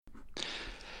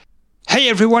Hey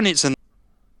everyone, it's a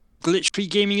Glitch Free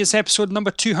Gaming. It's episode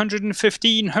number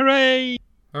 215. Hooray!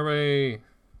 Hooray!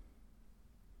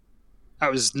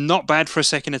 That was not bad for a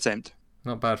second attempt.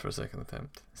 Not bad for a second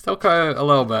attempt. Still cut out a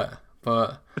little bit,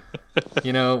 but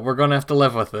we're gonna have to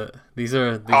live with it. These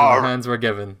are the hands we're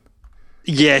given.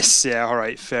 Yes, yeah,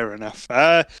 alright, fair enough.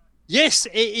 Yes,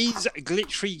 it is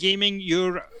Glitch Free Gaming,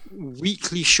 your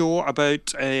weekly show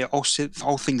about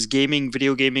all things gaming,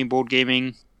 video gaming, board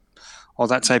gaming, all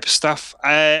that type of stuff.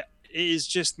 It is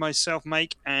just myself,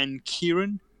 Mike, and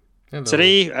Kieran. Hello.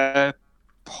 Today,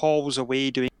 Paul's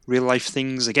away doing real life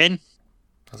things again.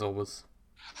 As always.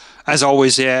 As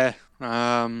always, yeah.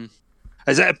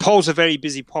 Paul's a very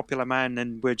busy, popular man,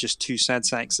 and we're just two sad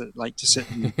sacks that like to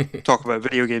sit and talk about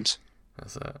video games.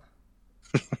 That's it.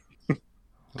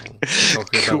 We'll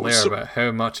talk about later about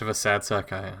how much of a sad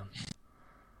sack I am.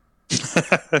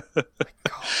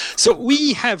 So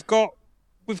we've got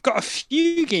a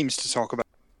few games to talk about.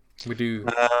 We do.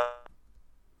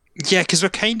 Yeah, because we're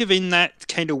kind of in that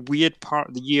kind of weird part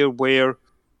of the year where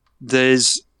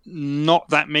there's not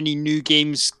that many new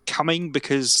games coming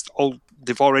because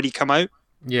they've already come out.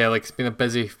 Yeah, like it's been a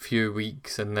busy few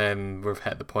weeks, and then we've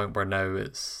hit the point where now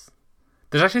there's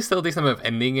actually still a decent amount of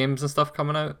indie games and stuff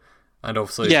coming out, and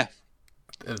obviously, yeah,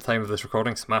 at the time of this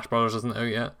recording, Smash Brothers isn't out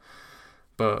yet.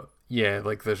 But yeah,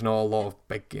 like there's not a lot of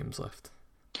big games left.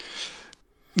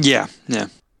 Yeah.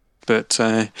 But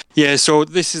yeah, so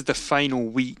this is the final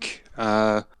week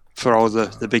for all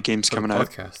the big games coming out.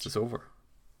 The podcast is over.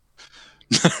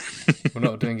 We're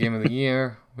not doing Game of the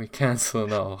Year. We cancel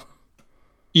it all.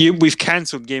 We've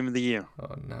cancelled Game of the Year.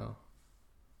 Oh no,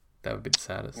 that would be the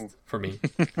saddest for me.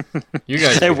 You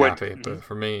guys would be happy, but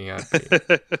for me, I'd be.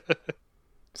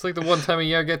 It's like the one time a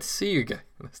year I get to see you guys.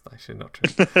 That's actually not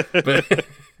true,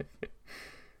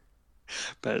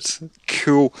 but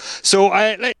cool. So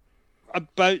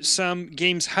about some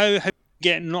games. How you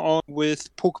getting on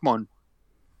with Pokemon?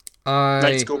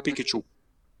 Let's go Pikachu.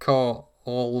 Caught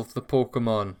all of the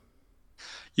Pokemon.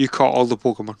 You caught all the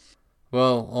Pokemon?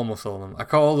 Well, almost all of them. I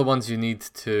caught all the ones you need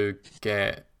to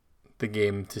get the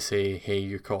game to say, hey,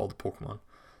 you caught all the Pokemon.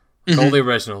 Mm-hmm. All the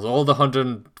originals. All the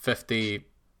 51?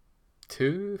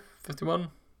 I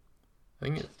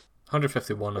think it's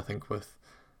 151, I think, with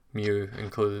Mew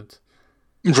included.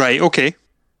 Right, okay.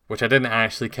 Which I didn't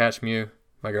actually catch Mew.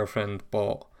 My girlfriend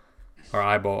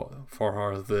I bought for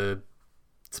her the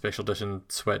special edition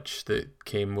Switch that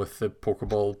came with the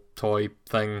Pokeball toy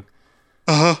thing.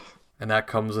 Uh-huh. And that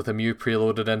comes with a Mew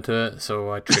preloaded into it,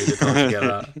 so I traded her to get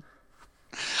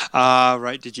that.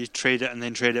 Right. Did you trade it and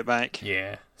then trade it back?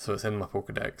 Yeah, so it's in my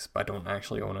Pokedex, but I don't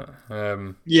actually own it.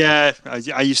 Yeah,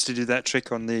 I used to do that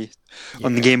trick on the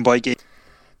Game Boy game.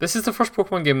 This is the first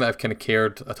Pokemon game that I've kind of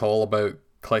cared at all about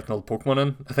collecting all the Pokemon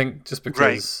in. I think just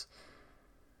because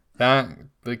that,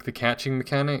 like the catching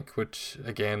mechanic, which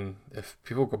again, if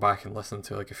people go back and listen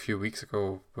to like a few weeks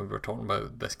ago when we were talking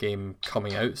about this game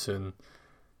coming out soon,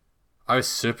 I was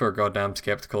super goddamn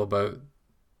skeptical about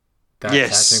that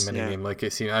catching minigame. Like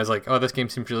I was like, oh, this game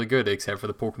seems really good, except for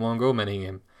the Pokemon Go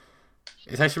minigame.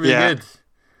 It's actually really good.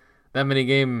 That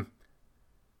minigame,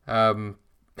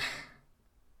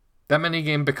 that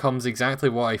minigame becomes exactly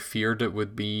what I feared it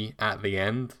would be at the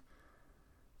end.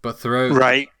 But throughout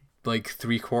like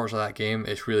 3/4 of that game,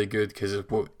 it's really good because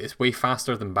it's way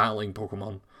faster than battling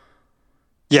Pokemon.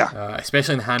 Yeah.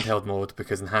 Especially in handheld mode,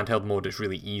 because in handheld mode it's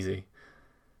really easy.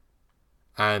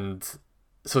 And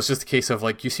so it's just a case of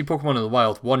like you see Pokemon in the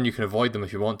wild, one, you can avoid them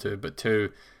if you want to, but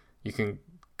two, you can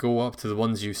go up to the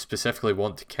ones you specifically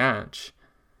want to catch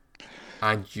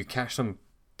and you catch them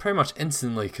pretty much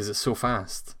instantly because it's so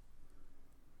fast.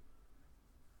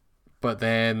 But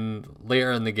then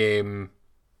later in the game,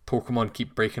 Pokemon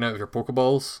keep breaking out of your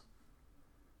Pokeballs.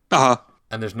 Uh-huh.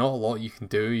 And there's not a lot you can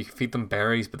do. You can feed them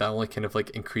berries, but that only kind of like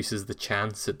increases the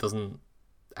chance it doesn't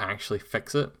actually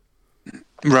fix it.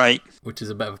 Right. Which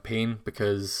is a bit of a pain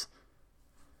because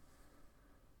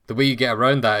the way you get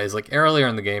around that is like earlier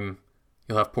in the game,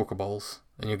 you'll have Pokeballs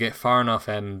and you'll get far enough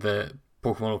in that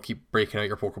Pokemon will keep breaking out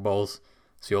your Pokeballs,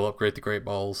 so you'll upgrade the Great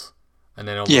Balls, and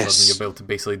then all of a sudden you'll be able to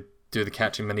basically do the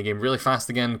catching minigame really fast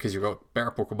again because you've got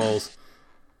better Pokeballs.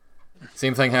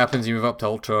 Same thing happens, you move up to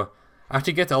Ultra.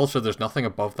 After you get to Ultra, there's nothing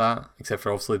above that except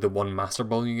for obviously the one Master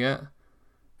Ball you get.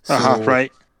 So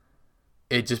right.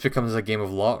 It just becomes a game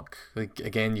of luck. Like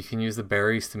again, you can use the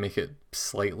berries to make it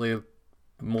slightly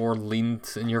more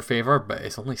leaned in your favor, but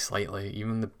it's only slightly.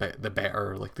 Even the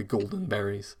better, like the golden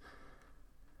berries.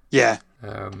 Yeah.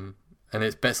 And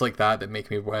it's bits like that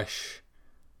make me wish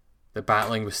the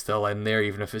battling was still in there,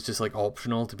 even if it's just like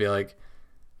optional to be like,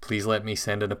 please let me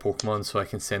send in a Pokemon so I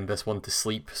can send this one to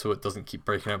sleep so it doesn't keep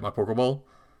breaking out my Pokeball.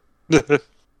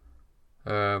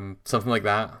 Something like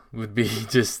that would be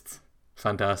just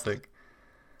fantastic.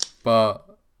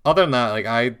 But other than that, like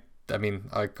I mean,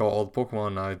 I got all the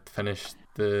Pokemon. I finished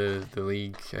the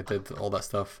league. I did all that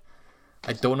stuff.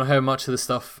 I don't know how much of the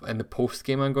stuff in the post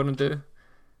game I'm going to do.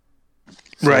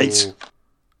 So Right.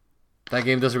 that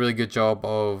game does a really good job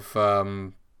of,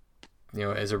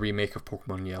 as a remake of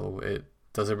Pokemon Yellow. It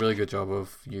does a really good job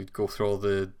of, you go through all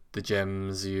the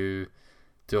gyms, you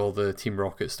do all the Team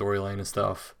Rocket storyline and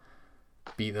stuff,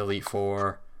 beat the Elite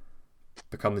Four,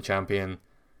 become the champion.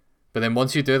 But then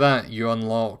once you do that, you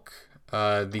unlock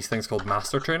these things called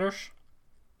Master Trainers.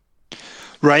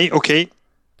 Right, okay.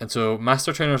 And so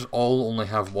Master Trainers all only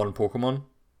have one Pokemon,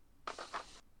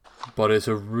 but it's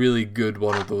a really good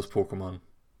one of those Pokemon.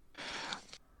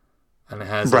 And it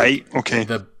has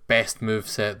the best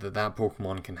moveset that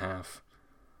Pokemon can have.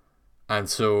 And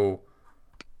so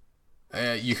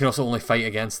you can also only fight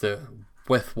against it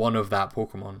with one of that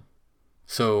Pokemon.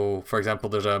 So, for example,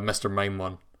 there's a Mr. Mime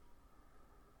one.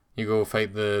 You go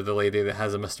fight the lady that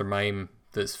has a Mr. Mime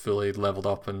that's fully leveled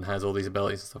up and has all these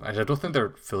abilities and stuff. Actually, I don't think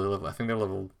they're fully leveled. I think they're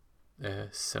level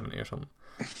 70 or something.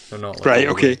 They're not like right,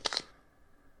 okay.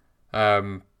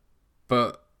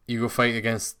 But you go fight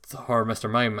against her Mr.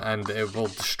 Mime and it will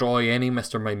destroy any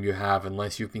Mr. Mime you have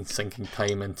unless you've been sinking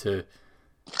time into,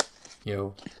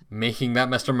 making that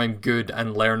Mr. Mime good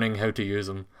and learning how to use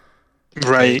him.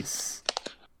 Right.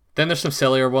 Then there's some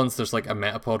sillier ones. There's like a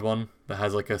Metapod one that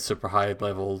has like a super high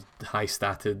level, high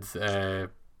statted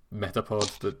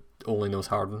Metapod that only knows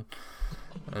Harden.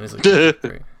 And it's like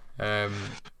great.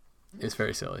 It's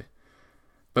very silly.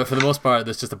 But for the most part,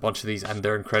 there's just a bunch of these and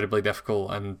they're incredibly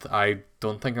difficult and I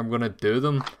don't think I'm going to do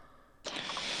them.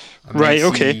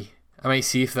 Okay. I might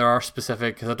see if there are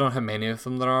specific, because I don't know how many of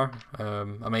them there are.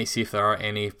 I might see if there are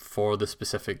any for the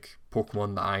specific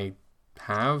Pokemon that I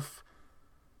have.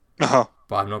 Uh-huh.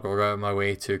 But I'm not going to go out of my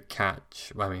way to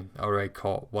catch. I mean, I already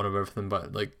caught one of everything,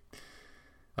 but like,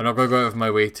 I'm not going to go out of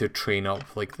my way to train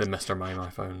up like the Mr. Mime I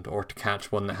found, or to catch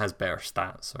one that has better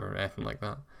stats or anything like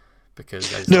that,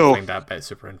 because I just don't find that bit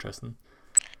super interesting.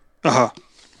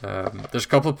 There's a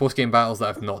couple of post game battles that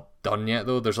I've not done yet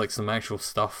though. There's like some actual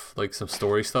stuff, like some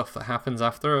story stuff that happens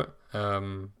after it.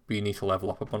 But you need to level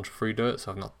up a bunch before you do it,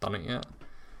 so I've not done it yet.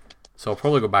 So I'll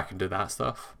probably go back and do that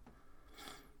stuff.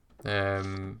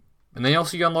 And then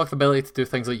also you unlock the ability to do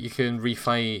things like you can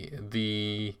refight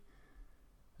the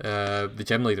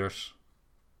gym leaders.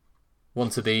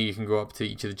 Once a day you can go up to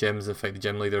each of the gyms and fight the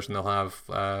gym leaders and they'll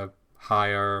have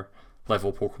higher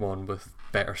level Pokemon with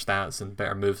better stats and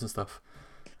better moves and stuff.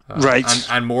 Right.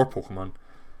 And more Pokemon.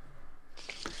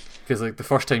 Because like the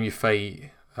first time you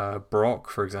fight Brock,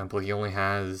 for example, he only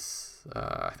has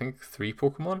I think 3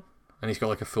 Pokemon. And he's got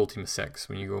like a full team of 6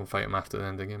 when you go and fight him after the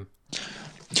end of the game.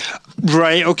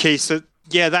 Right, okay, so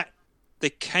yeah, that they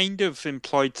kind of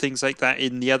employed things like that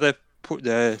in the other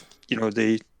the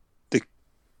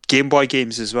Game Boy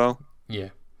games as well. Yeah.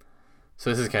 So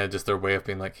this is kind of just their way of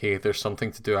being like, hey, there's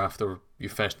something to do after you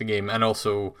finish the game, and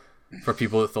also for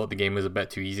people that thought the game was a bit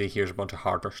too easy, here's a bunch of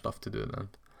harder stuff to do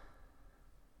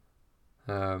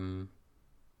then.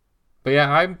 But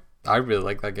yeah, I really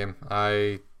like that game.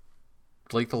 I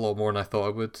liked it a lot more than I thought I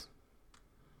would.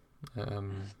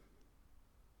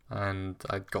 And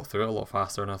I got through it a lot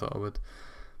faster than I thought I would.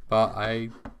 But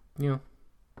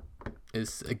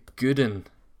it's a good one.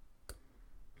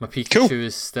 My Pikachu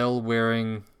is still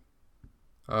wearing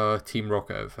a Team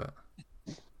Rocket outfit.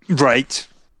 Right.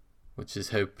 Which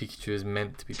is how Pikachu is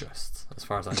meant to be dressed, as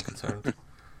far as I'm concerned.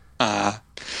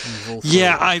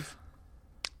 Yeah,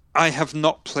 I have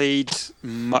not played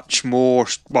much more.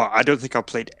 Well, I don't think I've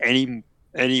played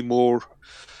any more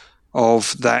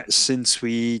of that since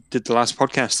we did the last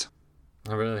podcast.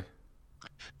 Oh, really?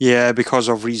 Yeah, because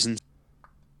of reasons.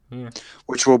 Yeah.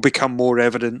 Which will become more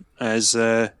evident as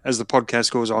the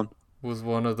podcast goes on. Was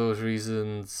one of those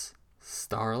reasons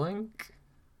Starlink?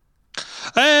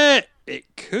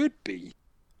 It could be.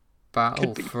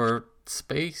 Battle for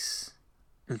Space?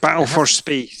 Battle for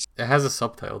Space. It has a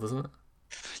subtitle, doesn't it?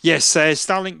 Yes,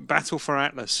 Starlink Battle for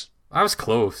Atlas. I was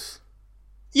close.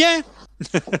 Yeah.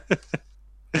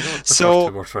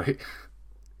 So words right.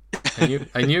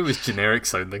 I knew it was generic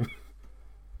sounding.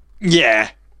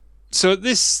 Yeah. So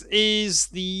this is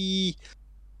the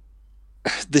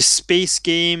space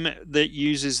game that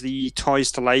uses the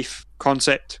Toys to Life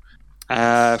concept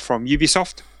from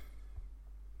Ubisoft.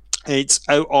 It's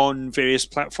out on various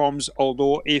platforms,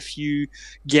 although if you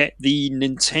get the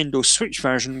Nintendo Switch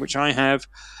version, which I have,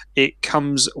 it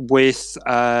comes with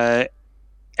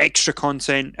extra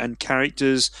content and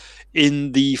characters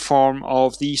in the form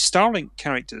of the Starlink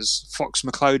characters, Fox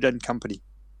McCloud and company.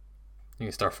 You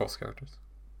can Star Fox characters.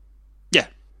 Yeah.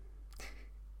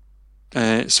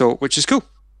 Which is cool.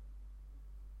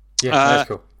 Yeah, that's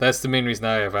cool. That's the main reason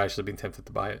I've actually been tempted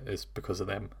to buy it, is because of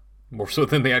them. More so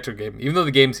than the actual game. Even though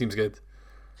the game seems good.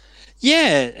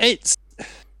 Yeah, it's...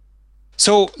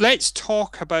 So, let's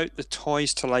talk about the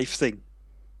Toys to Life thing.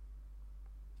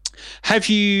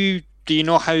 Do you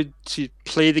know how to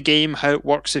play the game, how it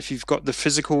works if you've got the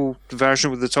physical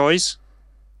version with the toys?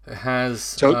 It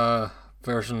has a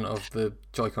version of the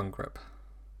Joy-Con grip.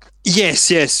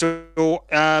 Yes. So,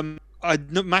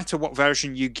 no matter what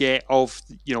version you get of,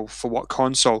 for what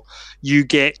console, you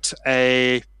get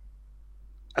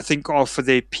I think for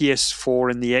the PS4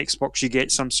 and the Xbox, you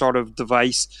get some sort of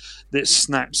device that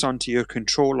snaps onto your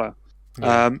controller.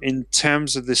 Yeah. In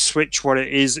terms of the Switch, what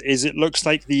it is it looks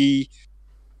like the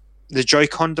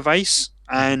Joy-Con device,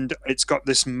 and it's got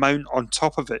this mount on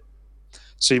top of it.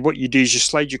 So what you do is you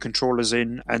slide your controllers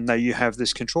in, and now you have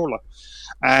this controller.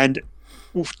 And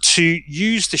to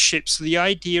use the ships, the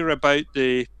idea about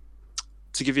to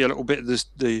give you a little bit of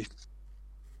the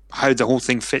how the whole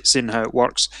thing fits in, how it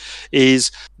works, is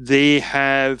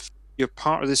you're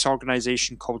part of this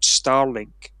organization called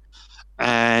Starlink.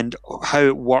 And how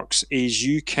it works is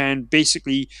you can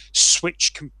basically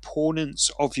switch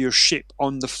components of your ship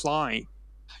on the fly.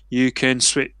 You can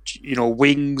switch,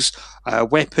 wings,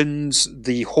 weapons,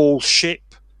 the whole ship,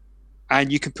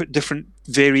 and you can put different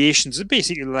variations. It's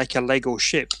basically like a Lego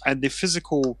ship. And the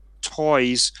physical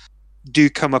toys do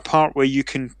come apart where you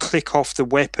can click off the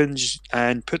weapons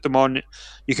and put them on.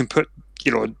 You can put,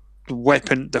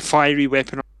 the fiery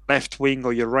weapon on your left wing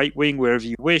or your right wing, wherever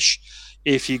you wish.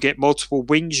 If you get multiple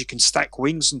wings, you can stack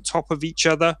wings on top of each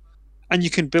other, and you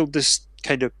can build this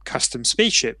kind of custom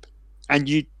spaceship. And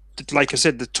like I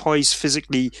said, the toys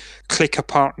physically click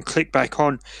apart and click back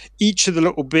on. Each of the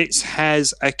little bits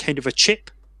has a kind of a chip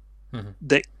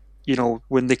that,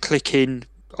 when they click in,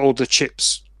 all the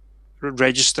chips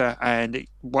register, and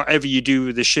whatever you do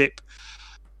with the ship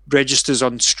registers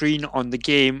on screen on the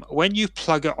game when you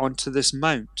plug it onto this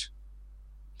mount.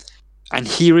 And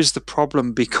here is the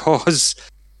problem, because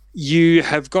you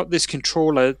have got this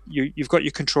controller, you've got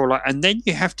your controller, and then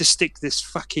you have to stick this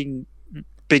fucking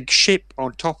big ship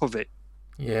on top of it.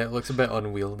 Yeah, it looks a bit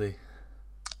unwieldy.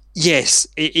 Yes,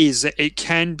 it is. It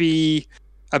can be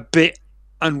a bit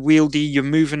unwieldy. You're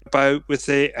moving about with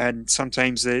it, and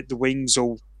sometimes the wings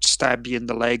will stab you in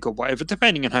the leg or whatever,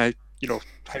 depending on how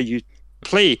you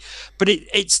play. But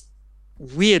it's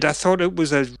weird. I thought it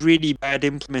was a really bad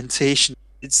implementation.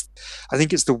 I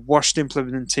think it's the worst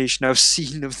implementation I've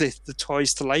seen of the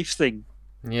Toys to Life thing.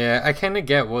 Yeah, I kind of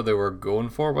get what they were going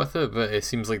for with it, but it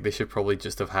seems like they should probably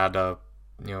just have had a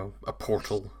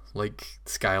portal like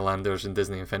Skylanders and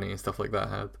Disney Infinity and stuff like that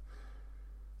had.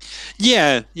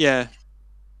 Yeah.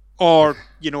 Or,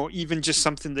 even just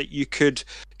something that you could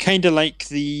kind of like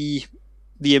the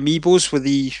Amiibos with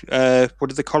the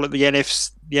what do they call it? The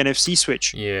NFC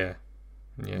switch. Yeah.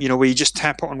 Where you just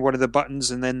tap it on one of the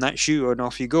buttons and then that's you, and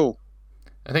off you go.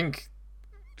 I think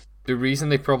the reason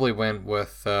they probably went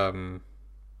with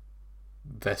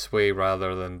this way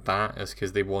rather than that is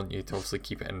because they want you to obviously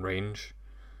keep it in range.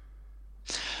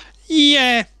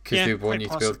 Yeah. Because they want you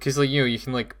to build. Because you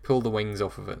can pull the wings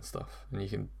off of it and stuff, and you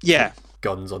can put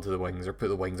guns onto the wings, or put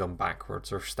the wings on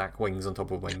backwards, or stack wings on top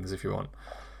of wings if you want.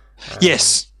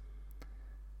 Yes.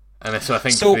 And so I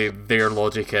think their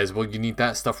logic is, well, you need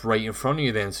that stuff right in front of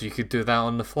you then, so you could do that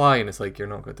on the fly, and it's like, you're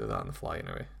not going to do that on the fly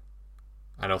anyway.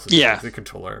 And also, the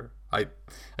controller, I've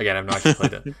not actually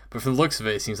played it, but from the looks of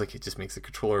it, it seems like it just makes the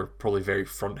controller probably very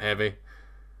front heavy.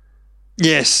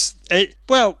 Yes.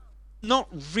 Not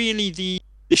really. The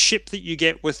ship that you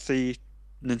get with the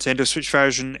Nintendo Switch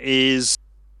version is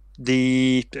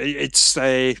the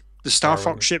Star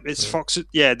Fox ship. It's Fox,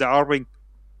 the R-Wing.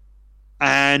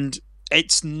 And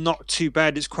it's not too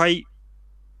bad. It's quite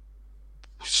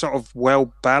sort of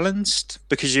well balanced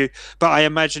but I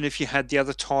imagine if you had the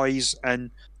other toys and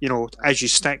as you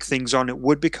stack things on, it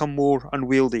would become more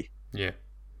unwieldy. Yeah.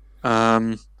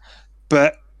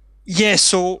 But yeah,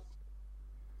 so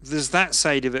there's that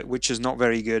side of it which is not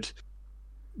very good.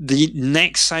 The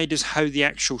next side is how the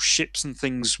actual ships and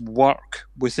things work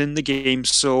within the game.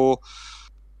 So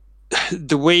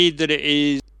the way that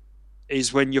it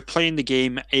is when you're playing the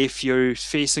game, if you're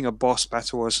facing a boss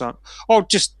battle or something, or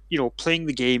just playing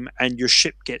the game and your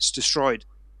ship gets destroyed,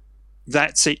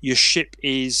 that's it. Your ship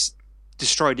is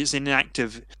destroyed. It's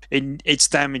inactive. It's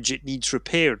damaged. It needs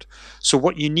repaired. So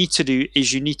what you need to do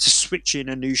is you need to switch in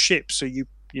a new ship. So you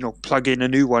plug in a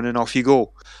new one and off you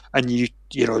go, and it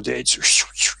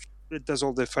does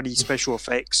all the funny special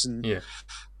effects and it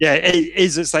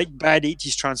is. It's like bad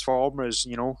 80s Transformers,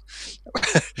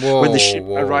 Whoa, when the ship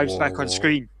whoa, arrives whoa, back on whoa.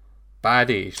 screen. Bad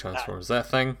 80s Transformers, that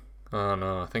thing? Oh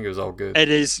no, I think it was all good. It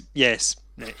is, yes,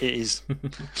 it is.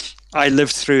 I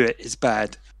lived through it. It's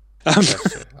bad. That's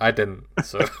true. I didn't,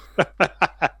 so.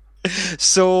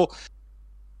 So,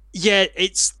 yeah,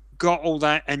 it's got all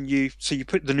that, and you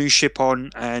put the new ship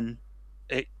on, and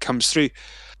it comes through.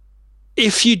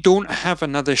 If you don't have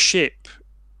another ship,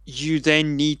 you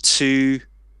then need to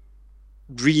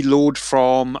reload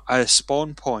from a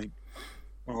spawn point.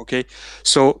 Okay,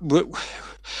 so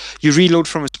you reload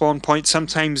from a spawn point.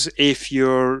 Sometimes if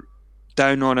you're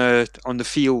down on the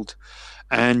field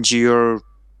and you're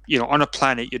on a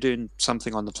planet, you're doing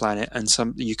something on the planet, and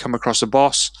you come across a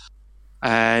boss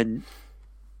and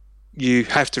you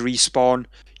have to respawn.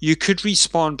 You could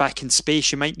respawn back in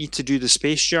space. You might need to do the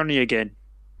space journey again.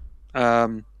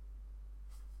 That's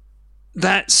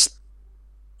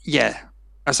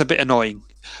a bit annoying,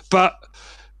 but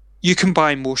you can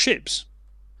buy more ships.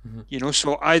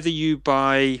 So either you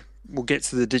buy, we'll get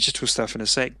to the digital stuff in a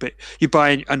sec, but you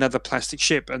buy another plastic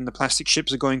ship, and the plastic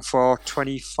ships are going for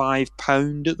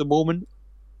 £25 at the moment.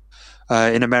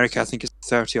 In America, I think it's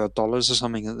 $30 or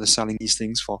something that they're selling these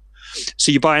things for.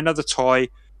 So you buy another toy,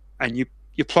 and you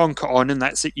plonk it on, and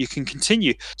that's it. You can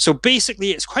continue. So basically,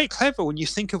 it's quite clever when you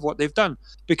think of what they've done,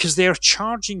 because they're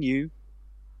charging you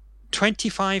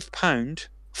 £25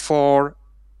 for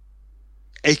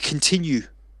a continue.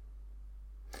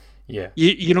 Yeah.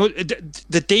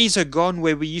 The days are gone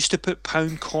where we used to put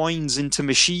pound coins into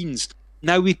machines.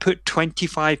 Now we put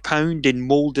 £25 in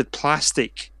molded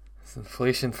plastic. It's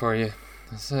inflation for you.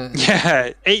 That's it.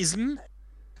 Yeah,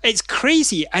 it's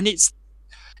crazy, and it's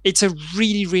a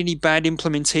really, really bad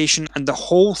implementation, and the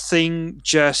whole thing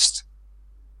just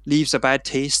leaves a bad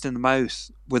taste in the mouth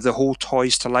with the whole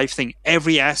Toys to Life thing.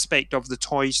 Every aspect of the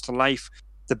Toys to Life,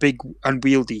 the big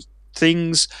unwieldy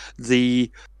things,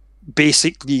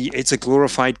 basically it's a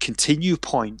glorified continue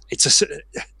point.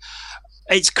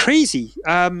 It's crazy,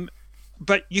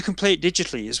 but you can play it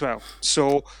digitally as well.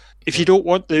 So if you don't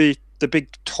want the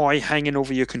big toy hanging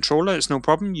over your controller, it's no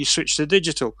problem. You switch to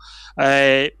digital.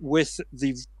 With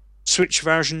the Switch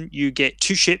version, you get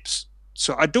 2 ships.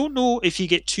 So I don't know if you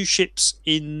get 2 ships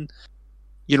in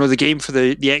the game for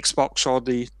the Xbox or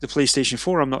the PlayStation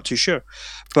 4. I'm not too sure,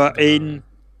 but I don't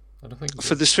think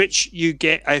for the Switch, you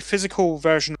get a physical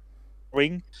version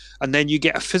ring, and then you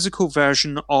get a physical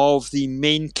version of the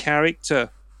main character,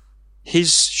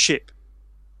 his ship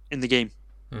in the game.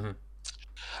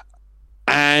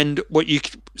 And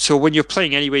so when you're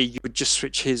playing anyway, you would just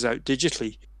switch his out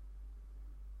digitally,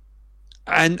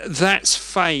 and that's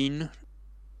fine.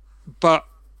 But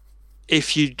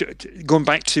if you going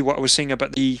back to what I was saying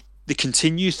about the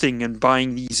continue thing and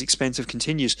buying these expensive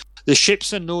continues, the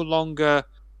ships are no longer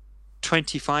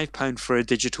 £25 for a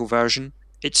digital version.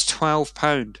 It's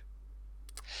 £12.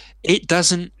 It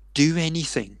doesn't do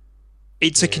anything.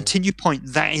 It's a continue point.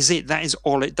 That is it. That is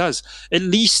all it does. At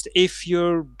least if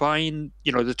you're buying,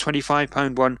 the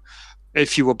 £25 one,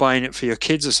 if you were buying it for your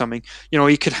kids or something,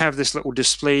 you could have this little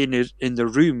display in the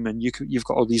room, and you've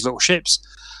got all these little ships.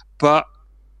 But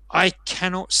I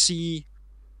cannot see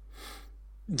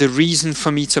the reason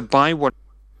for me to buy one.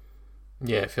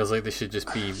 Yeah, it feels like they should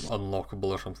just be unlockable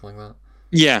or something like that.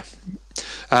 Yeah.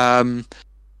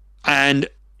 And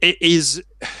it is...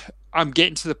 I'm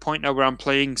getting to the point now where I'm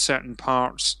playing certain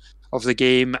parts of the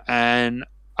game, and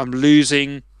I'm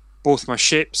losing both my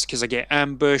ships because I get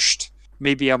ambushed.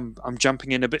 Maybe I'm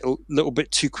jumping in a little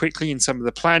bit too quickly in some of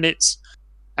the planets,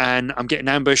 and I'm getting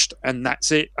ambushed, and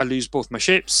that's it. I lose both my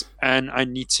ships, and I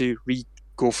need to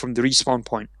go from the respawn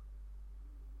point.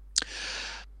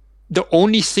 The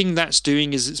only thing that's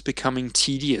doing is it's becoming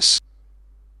tedious.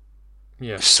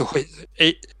 Yeah. So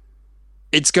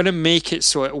it's going to make it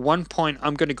so at one point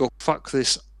I'm going to go, fuck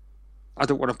this, I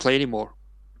don't want to play anymore.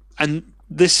 And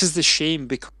this is the shame,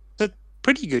 because it's a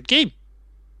pretty good game.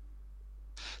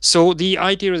 So the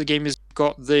idea of the game is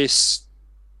got this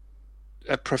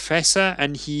professor,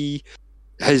 and he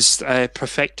has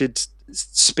perfected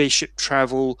spaceship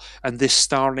travel and this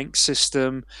Starlink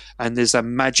system, and there's a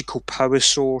magical power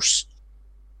source.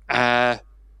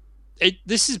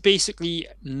 This is basically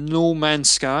No Man's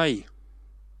Sky,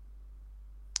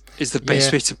 is the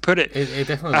best way to put it. It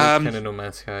definitely looks kind of No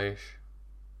Man's Sky-ish.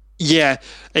 Yeah,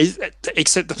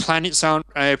 except the planets aren't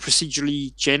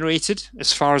procedurally generated,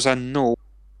 as far as I know.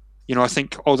 I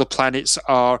think all the planets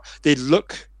they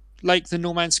look like the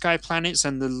No Man's Sky planets,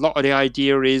 and a lot of the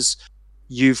idea is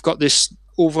you've got this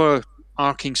overarching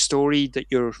arcing story that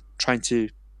you're trying to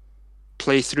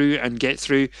play through and get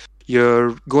through.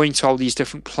 You're going to all these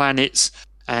different planets,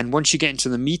 and once you get into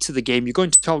the meat of the game, you're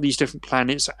going to all these different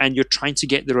planets, and you're trying to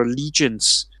get their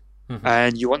allegiance,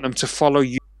 and you want them to follow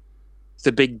you,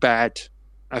 the big bad.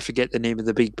 I forget the name of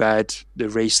the big bad, the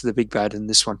race of the big bad in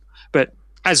this one. But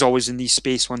as always in these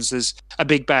space ones, there's a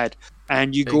big bad,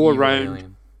 and you go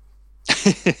around.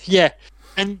 Yeah,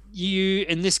 and you,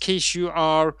 in this case, you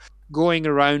are going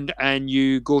around and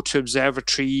you go to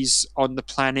observatories on the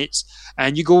planets,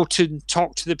 and you go to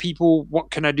talk to the people.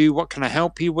 What can I do? What can I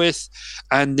help you with?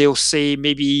 And they'll say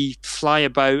maybe fly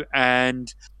about,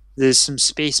 and there's some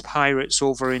space pirates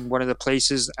over in one of the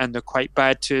places, and they're quite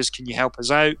bad to us. Can you help us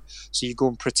out? So you go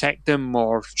and protect them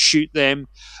or shoot them.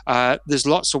 There's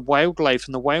lots of wildlife,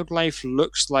 and the wildlife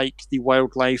looks like the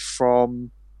wildlife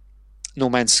from No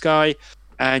Man's Sky,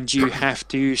 and you have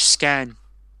to scan.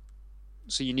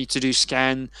 So you need to you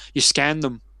scan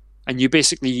them, and you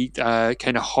basically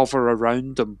kind of hover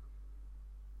around them.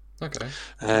 Okay.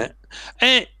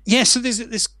 Yeah, so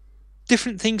there's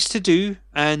different things to do,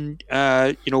 and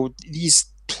these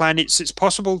planets, it's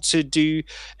possible to do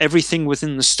everything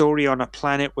within the story on a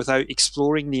planet without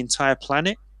exploring the entire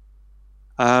planet.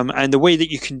 And the way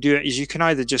that you can do it is you can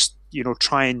either just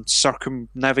try and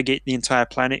circumnavigate the entire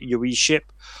planet in your wee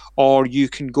ship, or you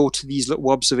can go to these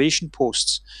little observation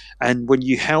posts, and when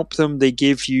you help them, they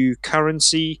give you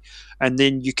currency, and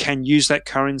then you can use that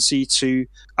currency to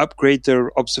upgrade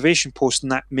their observation post,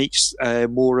 and that makes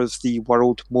more of the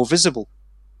world more visible.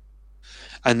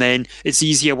 And then it's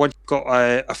easier once you've got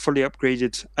a fully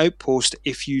upgraded outpost.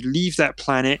 If you leave that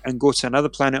planet and go to another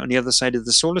planet on the other side of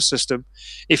the solar system,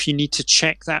 if you need to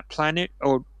check that planet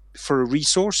or for a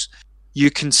resource,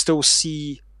 you can still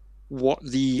see what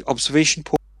the observation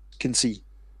post can see.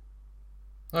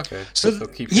 Okay, so they'll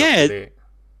keep you up to date.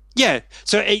 Yeah.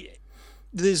 So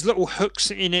there's little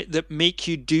hooks in it that make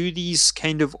you do these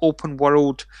kind of open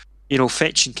world,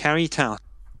 fetch and carry tasks.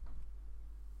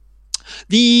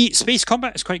 The space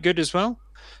combat is quite good as well.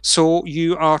 So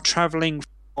you are traveling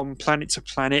from planet to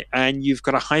planet, and you've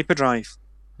got a hyperdrive.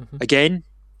 Again,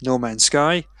 No Man's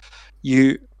Sky.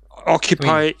 You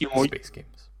occupy space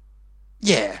games.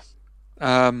 Yeah.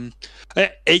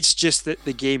 It's just that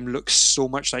the game looks so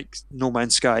much like No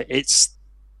Man's Sky. It's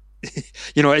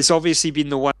it's obviously been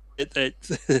the one at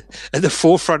the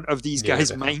forefront of these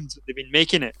guys' minds that they've been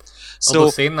making it. So,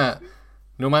 although saying that,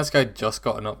 No Man's Sky just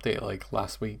got an update like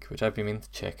last week, which I've been meaning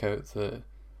to check out, that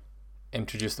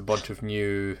introduced a bunch of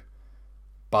new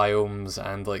biomes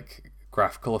and like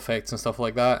graphical effects and stuff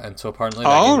like that, and so apparently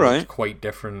that game looks quite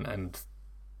different and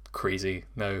crazy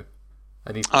now.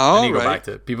 I need to go back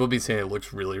to it. People have been saying it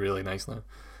looks really, really nice now.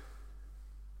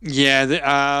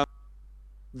 Yeah,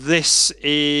 this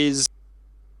is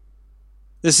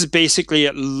basically,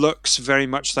 it looks very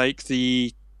much like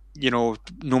the No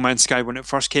Man's Sky when it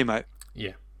first came out.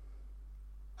 Yeah.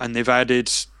 And they've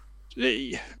added...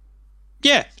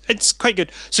 Yeah, it's quite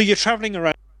good. So you're traveling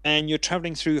around, and you're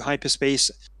traveling through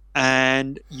hyperspace,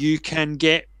 and you can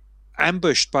get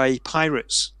ambushed by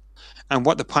pirates. And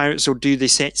what the pirates will do, they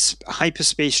set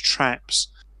hyperspace traps.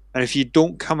 And if you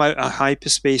don't come out of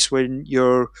hyperspace when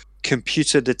your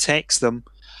computer detects them,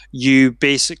 you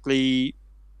basically...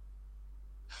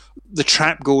 The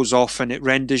trap goes off, and it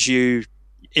renders you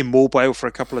immobile for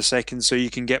a couple of seconds so you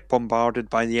can get bombarded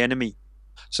by the enemy.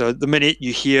 So the minute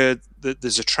you hear that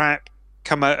there's a trap,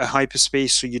 come out of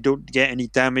hyperspace so you don't get any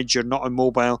damage, you're not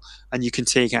immobile, and you can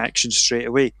take action straight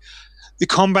away. The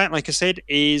combat, like I said,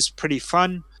 is pretty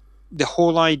fun. The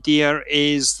whole idea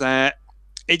is that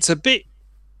it's a bit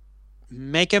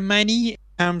Mega Man-y in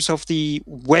terms of the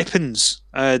weapons,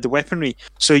 the weaponry.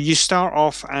 So you start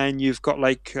off and you've got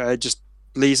just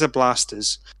laser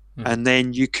blasters, and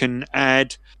then you can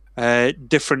add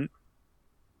different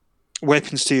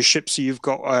weapons to your ship. So you've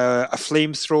got a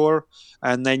flamethrower,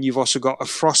 and then you've also got a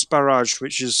frost barrage,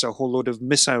 which is a whole load of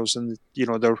missiles, and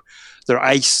they're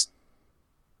ice.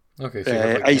 Okay,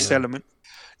 so ice element.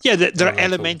 Yeah, they're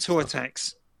elemental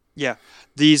attacks. Yeah,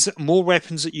 these more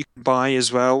weapons that you can buy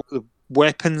as well. The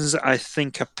weapons, I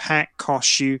think a pack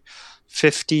costs you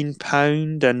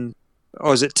 £15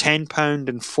 or is it £10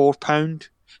 and £4?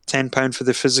 £10 for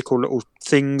the physical little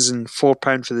things and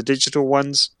 £4 for the digital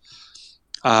ones.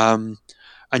 And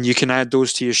you can add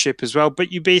those to your ship as well. But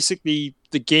the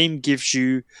game gives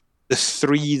you the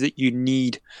 3 that you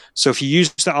need. So if you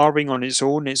use the R-Wing on its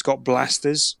own, it's got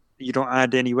blasters. You don't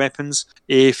add any weapons.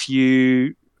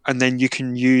 And then you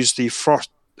can use the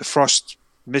frost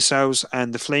missiles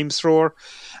and the flamethrower.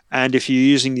 And if you're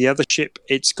using the other ship,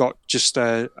 it's got just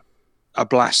a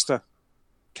blaster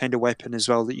kind of weapon as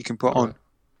well that you can put on.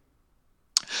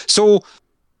 So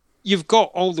you've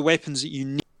got all the weapons that you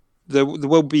need. There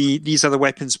will be these other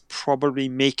weapons probably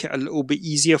make it a little bit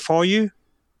easier for you.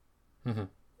 Mm-hmm.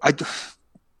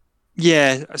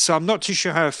 Yeah, so I'm not too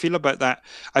sure how I feel about that.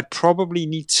 I'd probably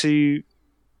need to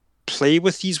play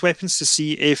with these weapons to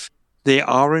see if they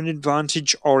are an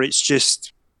advantage or it's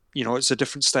just, it's a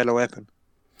different style of weapon.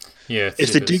 Yeah, to If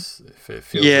see they do, if it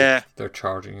feels yeah, like they're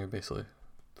charging you basically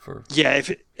for. yeah.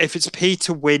 If it's pay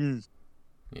to win,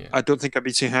 Yeah, I don't think I'd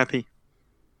be too happy.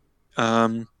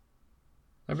 that'd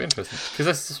be interesting because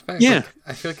I suspect Yeah,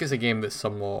 I feel like it's a game that's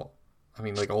somewhat. I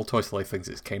mean, like all Toys to Life things,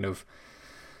 it's kind of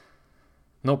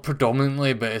not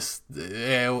predominantly, but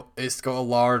it's got a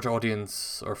large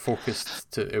audience or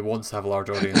focused to. It wants to have a large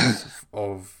audience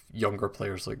of younger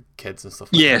players, like kids and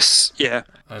stuff like yes, yeah. that.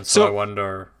 And so I So,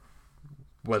 wonder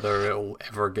whether it'll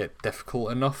ever get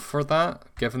difficult enough for that,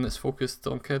 given it's focused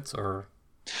on kids, or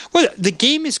well, the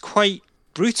game is quite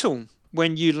brutal.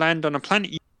 When you land on a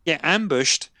planet, you get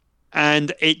ambushed,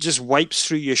 and it just wipes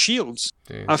through your shields.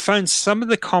 yeah. I found some of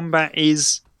the combat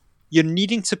is you're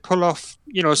needing to pull off,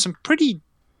 some pretty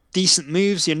decent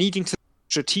moves. You're needing to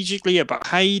strategically about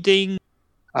hiding,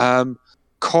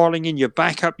 calling in your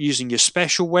backup, using your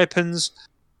special weapons.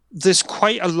 There's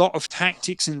quite a lot of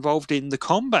tactics involved in the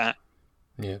combat.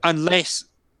 Yeah. Unless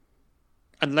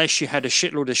you had a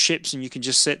shitload of ships and you can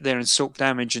just sit there and soak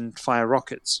damage and fire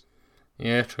rockets.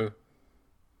 Yeah, true.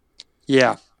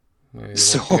 Yeah. Yeah, you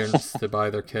So want parents to buy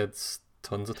their kids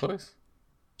tons of toys.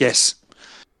 yes,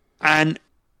 and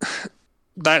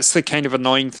that's the kind of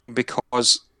annoying thing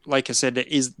because, like I said,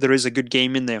 there is a good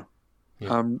game in there.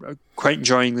 Yeah. I'm quite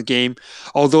enjoying the game.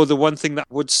 Although the one thing that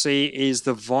I would say is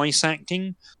the voice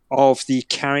acting of the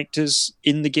characters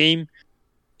in the game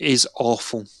is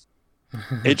awful.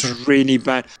 It's really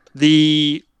bad.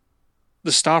 The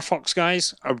Star Fox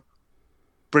guys are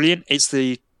brilliant. It's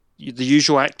the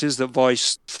usual actors that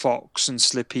voice Fox and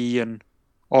Slippy and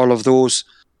all of those.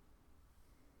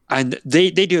 And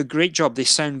they do a great job. They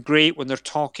sound great when they're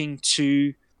talking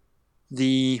to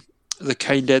the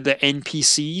kind of the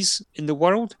NPCs in the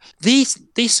world. They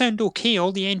sound okay.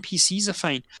 All the NPCs are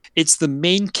fine. It's the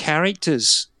main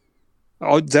characters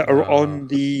that are on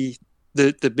the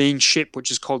main ship, which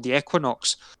is called the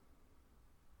Equinox.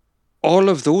 All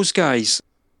of those guys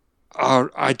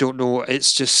are, I don't know,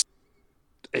 it's just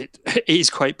it is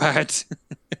quite bad.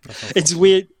 It's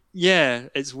weird. Yeah,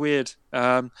 it's weird.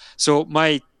 So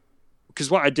because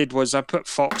what I did was I put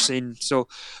Fox in, so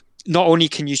not only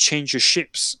can you change your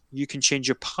ships, you can change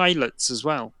your pilots as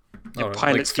well. Your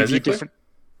pilots give you different.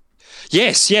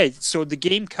 Yes, yeah. So the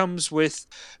game comes with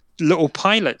little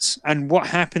pilots, and what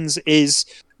happens is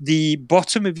the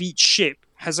bottom of each ship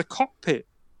has a cockpit,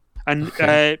 and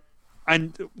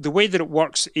and the way that it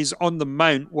works is on the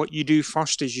mount. What you do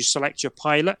first is you select your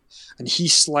pilot, and he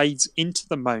slides into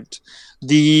the mount.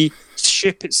 The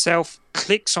ship itself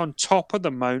clicks on top of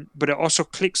the mount, but it also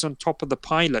clicks on top of the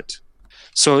pilot.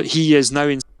 So he is now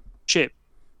in the ship.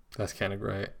 That's kind of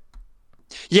great.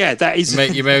 Yeah, that is.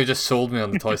 You may have just sold me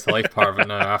on the Toys to Life part of it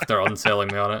now after unselling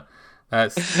me on it.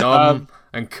 That's dumb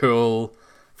and cool.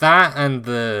 That and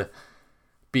the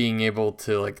being able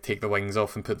to like take the wings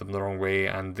off and put them the wrong way,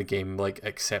 and the game like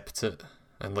accepts it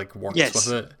and like works with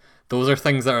it. Those are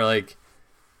things that are like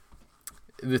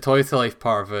the Toys to Life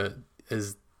part of it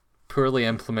is poorly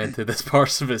implemented as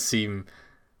parts of it seem.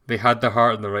 They had their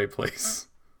heart in the right place.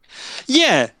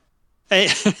 Yeah.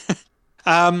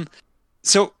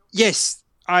 So yes,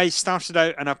 I started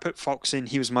out and I put Fox in.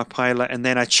 He was my pilot, and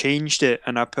then I changed it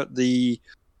and I put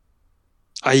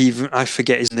I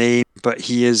forget his name, but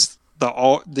he is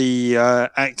the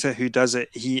actor who does it.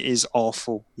 He is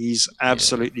awful. He's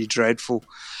absolutely dreadful,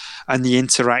 and the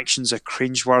interactions are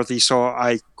cringeworthy. So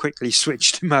I quickly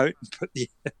switched him out and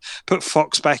put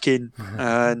Fox back in,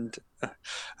 and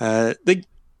the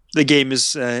game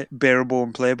is bearable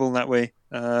and playable that way.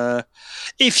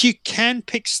 If you can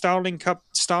pick Starlink up,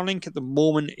 Starlink at the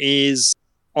moment is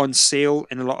on sale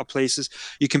in a lot of places.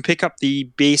 You can pick up the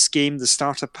base game, the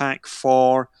starter pack,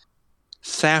 for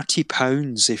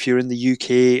 £30 if you're in the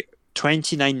UK.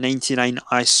 $29.99.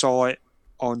 I saw it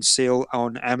on sale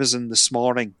on Amazon this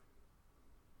morning.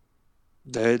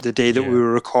 The day that we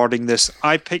were recording this,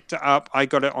 I picked it up. I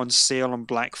got it on sale on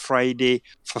Black Friday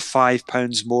for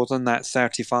 £5 more than that,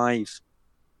 35.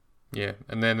 Yeah,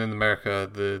 and then in America,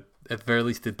 at the very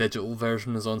least the digital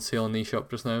version is on sale in the eShop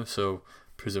just now. So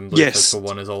presumably the physical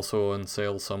one is also on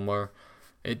sale somewhere.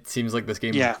 It seems like this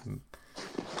game. Yeah.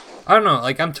 I don't know.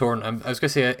 Like I'm torn. I was gonna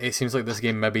say it seems like this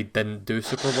game maybe didn't do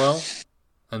super well,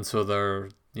 and so they're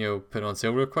putting on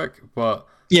sale real quick. But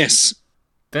yes,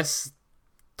 this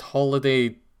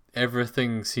holiday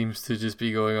everything seems to just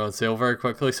be going on sale very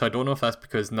quickly. So I don't know if that's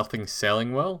because nothing's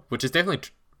selling well, which is definitely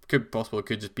could possible. It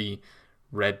could just be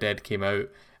Red Dead came out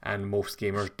and most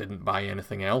gamers didn't buy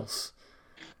anything else.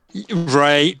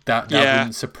 Right. That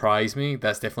wouldn't surprise me.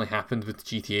 That's definitely happened with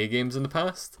GTA games in the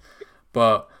past.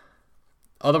 But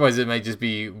otherwise, it might just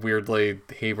be weirdly,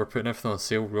 hey, we're putting everything on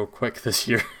sale real quick this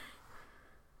year.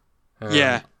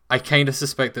 Yeah. I kind of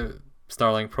suspect that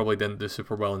Starlink probably didn't do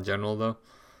super well in general, though.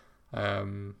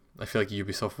 I feel like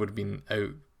Ubisoft would have been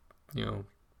out,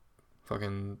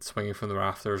 fucking swinging from the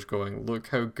rafters going, look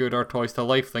how good our Toys to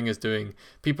Life thing is doing.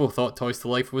 People thought Toys to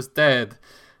Life was dead.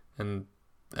 And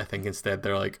I think instead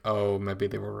they're like, oh, maybe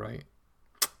they were right.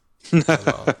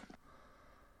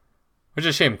 Which is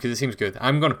a shame because it seems good.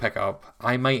 I'm going to pick it up.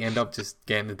 I might end up just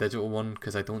getting the digital one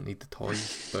because I don't need the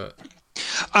toys, but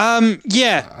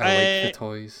yeah, I like the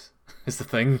toys. Is the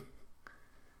thing.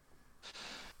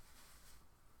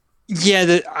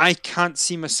 Yeah, I can't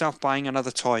see myself buying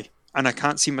another toy, and I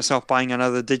can't see myself buying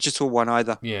another digital one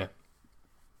either. Yeah,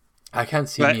 I can't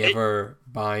see me ever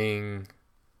buying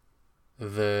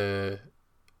any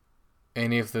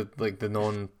of the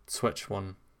non-Switch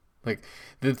one. Like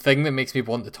the thing that makes me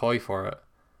want the toy for it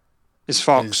is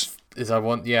Fox. I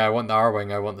want the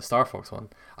R-Wing, I want the Star Fox one.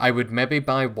 I would maybe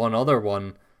buy one other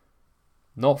one,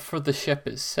 not for the ship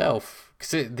itself,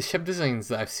 because the ship designs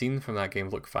that I've seen from that game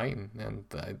look fine, and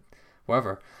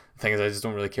whatever. The thing is, I just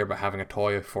don't really care about having a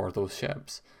toy for those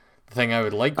ships. The thing I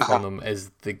would like from them is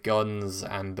the guns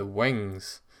and the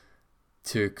wings,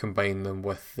 to combine them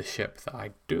with the ship that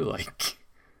I do like.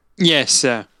 Yes,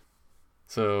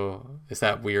 So it's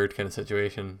that weird kind of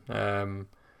situation.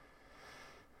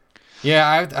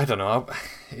 Yeah, I don't know.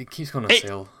 It keeps going on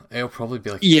sale. It'll probably be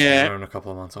like in a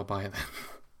couple of months. I'll buy it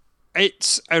then.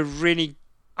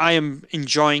 I am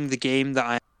enjoying the game that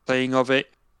I'm playing of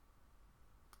it.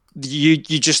 You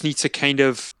just need to kind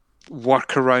of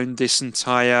work around this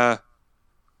entire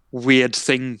weird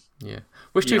thing. Yeah,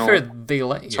 which to be fair, they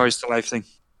let you. Toys to Life thing.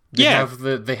 They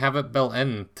have it built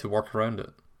in to work around it.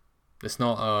 It's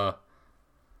not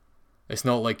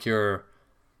like you're,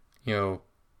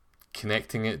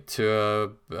 connecting it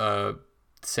to a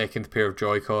second pair of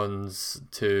Joy-Cons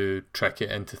to trick it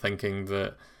into thinking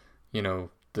that,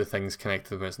 the thing's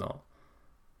connected when it's not.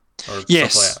 Or stuff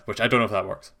like that, which I don't know if that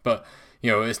works. But,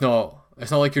 it's not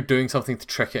like you're doing something to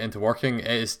trick it into working.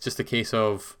 It's just a case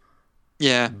of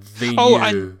they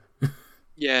knew.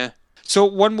 Yeah. So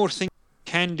one more thing you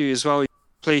can do as well, you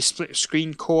play split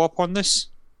screen co-op on this.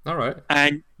 All right.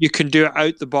 And you can do it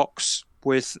out the box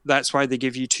that's why they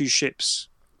give you 2 ships.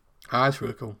 That's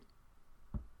really cool.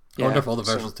 I wonder if all the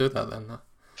versions do that then.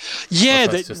 Yeah,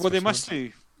 they must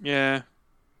do. Yeah.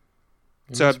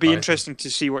 So it'd be interesting to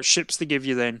see what ships they give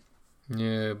you then.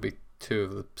 Yeah, it'd be 2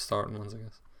 of the starting ones, I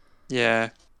guess. Yeah.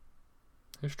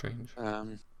 How strange.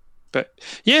 But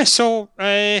yeah, so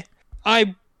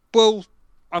I'm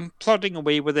plodding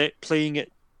away with it, playing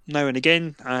it now and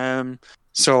again.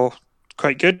 So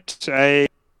quite good.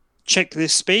 Check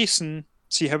this space and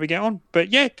see how we get on.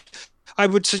 But yeah, I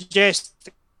would suggest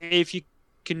if you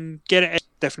can get it,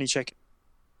 definitely check it.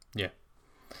 Yeah.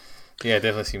 Yeah, it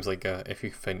definitely seems like if you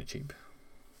can find it cheap.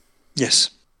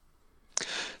 Yes.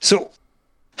 So,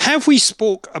 have we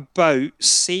spoke about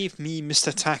Save Me,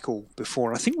 Mr. Tackle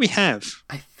before? I think we have.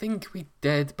 I think we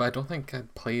did, but I don't think I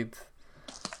played.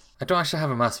 I don't actually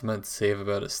have a massive amount to save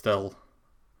about it still.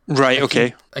 Right,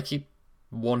 okay. I keep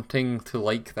wanting to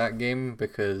like that game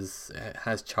because it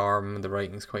has charm and the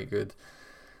writing's quite good.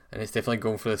 And it's definitely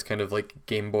going for this kind of like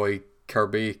Game Boy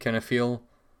Kirby kind of feel.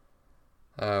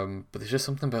 But there's just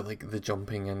something about like the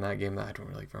jumping in that game that I don't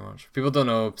really like very much. People don't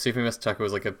know, Save Me Mr. Tackle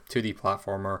is like a 2D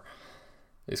platformer.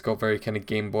 It's got very kind of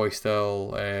Game Boy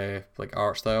style, like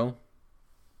art style.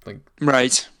 Like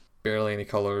right. Barely any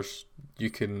colours.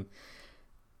 They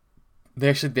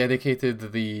actually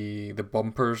dedicated the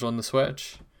bumpers on the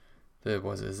Switch.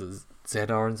 Is it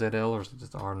ZR and ZL or is it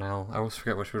just R and L? I always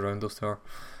forget which way around those two are.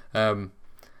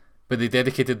 But they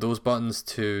dedicated those buttons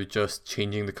to just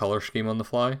changing the colour scheme on the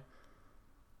fly.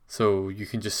 So you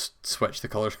can just switch the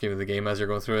colour scheme of the game as you're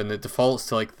going through, and it defaults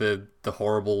to like the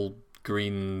horrible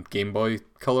green Game Boy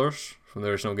colours from the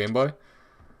original Game Boy.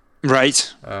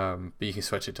 Right. But you can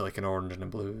switch it to like an orange and a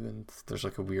blue, and there's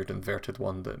like a weird inverted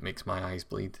one that makes my eyes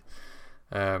bleed.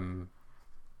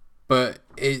 But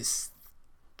it's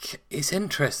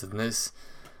interesting.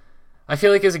 I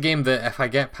feel like it's a game that if I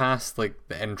get past like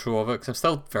the intro of it, because I'm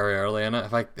still very early in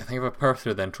it, I think if I power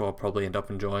through the intro, I'll probably end up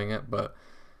enjoying it. But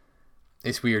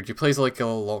it's weird. You play as like a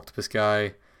little octopus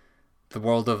guy. The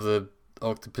world of the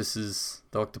octopuses,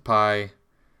 the octopi,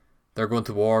 they're going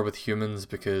to war with humans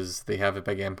because they have a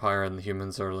big empire, and the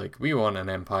humans are like, we want an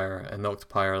empire, and the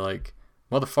octopi are like,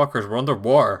 motherfuckers, we're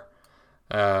underwater.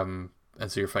 And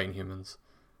so you're fighting humans,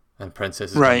 and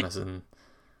princesses Right. and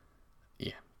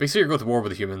yeah, basically you're going to war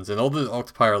with the humans, and all the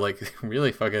octopi are like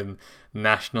really fucking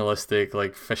nationalistic,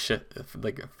 like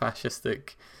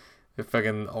fascistic. The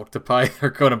fucking octopi are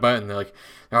going about, and they're like,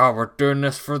 we're doing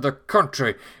this for the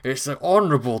country. It's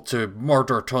honourable to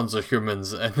murder tons of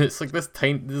humans, and it's like this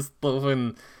little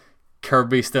fucking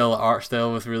Kirby style art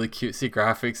style with really cutesy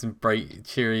graphics and bright,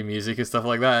 cheery music and stuff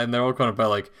like that. And they're all going about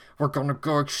like, we're gonna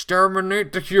go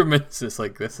exterminate the humans. It's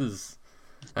like, this is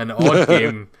an odd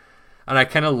game, and I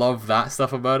kind of love that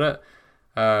stuff about it.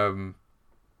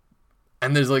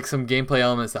 And there's like some gameplay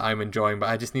elements that I'm enjoying, but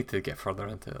I just need to get further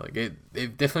into it. Like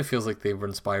it definitely feels like they were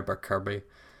inspired by Kirby.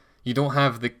 You don't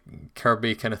have the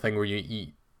Kirby kind of thing where you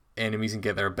eat enemies and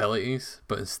get their abilities,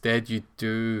 but instead you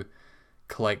do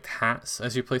collect hats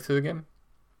as you play through the game.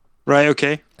 Right,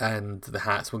 okay. And the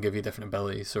hats will give you different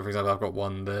abilities. So for example, I've got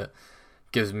one that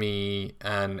gives me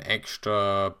an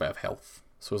extra bit of health.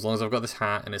 So as long as I've got this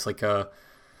hat, and it's like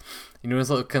it's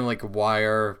like kind of like a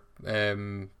wire,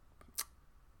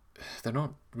 they're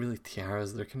not really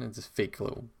tiaras, they're kind of just fake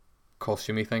little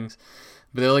costumey things,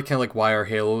 but they're like kind of like wire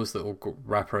halos that will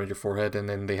wrap around your forehead, and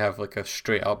then they have like a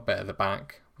straight up bit at the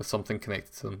back with something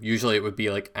connected to them. Usually it would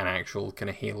be like an actual kind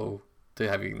of halo to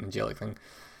have you angelic thing.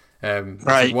 It's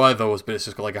Right. like one of those, but it's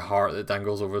just got like a heart that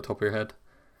dangles over the top of your head.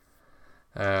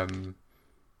 And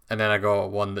then I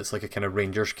got one that's like a kind of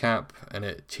ranger's cap, and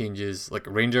it changes, like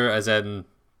ranger as in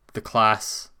the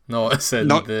class. No, it's in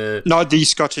Not the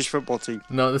Scottish football team.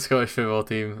 not the Scottish football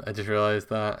team. I just realised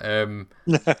that.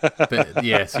 But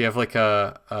yeah, so you have like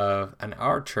an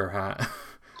archer hat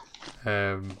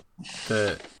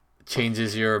that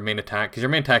changes your main attack, because your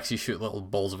main attacks you shoot little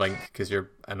balls of ink because you're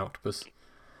an octopus,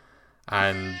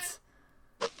 and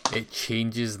it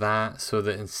changes that so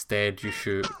that instead you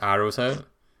shoot arrows out,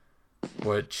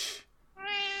 which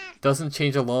doesn't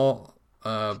change a lot,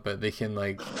 but they can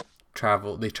like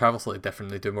travel slightly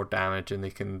different, they do more damage, and they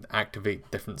can activate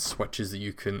different switches that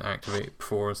you couldn't activate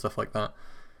before and stuff like that.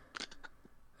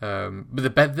 But the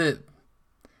bit that,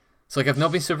 so like I've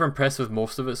not been super impressed with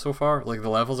most of it so far. Like the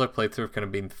levels I've played through have kind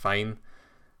of been fine.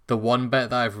 The one bit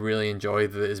that I've really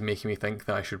enjoyed that is making me think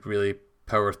that I should really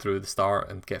power through the start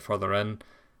and get further in,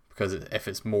 because if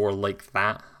it's more like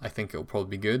that, I think it'll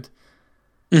probably be good.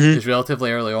 Because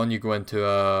relatively early on you go into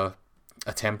a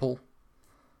temple,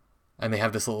 and they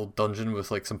have this little dungeon with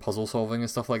like some puzzle solving and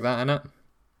stuff like that in it,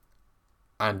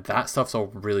 and that stuff's all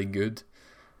really good.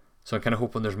 So I'm kind of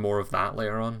hoping there's more of that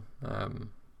later on,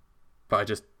 but I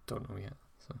just don't know yet.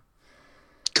 So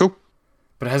Cool.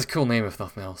 but it has a cool name if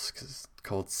nothing else, because it's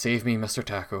called Save Me, Mr.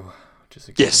 Taco, which is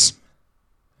a good Yes.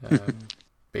 name.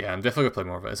 But yeah, I'm definitely gonna play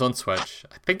more of it. It's on Switch.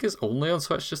 I think it's only on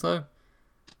Switch just now.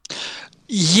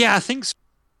 Yeah, I think so.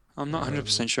 I'm not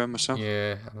 100% sure myself.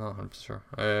 Yeah, I'm not 100% sure.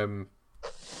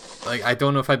 Like I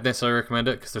don't know if I'd necessarily recommend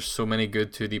it, because there's so many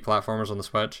good 2D platformers on the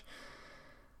Switch.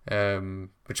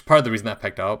 Which part of the reason I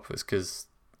picked it up is because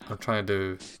I'm trying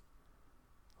to do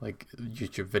like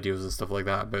YouTube videos and stuff like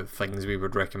that about things we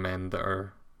would recommend that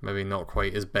are maybe not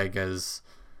quite as big as,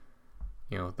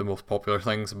 you know, the most popular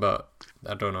things. But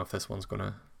I don't know if this one's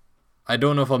gonna. I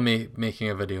don't know if I'll be making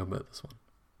a video about this one.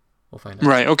 We'll find out.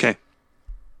 Right, okay.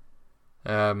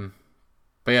 But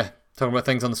yeah, talking about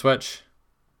things on the Switch.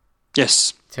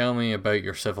 Yes. Tell me about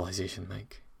your Civilization,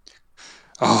 Mike.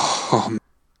 Oh.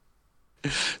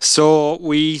 So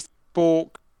we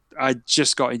spoke. I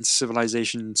just got into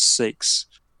Civilization 6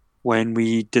 when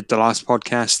we did the last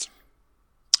podcast.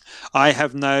 I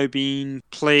have now been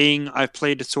playing. I've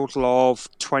played a total of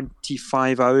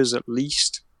 25 hours at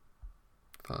least.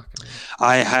 Fucking hell.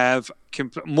 I have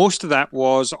most of that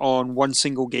was on one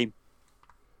single game.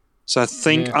 So I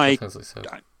think Yeah, that sounds like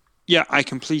so. I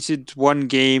completed one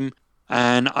game,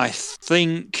 and I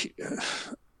think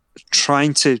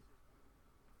trying to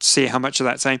say how much of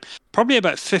that time, probably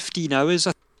about 15 hours.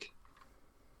 I think.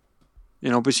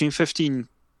 You know, between 15,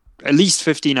 at least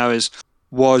 15 hours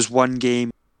was one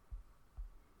game,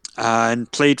 and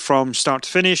played from start to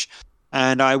finish.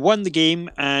 And I won the game,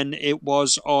 and it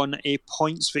was on a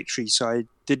points victory. So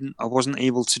I wasn't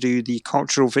able to do the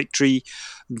cultural victory,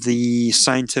 the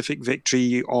scientific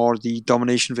victory, or the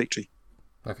domination victory.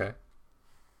 Okay.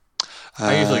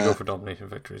 I usually go for domination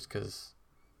victories because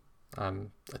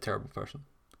I'm a terrible person.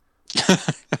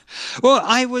 Well,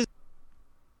 I was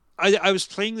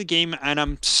playing the game, and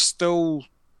I'm still.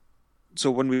 So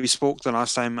when we spoke the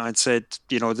last time, I'd said,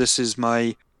 you know, this is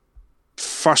my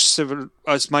first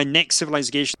it's my next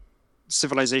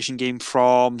civilization game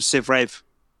from Civ Rev.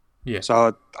 Yeah.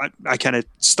 So I kind of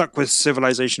stuck with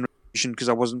Civilization because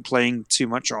I wasn't playing too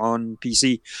much on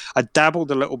PC. I dabbled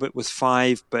a little bit with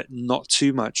 5, but not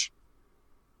too much.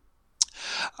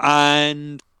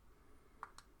 And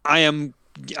I've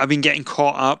been getting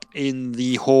caught up in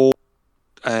the whole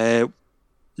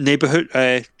neighborhood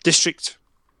district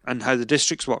and how the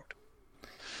districts worked.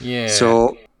 Yeah.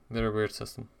 So they're a weird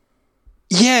system.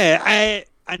 yeah,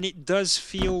 and it does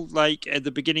feel like at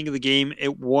the beginning of the game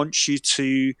it wants you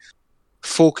to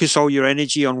focus all your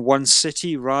energy on one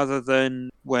city rather than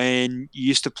when you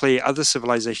used to play other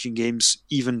Civilization games,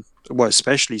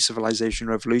 especially Civilization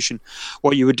Revolution.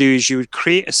 What you would do is you would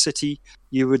create a city,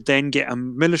 you would then get a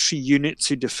military unit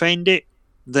to defend it.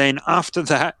 Then after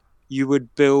that, you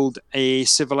would build a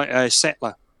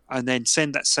settler and then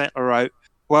send that settler out.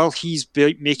 While he's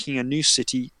making a new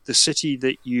city, the city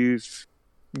that you've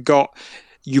got,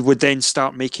 you would then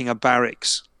start making a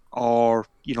barracks or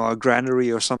a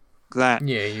granary or something like that.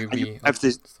 Yeah, you'd be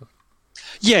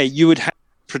you would have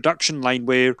a production line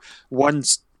where one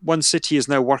city is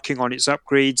now working on its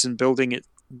upgrades and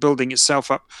building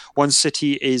itself up. One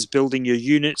city is building your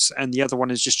units, and the other one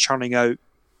is just churning out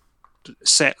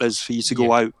settlers for you to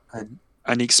go out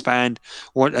and expand.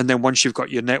 And then once you've got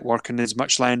your network and as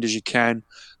much land as you can,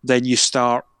 then you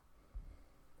start,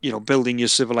 building your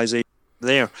civilization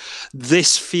there.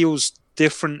 This feels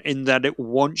different in that it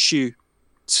wants you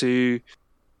to,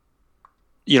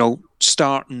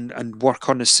 start and work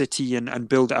on a city and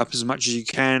build it up as much as you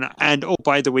can. And oh,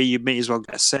 by the way, you may as well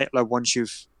get a settler once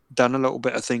you've done a little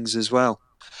bit of things as well.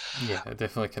 Yeah, it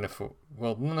definitely kind of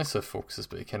not necessarily focuses,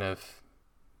 but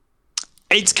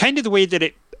it's kind of the way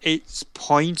that it's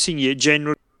pointing you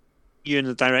generally in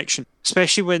the direction,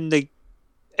 especially when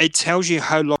it tells you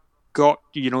how long you've got.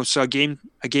 So a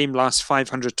game lasts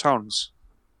 500 turns.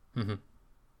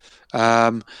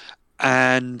 Mm-hmm.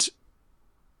 And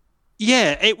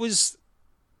yeah,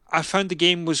 I found the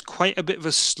game was quite a bit of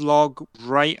a slog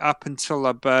right up until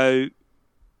about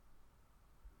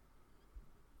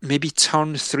maybe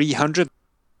turn 300.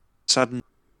 Sudden,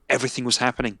 everything was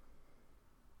happening.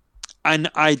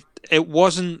 And it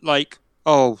wasn't like,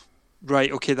 oh,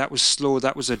 right, okay, that was slow,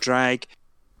 that was a drag.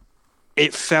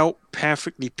 It felt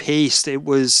perfectly paced. It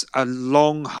was a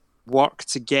long work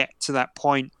to get to that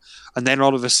point, and then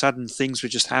all of a sudden things were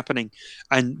just happening,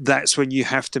 and that's when you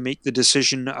have to make the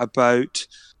decision about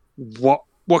what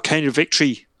kind of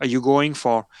victory are you going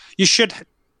for. You should,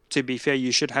 to be fair,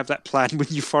 you should have that plan when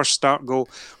you first start. Go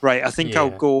right, I think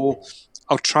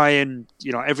I'll try and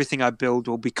everything I build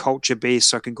will be culture based,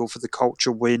 so I can go for the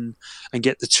culture win and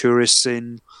get the tourists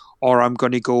in, or I'm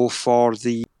going to go for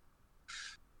the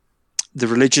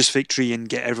religious victory and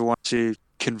get everyone to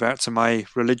convert to my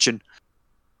religion.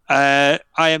 I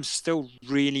am still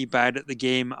really bad at the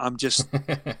game. I'm just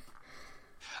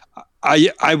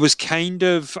I was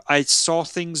I saw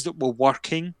things that were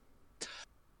working,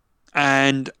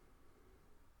 and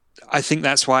I think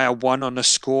that's why I won on a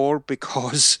score,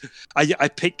 because I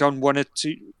picked on one or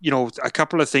two, a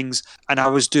couple of things, and I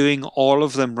was doing all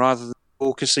of them rather than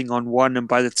focusing on one. And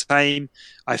by the time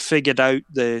I figured out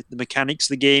the mechanics of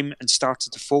the game and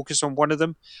started to focus on one of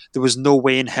them, there was no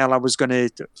way in hell I was going to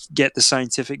get the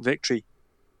scientific victory.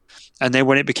 And then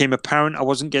when it became apparent I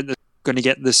wasn't going to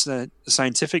get this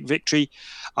scientific victory,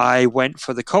 I went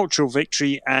for the cultural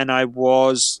victory, and I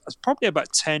was probably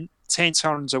about 10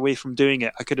 turns away from doing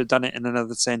it. I could have done it in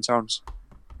another 10 turns.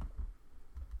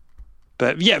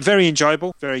 But yeah, very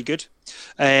enjoyable, very good.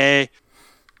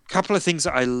 Couple of things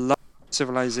that I love about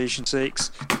Civilization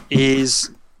 6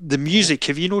 is the music.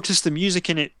 Have you noticed the music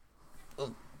in it?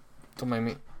 Oh, don't mind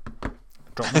me.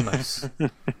 Drop my mouse.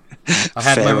 I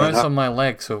had my mouse on my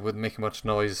leg, so it wouldn't make much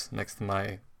noise next to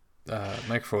my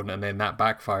microphone, and then that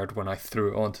backfired when I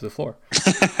threw it onto the floor.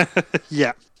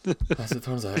 Yeah. As it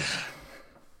turns out.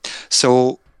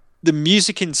 So the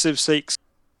music in Civ 6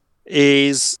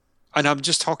 is, and I'm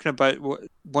just talking about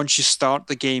once you start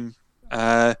the game.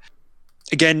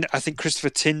 Again, I think Christopher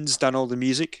Tin's done all the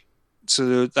music.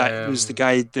 So that was the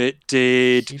guy that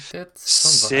did. He did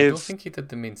some, I don't think he did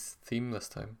the main theme this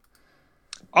time.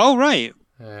 Oh, right.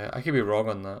 I could be wrong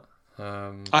on that.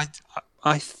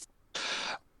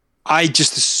 I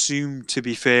just assumed, to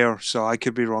be fair, so I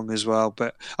could be wrong as well.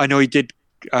 But I know he did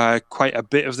quite a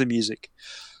bit of the music.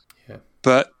 Yeah.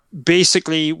 But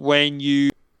basically, when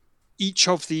each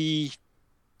of the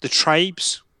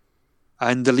tribes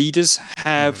and the leaders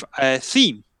have a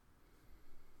theme.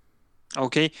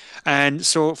 Okay, and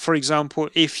so for example,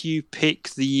 if you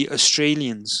pick the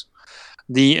Australians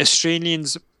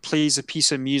plays a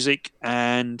piece of music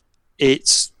and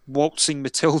it's Waltzing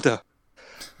Matilda.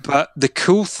 But the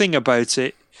cool thing about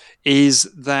it is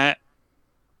that,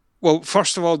 well,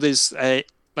 first of all, there's, like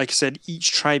I said,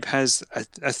 each tribe has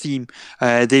a theme.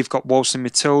 They've got Waltzing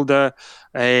Matilda.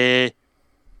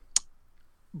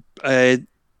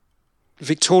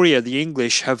 Victoria, the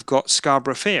English, have got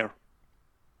Scarborough Fair.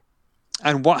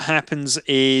 And what happens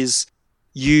is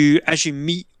as you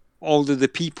meet all of the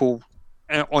people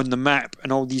on the map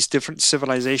and all these different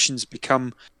civilizations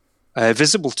become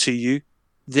visible to you,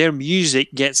 their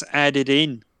music gets added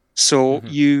in. So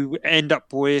you end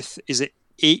up with, is it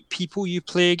 8 people you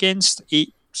play against?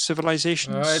 8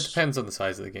 civilizations? It depends on the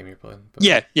size of the game you're playing. But...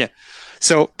 Yeah.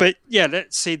 So, but yeah,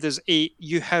 let's say there's 8.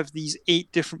 You have these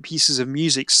 8 different pieces of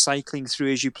music cycling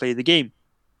through as you play the game.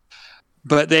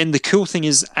 But then the cool thing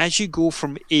is, as you go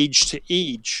from age to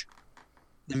age,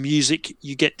 the music,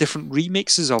 you get different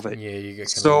remixes of it. Yeah, you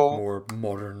get kind of more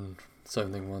modern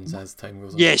sounding ones as time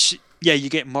goes on. Yes, yeah, you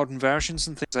get modern versions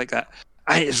and things like that.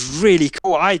 And it's really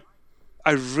cool. I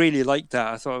really liked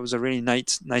that. I thought it was a really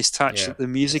nice touch that the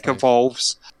music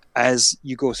evolves as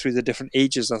you go through the different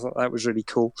ages. I thought that was really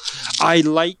cool. I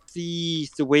like the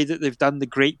way that they've done the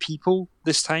great people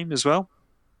this time as well.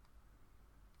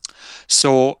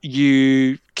 So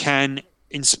you can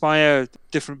inspire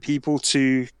different people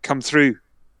to come through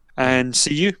and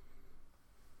see you.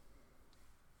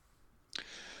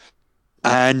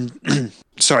 And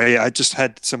sorry, I just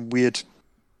had some weird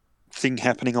thing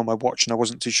happening on my watch and I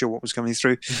wasn't too sure what was coming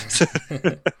through.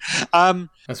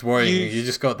 That's worrying. You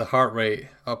just got the heart rate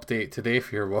update today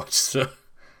for your watch, so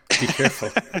be careful.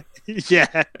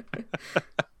 Yeah.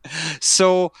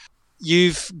 So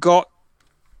you've got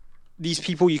these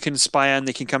people you can inspire and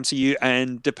they can come to you,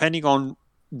 and depending on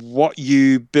what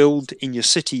you build in your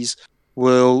cities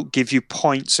will give you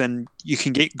points, and you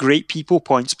can get great people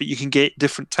points, but you can get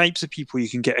different types of people. You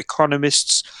can get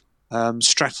economists,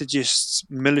 strategists,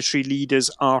 military leaders,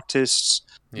 artists,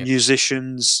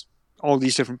 musicians, all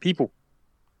these different people.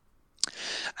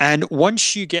 And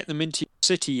once you get them into your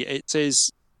city, it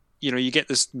says, you get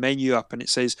this menu up and it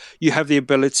says you have the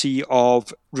ability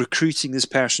of recruiting this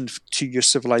person to your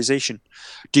civilization.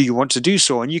 Do you want to do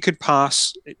so? And you could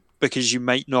pass because you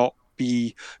might not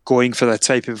be going for that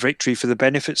type of victory for the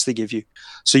benefits they give you.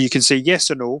 So you can say yes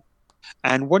or no.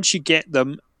 And once you get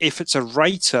them, if it's a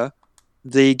writer,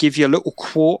 they give you a little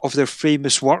quote of their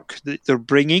famous work that they're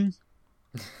bringing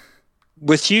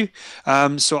with you.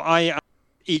 So I,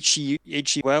 H.G.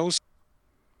 Wells,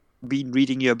 been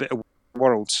reading you a bit of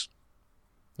Worlds.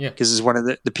 Yeah. Because it's one of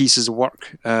the pieces of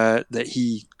work that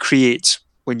he creates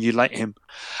when you light him.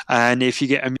 And if you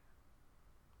get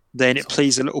then it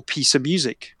plays a little piece of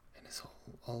music. And it's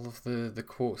all of the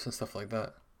quotes and stuff like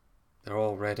that. They're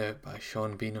all read out by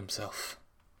Sean Bean himself.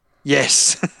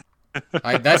 Yes.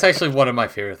 That's actually one of my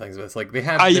favorite things. It's like they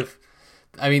had.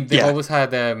 They've always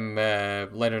had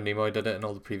Leonard Nimoy did it in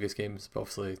all the previous games, but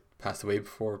obviously passed away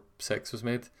before 6 was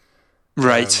made.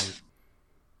 Right.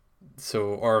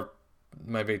 Or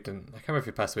maybe didn't. I can't remember if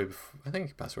he passed away before. I think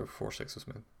he passed away before 6 was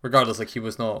made. Regardless, like he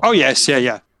was not. Oh yes,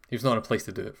 yeah. He was not in a place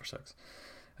to do it for 6.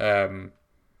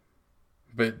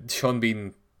 But Sean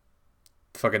Bean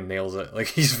fucking nails it. Like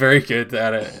he's very good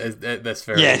at it. At this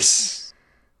very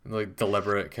like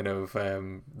deliberate kind of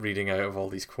reading out of all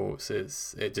these quotes.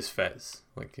 It just fits.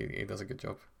 Like he does a good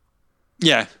job.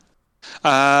 Yeah,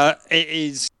 it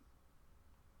is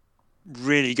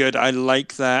really good. I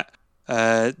like that.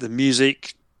 The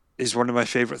music is one of my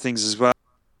favorite things as well.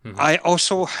 Mm-hmm. I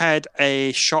also had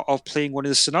a shot of playing one of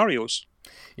the scenarios.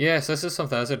 Yes, this is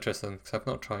something that's interesting because I've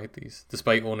not tried these.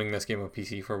 Despite owning this game on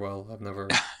PC for a while, I've never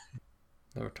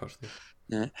touched these.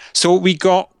 Yeah. So we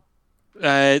got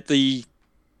the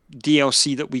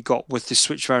DLC that we got with the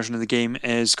Switch version of the game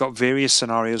has got various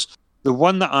scenarios. The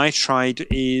one that I tried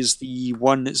is the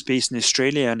one that's based in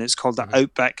Australia, and it's called the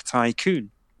Outback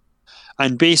Tycoon.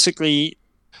 And basically,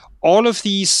 all of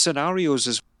these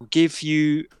scenarios give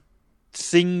you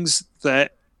things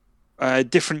that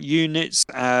different units,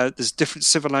 there's different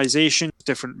civilizations,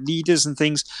 different leaders and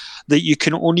things that you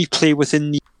can only play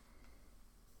within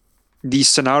the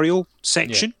scenario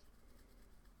section.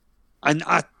 Yeah.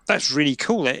 And that's really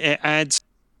cool. It adds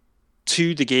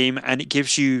to the game and it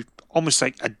gives you almost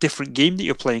like a different game that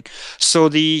you're playing. So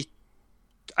the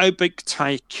Outback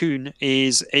Tycoon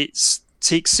takes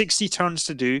 60 turns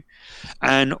to do,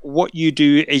 and what you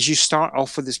do is you start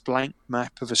off with this blank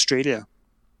map of Australia.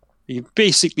 You've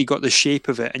basically got the shape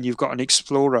of it, and you've got an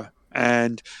explorer,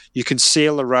 and you can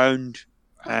sail around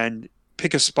and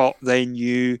pick a spot. Then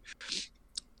you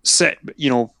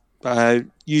use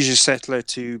your settler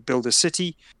to build a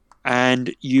city,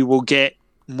 and you will get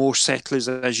more settlers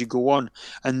as you go on.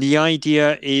 And the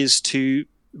idea is to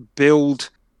build,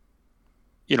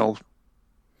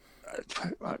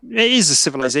 it is a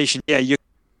civilization. Yeah, you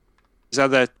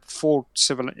other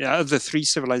other three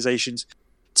civilizations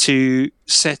to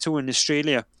settle in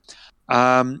Australia.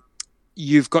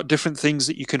 You've got different things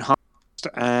that you can harvest,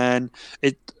 and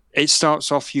it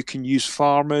starts off. You can use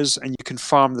farmers, and you can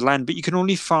farm the land, but you can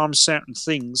only farm certain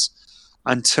things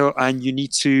and you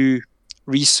need to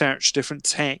research different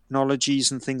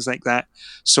technologies and things like that.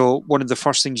 So one of the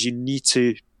first things you need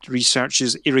to research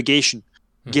is irrigation.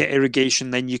 Get irrigation,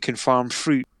 then you can farm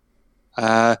fruit.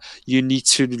 You need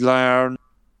to learn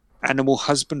animal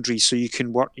husbandry, so you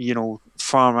can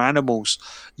farm animals.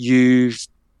 You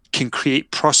can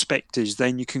create prospectors,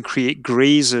 then you can create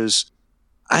grazers,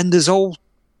 and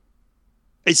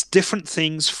it's different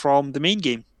things from the main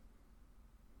game,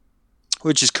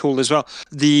 which is cool as well.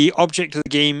 The object of the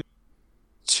game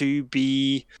to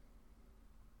be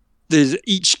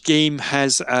each game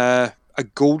has a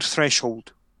gold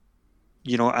threshold,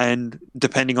 and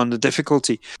depending on the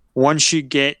difficulty, once you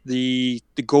get the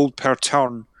gold per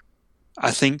turn,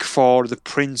 I think for the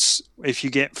prince, if you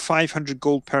get 500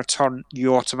 gold per turn,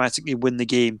 you automatically win the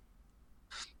game.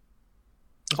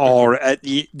 Or at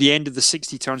the end of the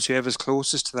 60 turns, whoever's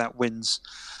closest to that wins.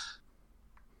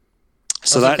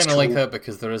 So that's kind of like that,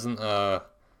 because there isn't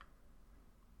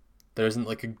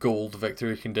like a gold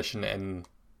victory condition in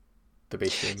the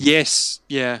base game. Yes,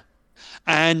 yeah.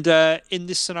 And in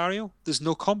this scenario, there's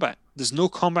no combat. There's no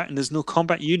combat, and there's no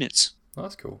combat units. Oh,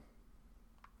 that's cool.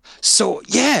 So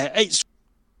yeah,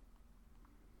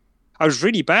 I was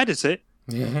really bad at it,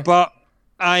 yeah. But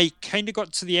I kind of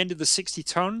got to the end of the 60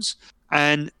 turns,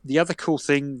 and the other cool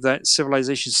thing that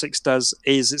Civilization 6 does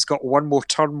is it's got one more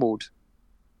turn mode.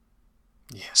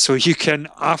 Yeah. So you can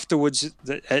afterwards,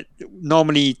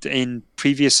 normally in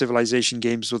previous Civilization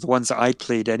games, with the ones that I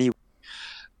played anyway,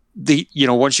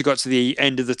 once you got to the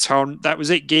end of the turn, that was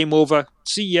it, game over,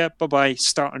 see ya, bye-bye,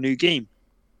 start a new game.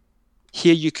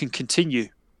 Here you can continue,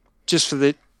 just for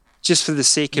the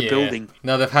sake of building.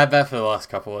 No, they've had that for the last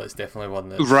couple. It's definitely one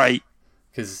that... Right.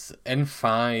 Because in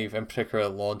 5, in particular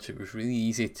at launch, it was really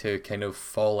easy to kind of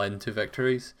fall into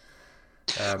victories.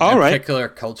 Particular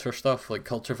culture stuff, like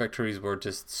culture victories were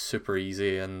just super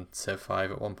easy in Civ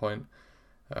 5 at one point.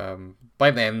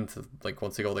 By the end, like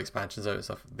once they got the expansions out and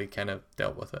stuff, they kind of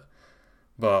dealt with it.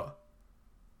 But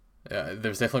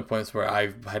there's definitely points where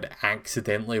I had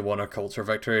accidentally won a culture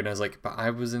victory, and I was like, but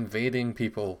I was invading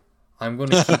people. I'm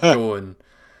going to keep going.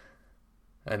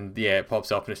 And yeah, it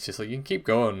pops up and it's just like, you can keep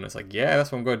going. And it's like, yeah,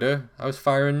 that's what I'm going to do. I was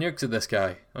firing nukes at this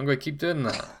guy. I'm going to keep doing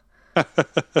that.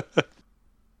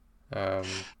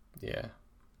 Yeah.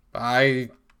 But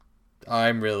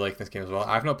I'm really liking this game as well.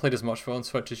 I've not played as much on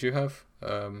Switch as you have.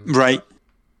 Right.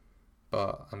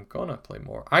 But I'm going to play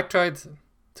more. I tried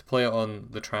to play it on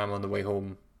the tram on the way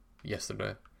home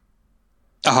yesterday.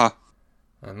 Uh-huh.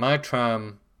 And my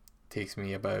tram takes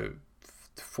me about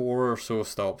 4 or so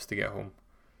stops to get home.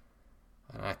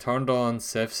 And I turned on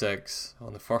Civ 6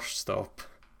 on the first stop,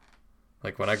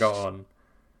 like when I got on,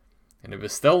 and it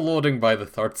was still loading by the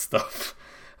third stop.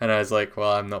 And I was like,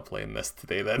 well, I'm not playing this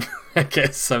today then. I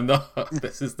guess I'm not.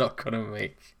 This is not going to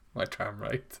make my tram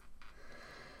right.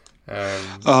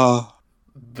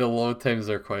 The load times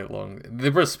are quite long. They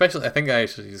were especially, I think I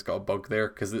actually just got a bug there,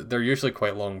 because they're usually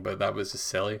quite long, but that was just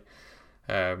silly.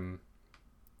 But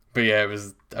yeah,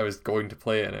 I was going to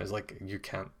play it, and I was like, you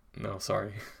can't. No,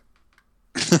 sorry.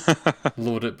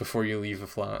 Load it before you leave the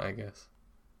flat, I guess.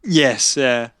 Yes,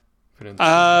 yeah.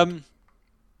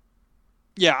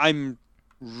 Yeah, I'm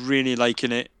really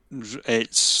liking it.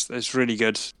 It's really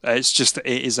good. It's just,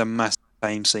 it is a massive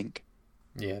time sink.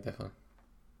 Yeah, definitely.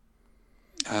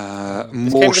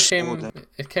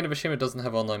 It's kind of a shame it doesn't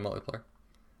have online multiplayer.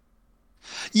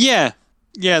 Yeah,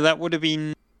 that would have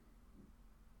been,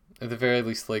 at the very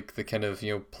least, like the kind of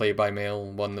play by mail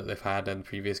one that they've had in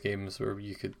previous games, where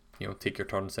you could take your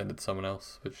turn and send it to someone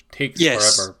else, which takes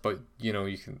forever, but you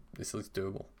can, it's at least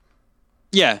doable.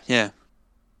 Yeah. Yeah.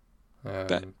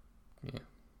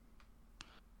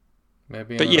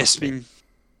 Maybe. But yes, been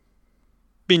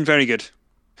very good.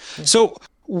 Yeah. So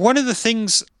one of the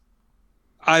things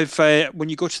I've when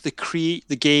you go to create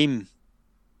the game,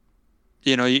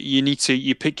 you need to,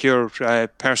 you pick your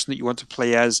person that you want to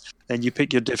play as, then you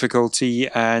pick your difficulty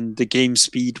and the game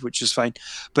speed, which is fine.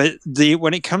 But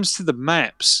when it comes to the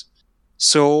maps,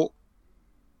 so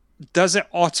does it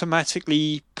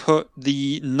automatically put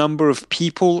the number of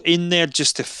people in there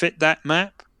just to fit that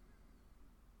map?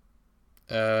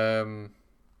 I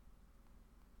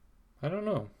don't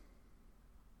know.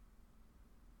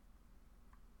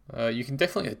 You can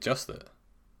definitely adjust it.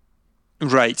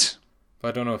 Right. But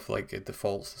I don't know if it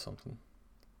defaults to something.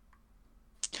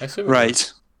 I assume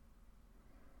right.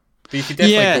 But you could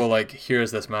definitely Yeah. go like,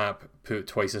 here's this map, put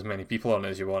twice as many people on it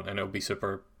as you want, and it'll be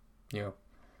super,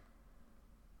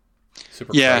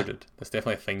 super Yeah. crowded. That's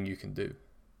definitely a thing you can do.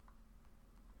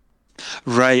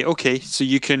 Right. Okay. So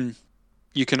you can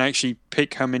actually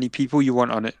pick how many people you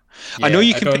want on it. Yeah, I know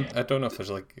you can pick. I don't know if there's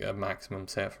like a maximum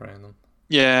set for any of them.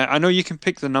 Yeah, I know you can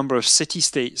pick the number of city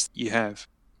states that you have.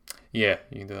 Yeah,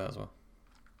 you can do that as well.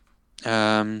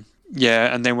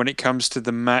 Yeah, and then when it comes to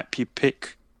the map, you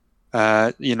pick.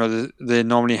 They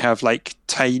normally have like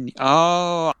tiny.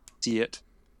 Oh, I see it.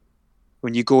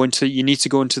 When you need to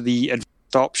go into the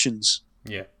advanced options,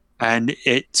 Yeah. and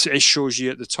it shows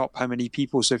you at the top how many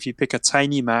people. So if you pick a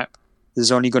tiny map,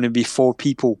 there's only going to be 4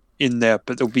 people in there,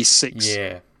 but there'll be 6.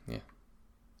 Yeah, yeah.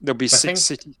 There'll be But 6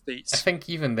 city states. I think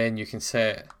even then you can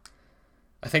set.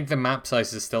 I think the map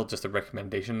size is still just a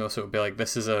recommendation though, so it would be like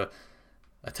this is a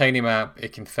tiny map.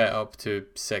 It can fit up to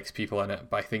 6 people in it,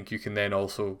 but I think you can then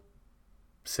also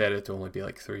set it to only be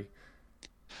like 3.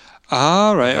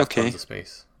 Ah, right, Have okay. tons of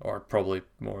space, or probably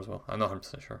more as well. I'm not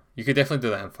 100% sure. You could definitely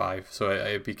do that in 5, so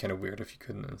it'd be kind of weird if you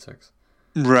couldn't in 6.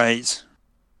 Right.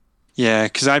 Yeah,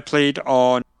 because I played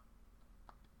on,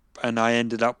 and I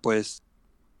ended up with,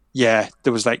 there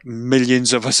was like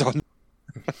millions of us on.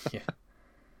 Yeah.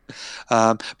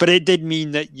 But it did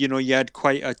mean that you had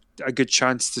quite a good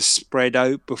chance to spread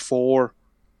out before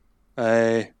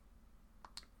everyone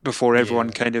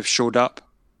kind of showed up.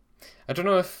 I don't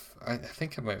know if I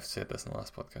think I might have said this in the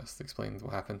last podcast, explained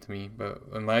what happened to me. But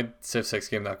in my Civ 6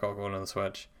 game that I got going on the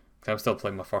Switch, 'cause I'm still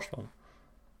playing my first one.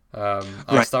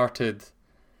 I started.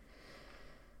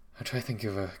 I try to think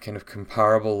of a kind of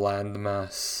comparable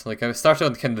landmass. Like I started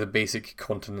on kind of the basic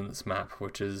continents map,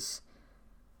 which is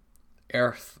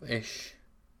Earth-ish.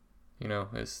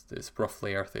 It's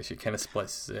roughly Earth-ish. It kind of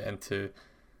splits it into,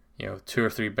 2 or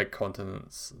 3 big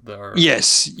continents that are.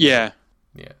 Yes. Yeah.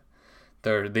 Yeah,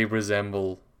 they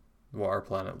resemble what our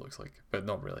planet looks like, but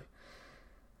not really.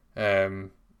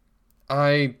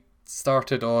 I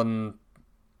started on.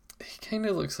 It kind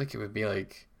of looks like it would be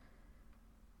like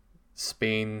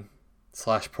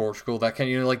Spain/Portugal, that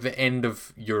kind of, like the end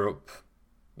of Europe,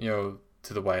 to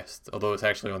the west, although it's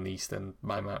actually on the east in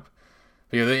my map.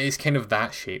 But it's kind of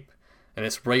that shape, and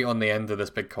it's right on the end of this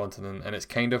big continent, and it's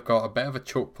kind of got a bit of a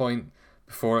choke point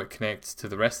before it connects to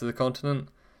the rest of the continent.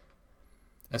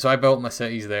 And so I built my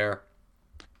cities there,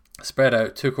 spread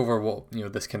out, took over what,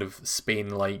 this kind of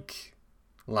Spain-like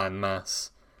landmass.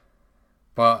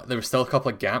 But there were still a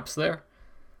couple of gaps there.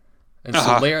 And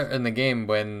so later in the game,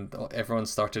 when everyone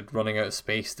started running out of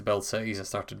space to build cities and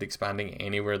started expanding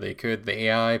anywhere they could, the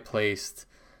AI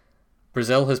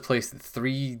Brazil has placed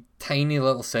 3 tiny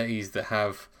little cities that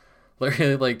have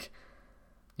literally like,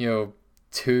 2,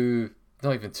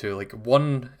 not even 2, like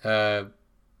 1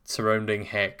 surrounding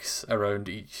hex around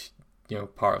each,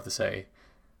 part of the city.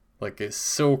 Like it's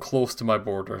so close to my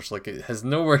borders, like it has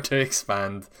nowhere to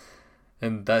expand,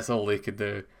 and that's all they could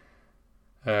do.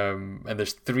 And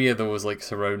there's 3 of those like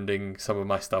surrounding some of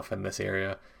my stuff in this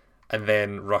area, and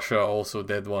then Russia also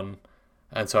did one,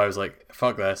 and so I was like,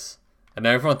 fuck this. And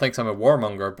now everyone thinks I'm a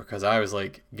warmonger because I was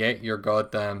like, get your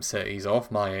goddamn cities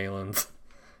off my island,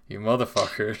 you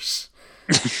motherfuckers.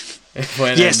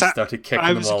 When I started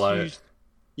kicking them all out.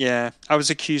 Yeah, I was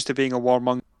accused of being a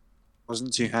warmonger.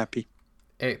 Wasn't too happy.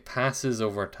 It passes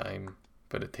over time,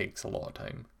 but it takes a lot of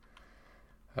time.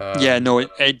 No,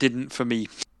 it didn't for me.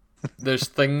 There's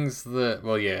things that,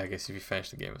 well, yeah, I guess if you finish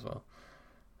the game as well.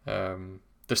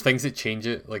 There's things that change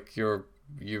it, like you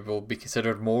will be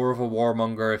considered more of a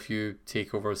warmonger if you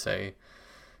take over a city.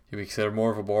 You'll be considered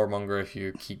more of a warmonger if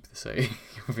you keep the city.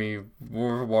 You'll be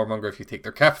more of a warmonger if you take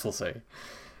their capital city,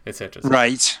 etc.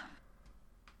 Right.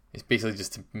 It's basically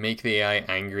just to make the AI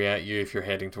angry at you if you're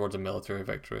heading towards a military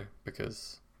victory,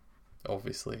 because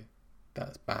obviously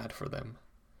that's bad for them.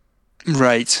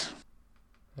 Right.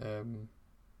 But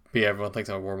yeah, everyone thinks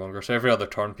I'm a warmonger, so every other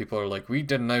turn people are like, we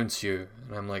denounce you,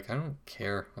 and I'm like, I don't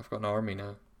care, I've got an army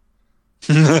now.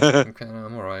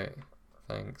 I'm alright,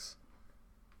 thanks.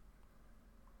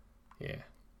 Yeah,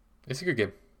 it's a good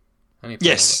game. I need to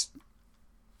play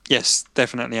yes,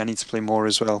 definitely I need to play more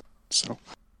as well. So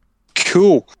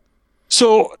cool.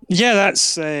 So yeah,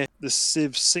 that's the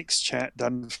Civ 6 chat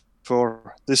done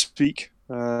for this week.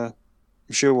 I'm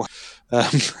sure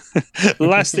the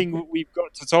last thing we've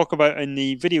got to talk about in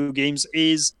the video games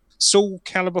is Soul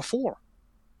Calibur 4.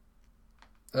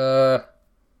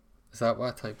 Is that what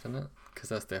I typed in it? Because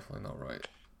that's definitely not right.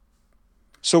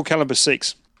 Soul Calibur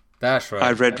 6. That's right.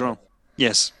 I read wrong.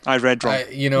 Yes, I read wrong.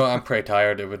 I'm pretty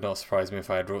tired. It would not surprise me if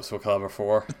I had wrote Soul Calibur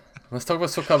 4. Let's talk about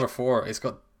Soul Calibur 4. It's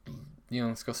got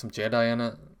some Jedi in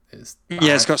it. It's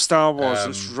Yeah, it's bad. got Star Wars.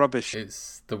 It's rubbish.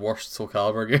 It's the worst Soul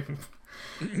Calibur game.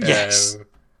 Yes.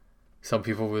 Some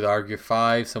people would argue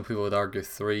 5, some people would argue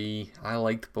 3. I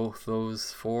liked both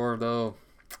those. 4 though,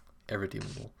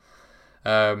 irredeemable.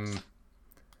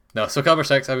 No, Soul Calibur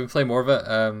 6, I've been playing more of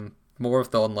it. More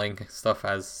of the online stuff,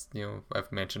 as you know,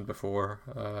 I've mentioned before.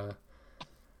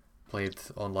 Played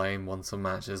online, won some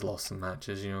matches, lost some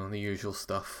matches, you know, the usual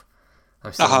stuff.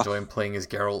 I'm still enjoying playing as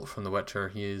Geralt from The Witcher.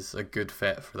 He is a good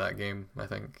fit for that game, I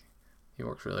think. He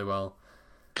works really well.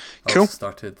 I Cool. also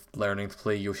started learning to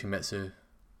play Yoshimitsu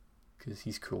because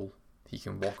he's cool. He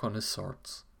can walk on his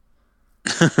swords.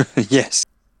 Yes.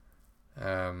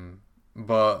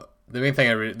 But the main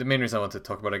thing, the main reason I wanted to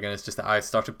talk about it again is just that I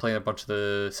started playing a bunch of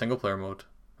the single player mode,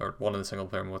 or one of the single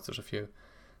player modes. There's a few.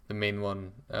 The main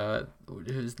one,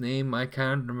 whose name I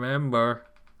can't remember.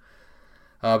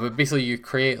 But basically, you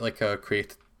create like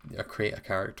create a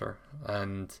character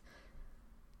and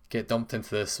get dumped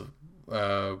into this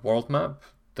world map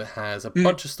that has a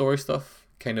bunch of story stuff.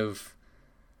 Kind of,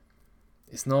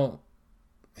 it's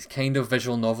kind of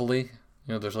visual novelty.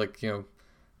 You know, there's like, you know,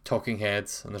 talking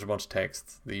heads and there's a bunch of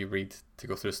text that you read to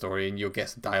go through the story, and you'll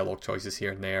get some dialogue choices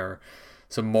here and there,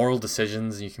 some moral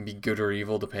decisions. You can be good or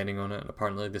evil depending on it, and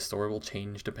apparently the story will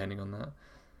change depending on that.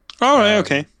 All right.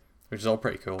 Okay. Which is all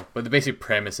pretty cool. But the basic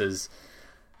premise is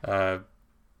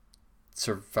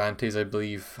Cervantes, I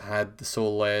believe, had the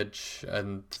Soul Edge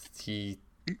and he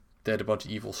did a bunch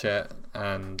of evil shit,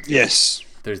 and Yes.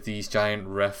 there's these giant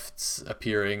rifts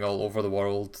appearing all over the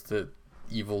world that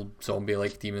evil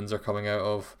zombie-like demons are coming out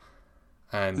of,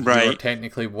 and you're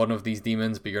technically one of these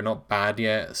demons, but you're not bad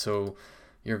yet, so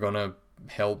you're gonna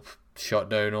help shut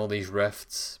down all these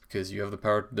rifts because you have the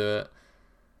power to do it.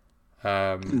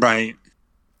 Right.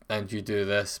 And you do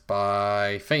this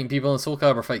by fighting people in Soul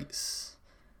Calibur fights,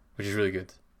 which is really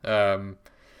good. But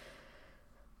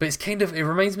it's kind of, it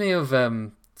reminds me of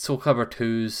Soul Calibur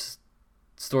 2's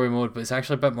story mode, but it's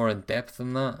actually a bit more in depth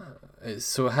than that.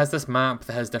 So it has this map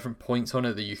that has different points on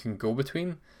it that you can go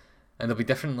between, and there'll be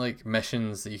different like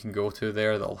missions that you can go to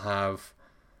there that'll have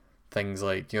things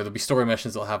like, you know, there'll be story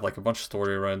missions that'll have like a bunch of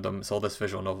story around them. It's all this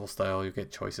visual novel style. You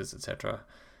get choices, etc.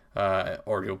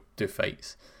 Or you'll do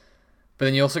fights. But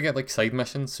then you also get like side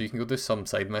missions, so you can go do some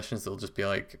side missions that'll just be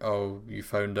like, oh, you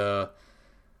found a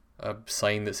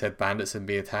sign that said bandits would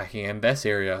be attacking in this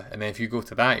area, and then if you go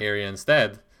to that area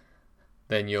instead,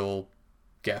 then you'll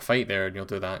get a fight there, and you'll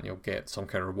do that, and you'll get some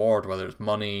kind of reward, whether it's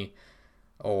money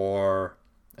or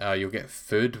you'll get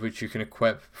food, which you can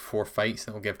equip for fights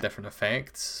that will give different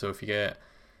effects. So if you get,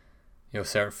 you know,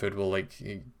 certain food will like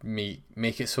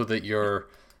make it so that your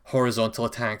horizontal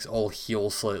attacks all heal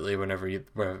slightly whenever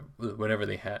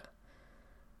they hit,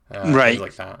 Right. things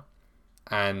like that,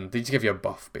 and they just give you a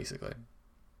buff basically,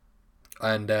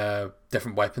 and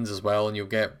different weapons as well, and you'll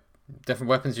get different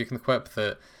weapons you can equip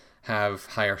that have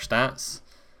higher stats.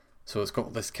 So it's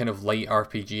got this kind of light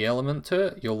RPG element to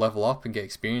it. You'll level up and get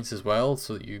experience as well,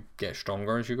 so that you get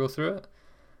stronger as you go through it.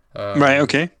 Right.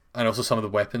 Okay. And also some of the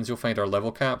weapons you'll find are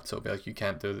level capped, so it'll be like you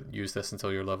can't use this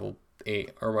until you're level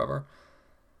 8 or whatever.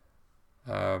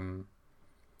 I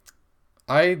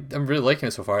am really liking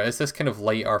it so far. It's this kind of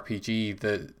light RPG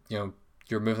that, you know,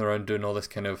 you're moving around doing all this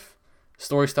kind of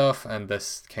story stuff and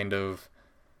this kind of,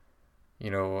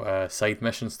 you know, side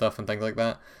mission stuff and things like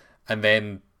that, and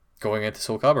then going into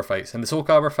Soul Calibur fights. And the Soul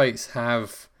Calibur fights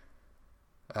have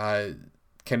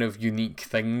kind of unique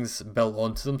things built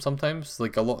onto them sometimes.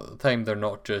 Like a lot of the time they're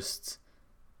not just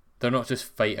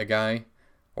fight a guy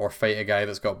or fight a guy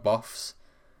that's got buffs.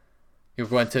 You'll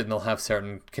go into it and they'll have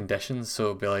certain conditions, so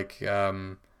it'll be like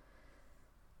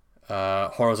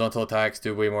horizontal attacks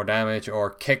do way more damage,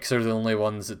 or kicks are the only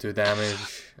ones that do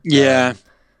damage. Yeah.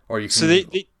 Or you can. So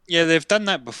they've done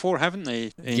that before, haven't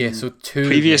they? Yeah. So 2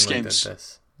 previous mainly games. did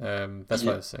this. That's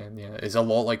what I was saying. Yeah, it's a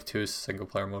lot like 2's single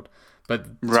player mode, but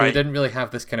so Right. it didn't really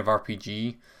have this kind of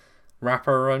RPG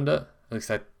wrapper around it. At least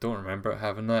I don't remember it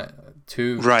having that.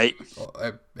 2, Right.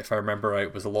 if I remember right,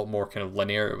 it was a lot more kind of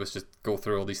linear. It was just go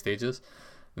through all these stages,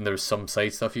 and there was some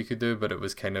side stuff you could do, but it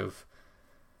was kind of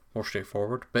more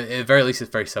straightforward. But at the very least, it's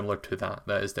very similar to that.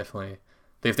 That is definitely,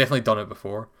 they've definitely done it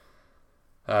before.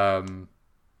 But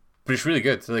it's really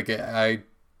good. Like I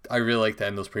really liked it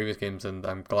in those previous games, and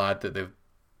I'm glad that they've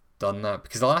done that,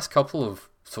 because the last couple of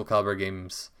Soul Calibur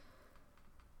games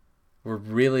were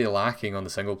really lacking on the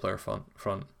single player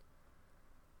front.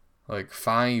 Like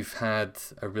 5 had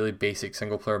a really basic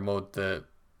single player mode that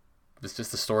was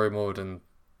just a story mode and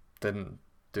didn't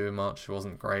do much. It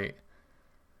wasn't great.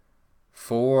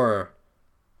 4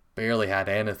 barely had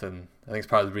anything. I think it's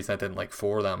part of the reason I didn't like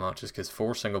 4 that much is because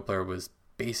 4 single player was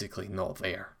basically not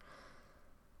there.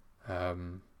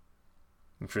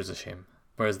 which is a shame.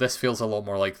 Whereas this feels a lot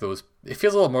more like those. It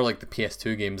feels a lot more like the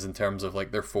PS2 games in terms of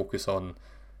like their focus on.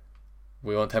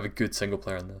 We want to have a good single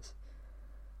player in this.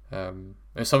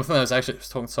 It's something I was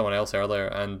talking to someone else earlier,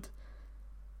 and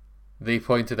they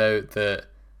pointed out that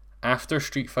after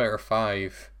Street Fighter V,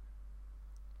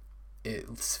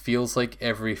 it feels like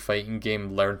every fighting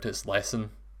game learned its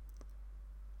lesson.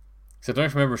 Because I don't know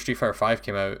if you remember Street Fighter V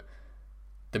came out,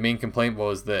 the main complaint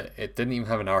was that it didn't even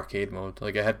have an arcade mode.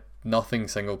 Like, it had nothing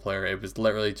single player. It was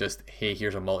literally just, hey,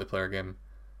 here's a multiplayer game.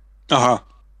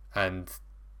 And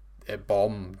it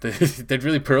bombed. It did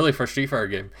really poorly for a Street Fighter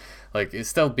game. Like, it's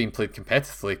still being played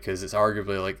competitively because it's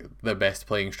arguably like the best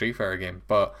playing Street Fighter game,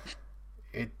 but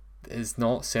it is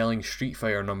not selling Street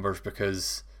Fighter numbers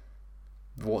because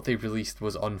what they released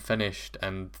was unfinished,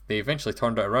 and they eventually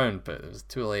turned it around, but it was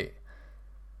too late.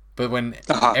 But when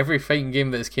every fighting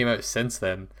game that has came out since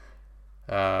then,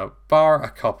 bar a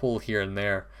couple here and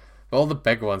there, all the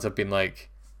big ones have been like,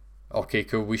 okay,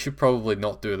 cool, we should probably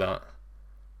not do that.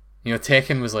 You know,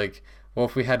 Tekken was like, well,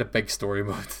 if we had a big story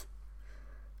mode,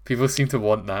 people seem to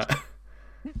want that.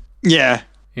 Yeah.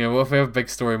 You know, what if we have a big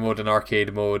story mode and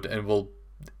arcade mode, and we'll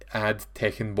add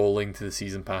Tekken Bowling to the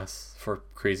season pass for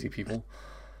crazy people?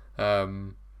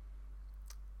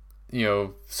 You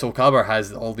know, Soul Calibur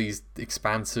has all these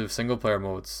expansive single player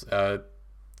modes.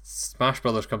 Smash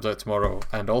Brothers comes out tomorrow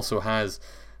and also has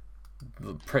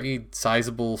pretty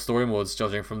sizable story modes,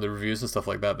 judging from the reviews and stuff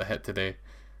like that hit today.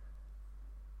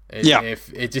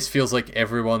 It just feels like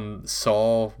everyone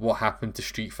saw what happened to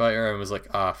Street Fighter and was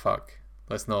like, fuck,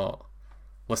 let's not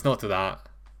do that.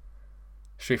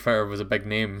 Street Fighter was a big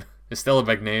name. It's still a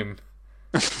big name.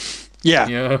 Yeah.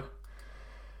 You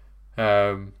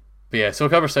know? But yeah, Soul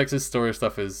Calibur 6's story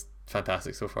stuff is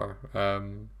fantastic so far.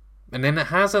 And then it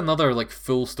has another like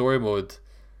full story mode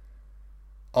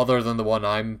other than the one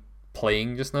I'm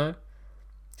playing just now.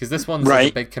 Because this one's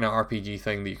like a big kind of RPG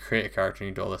thing that you create a character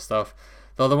and you do all this stuff.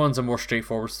 The other one's a more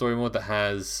straightforward story mode that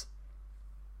has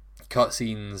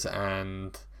cutscenes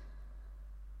and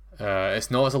it's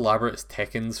not as elaborate as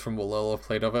Tekken's from what little I've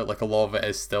played of it. Like, a lot of it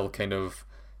is still kind of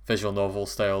visual novel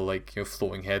style, like, you know,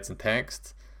 floating heads and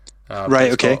text.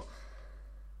 Okay.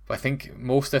 But I think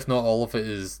most, if not all of it,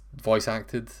 is voice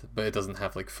acted, but it doesn't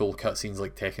have like full cutscenes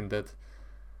like Tekken did.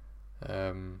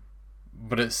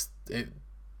 But it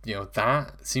you know,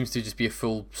 that seems to just be a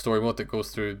full story mode that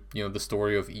goes through, you know, the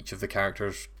story of each of the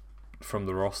characters from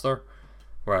the roster,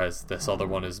 whereas this other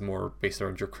one is more based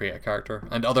around your create a character,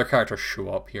 and other characters show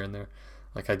up here and there.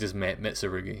 Like, I just met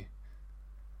Mitsurugi.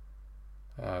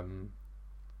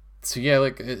 So yeah,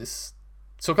 like, it's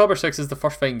Soul Calibur 6 is the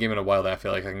first fighting game in a while that I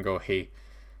feel like I can go, hey,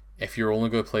 if you're only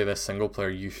going to play this single player,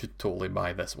 you should totally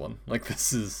buy this one. Like,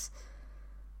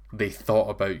 they thought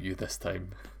about you this time.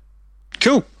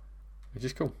 Cool. Which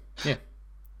is cool. Yeah.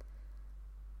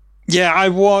 Yeah, I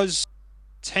was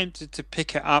tempted to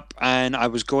pick it up, and I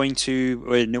was going to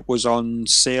when it was on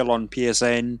sale on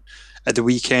PSN at the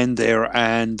weekend there,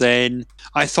 and then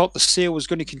I thought the sale was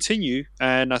going to continue,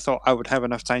 and I thought I would have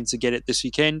enough time to get it this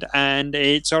weekend, and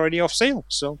it's already off sale,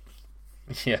 so...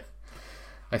 Yeah.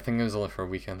 I think it was only for a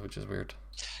weekend, which is weird.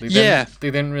 They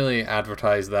didn't really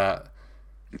advertise that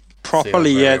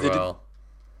properly, well.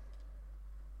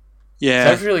 Yeah. So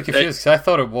I was really confused because I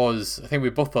thought it was... I think we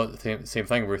both thought the same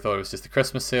thing. We thought it was just a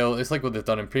Christmas sale. It's like what they've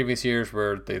done in previous years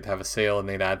where they'd have a sale and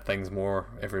they'd add things more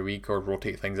every week or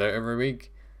rotate things out every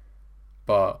week.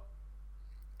 But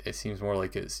it seems more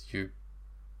like it's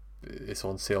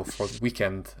on sale for the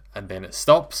weekend and then it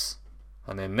stops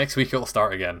and then next week it'll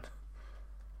start again.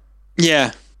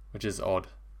 Yeah. Which is odd.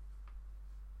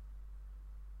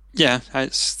 Yeah,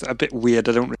 it's a bit weird.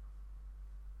 I don't really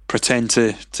pretend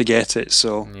to get it,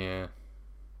 so... Yeah.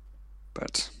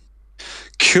 But...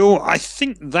 Cool. I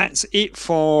think that's it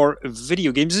for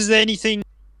video games. Is there anything...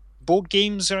 board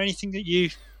games or anything that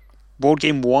you... board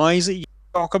game-wise that you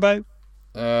talk about?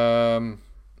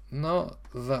 Not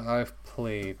that I've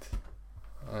played.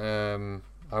 I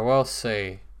will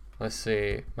say... Let's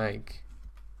see, Mike.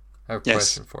 I have a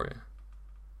question for you.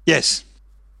 Yes.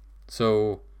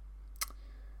 So,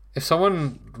 if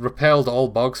someone repelled all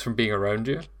bugs from being around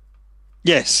you...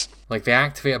 Yes. Like, they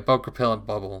activate a bug repellent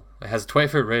bubble. It has a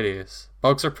 20-foot radius.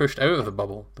 Bugs are pushed out of the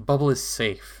bubble. The bubble is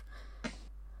safe.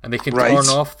 And they can turn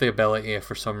off the ability if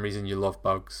for some reason you love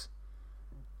bugs.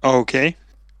 Okay.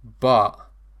 But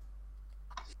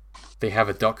they have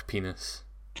a duck penis.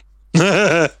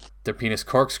 Their penis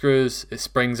corkscrews, it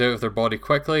springs out of their body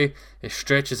quickly, it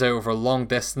stretches out over a long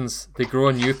distance, they grow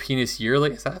a new penis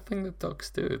yearly. Is that a thing that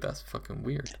ducks do? That's fucking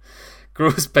weird.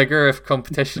 grows bigger if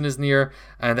competition is near,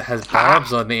 and it has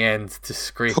barbs on the end to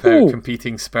scrape out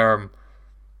competing sperm.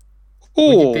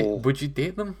 Would you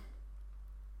date them?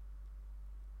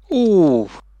 The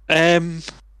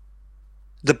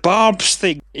barbs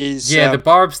thing is... Yeah, the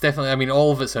barbs definitely... I mean,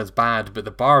 all of it sounds bad, but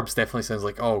the barbs definitely sounds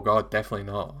like, oh god, definitely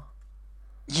not.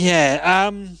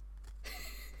 Yeah,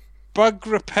 bug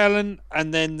repellent,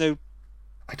 and then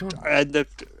and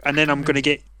then I'm going to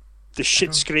get the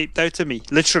shit scraped out of me,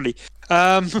 literally.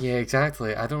 Yeah,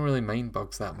 exactly. I don't really mind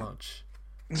bugs that much.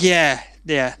 Yeah,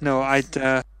 no, I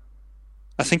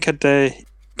think I'd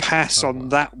pass on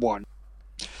that one.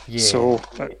 Yeah. So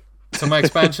my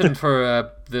expansion for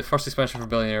the first expansion for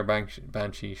Billionaire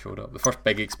Banshee showed up. The first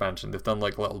big expansion. They've done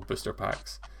like little booster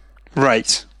packs.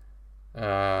 Right.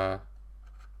 That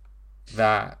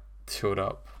showed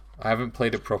up. I haven't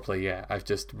played it properly yet. I've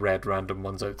just read random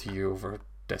ones out to you over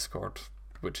Discord,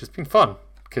 which has been fun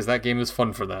because that game was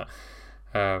fun for that.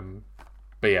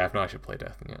 But yeah, I've not actually played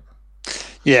it yet.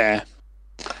 Yeah.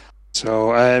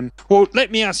 So, well,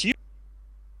 let me ask you.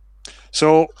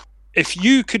 So, if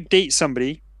you could date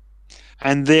somebody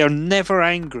and they are never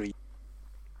angry,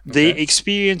 they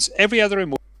experience every other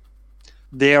emotion,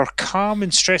 they are calm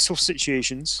in stressful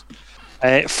situations,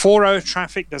 4-hour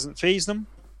traffic doesn't faze them,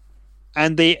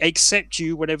 and they accept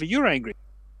you whenever you're angry.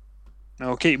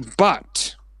 Okay,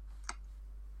 but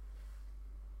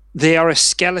they are a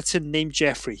skeleton named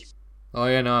Jeffrey. Oh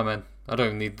yeah, no, I'm in. I don't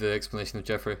even need the explanation of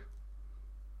Jeffrey.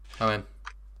 I'm in.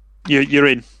 You're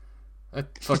in. A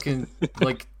fucking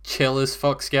like chill as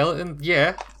fuck skeleton?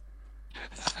 Yeah.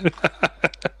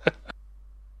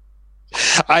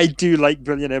 I do like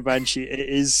Billionaire Banshee. It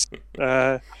is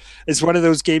it's one of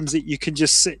those games that you can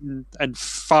just sit and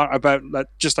fart about,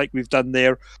 just like we've done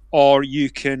there, or you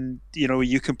can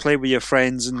play with your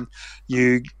friends and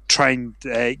you try and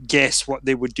guess what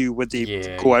they would do, would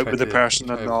they go out with the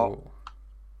person or not.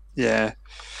 Yeah.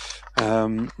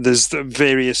 There's the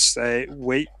various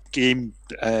games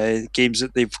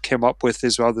that they've come up with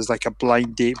as well. There's like a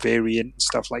blind date variant and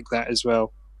stuff like that as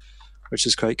well, which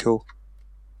is quite cool.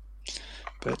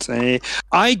 But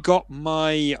I got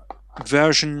my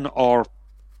version, my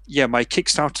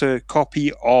Kickstarter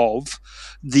copy of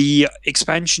the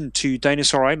expansion to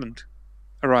Dinosaur Island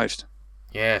arrived.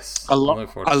 Yes.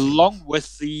 Along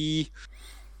with the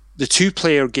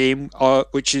 2-player game,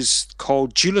 which is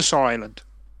called Julisaur Island.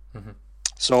 Mm-hmm.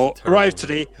 So arrived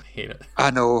today. I hate it. I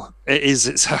know it is.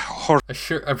 It's a horror.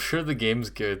 I'm sure the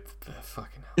game's good. But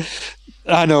fucking hell.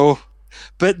 I know,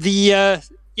 but the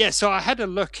So I had a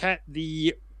look at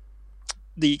the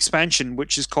expansion,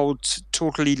 which is called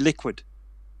Totally Liquid,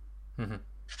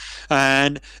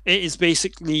 and it is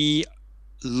basically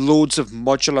loads of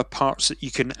modular parts that you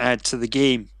can add to the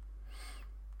game.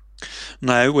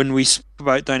 Now, when we spoke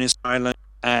about Dinosaur Island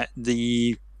at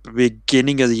the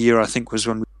beginning of the year, I think was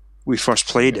when we first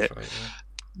played it. Right, yeah.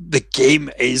 The game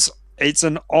it's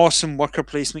an awesome worker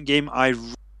placement game. I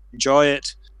really enjoy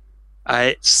it.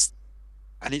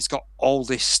 It's got all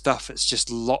this stuff. It's just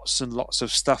lots and lots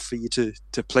of stuff for you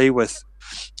to play with.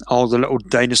 All the little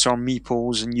dinosaur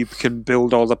meeples, and you can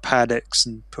build all the paddocks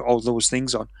and put all those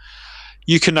things on.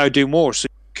 You can now do more. So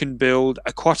you can build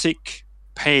aquatic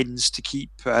pens to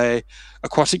keep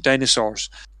aquatic dinosaurs.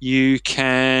 You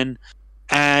can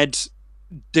add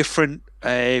different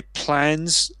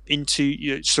plans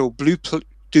into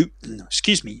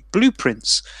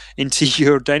blueprints into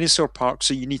your dinosaur park.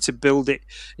 So you need to build it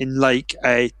in like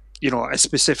a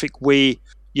specific way.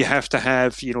 You have to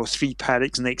have 3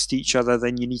 paddocks next to each other.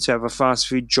 Then you need to have a fast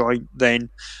food joint. Then,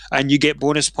 and you get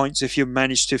bonus points if you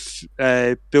manage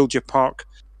to build your park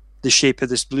the shape of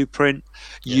this blueprint.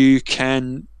 Yeah.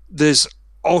 There's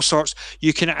all sorts.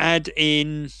 You can add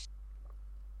in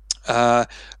a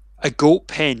goat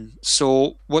pen.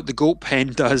 So what the goat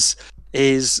pen does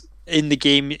is, in the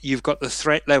game, you've got the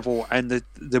threat level, and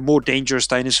the more dangerous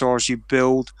dinosaurs you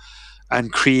build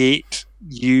and create,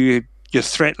 your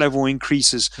threat level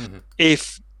increases. Mm-hmm.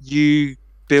 If you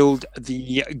build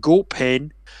the goat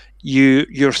pen,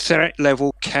 your threat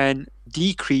level can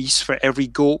decrease for every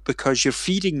goat because you're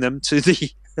feeding them to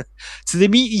the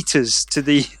meat eaters,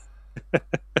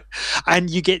 and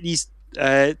you get these.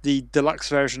 The deluxe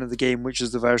version of the game, which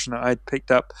is the version that I'd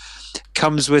picked up,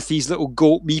 comes with these little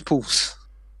goat meeples,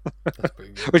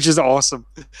 which is awesome.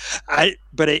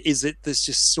 There's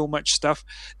just so much stuff.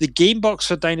 The game box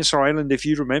for Dinosaur Island, if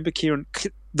you remember, Kieran,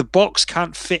 the box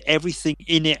can't fit everything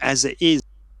in it as it is,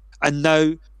 and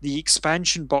now the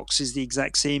expansion box is the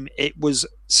exact same. It was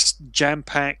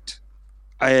jam-packed.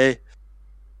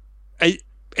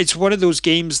 It's one of those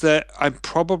games that I'm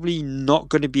probably not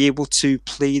going to be able to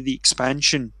play the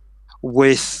expansion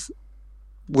with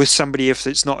with somebody if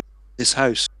it's not this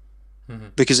house,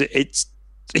 because it's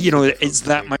it's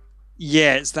that much.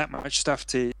 Yeah, it's that much stuff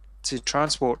to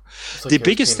transport. It's like the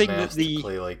biggest thing that to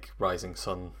play like Rising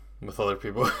Sun with other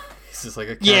people. It's just like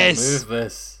I can't move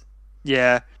this.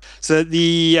 Yeah. So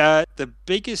the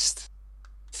biggest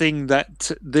thing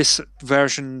that this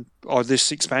version or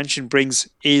this expansion brings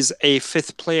is a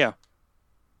 5th player,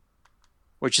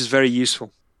 which is very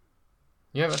useful.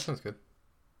 Yeah, that sounds good.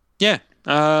 Yeah,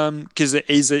 because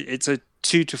it's a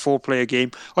 2 to 4 player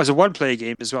game. Oh, it's a 1 player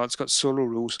game as well. It's got solo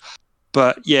rules,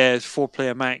 but yeah, 4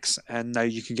 player max, and now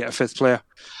you can get a 5th player.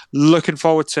 Looking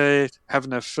forward to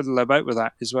having a fiddle about with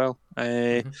that as well.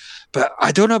 But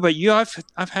I don't know about you.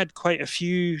 I've had quite a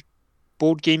few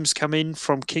board games come in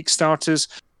from Kickstarters,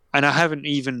 and I haven't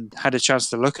even had a chance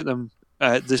to look at them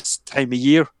this time of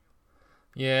year.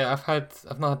 Yeah,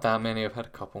 I've not had that many. I've had a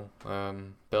couple.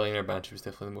 Billionaire Banshee was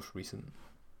definitely the most recent.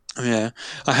 Yeah,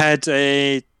 I had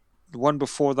one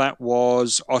before that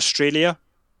was Australia.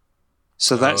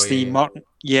 So that's the Martin.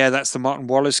 Yeah, that's the Martin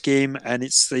Wallace game, and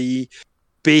it's the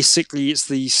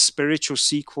spiritual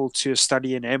sequel to A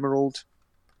Study in Emerald.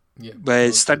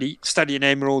 Yeah, Study in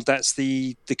Emerald. That's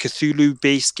the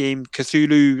Cthulhu-based game,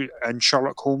 Cthulhu and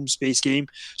Sherlock Holmes-based game.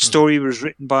 Story was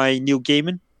written by Neil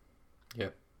Gaiman. Yeah,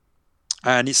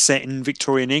 and it's set in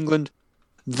Victorian England.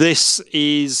 This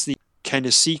is the kind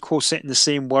of sequel set in the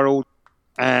same world,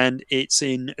 and it's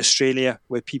in Australia,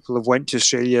 where people have went to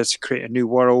Australia to create a new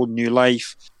world, new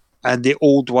life, and the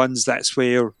old ones, that's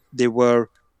where they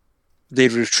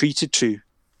retreated to.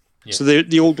 Yeah. So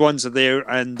the old ones are there,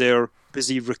 and they're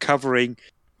busy recovering,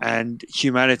 and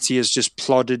humanity has just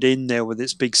plodded in there with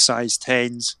its big size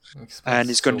 10s, and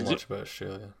it's going to much about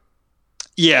Australia.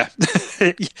 Yeah,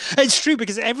 it's true,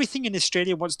 because everything in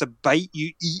Australia wants to bite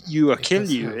you, eat you, or kill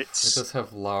you. It does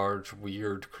have large,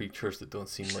 weird creatures that don't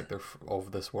seem like they're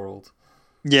of this world.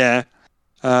 Yeah.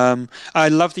 I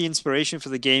love the inspiration for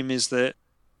the game is that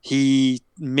he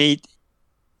made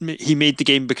the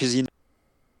game because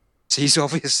he's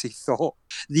obviously thought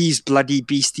these bloody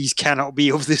beasties cannot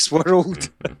be of this world.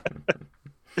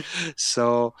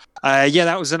 So, yeah,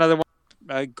 that was another one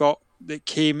I got that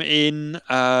came in.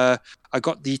 I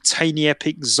got the Tiny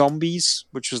Epic Zombies,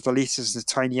 which was the latest in the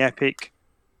Tiny Epic.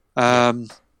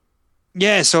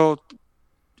 Yeah, so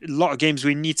a lot of games.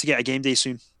 We need to get a game day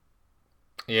soon.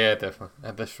 Yeah, definitely.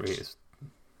 At this rate, it's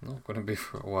not going to be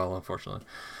for a while, unfortunately.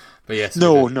 But yes.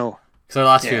 No. So the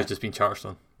last few has just been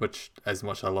Charterstone, which, as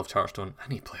much as I love Charterstone, I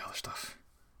need to play other stuff.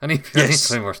 I need to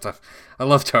play more stuff. I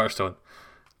love Charterstone,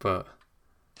 but...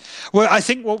 Well, I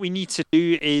think what we need to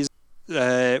do is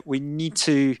we need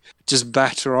to just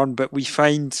batter on, but we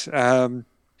find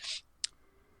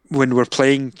when we're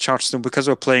playing Charterstone, because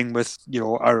we're playing with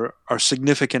our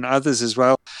significant others as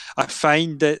well, I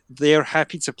find that they're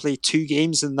happy to play 2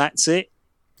 games and that's it.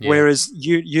 Yeah. Whereas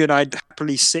you and I'd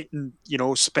happily sit and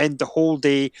spend the whole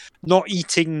day not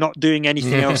eating, not doing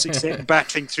anything else except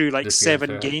battering through like just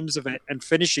 7 games of it and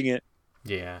finishing it.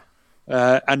 Yeah.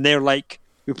 And they're like,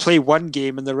 we play 1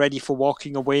 game and they're ready for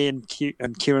walking away, and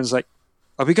Kieran's like,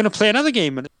 are we going to play another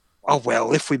game? And oh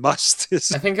well, if we must.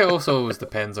 I think it also always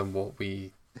depends on what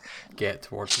we get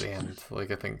towards the end. Like,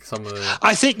 I think some of the...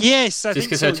 I think, yes. Just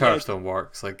because how Charterstone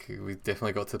works, like, we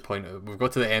definitely got to the point... We've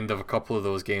got to the end of a couple of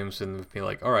those games and we've been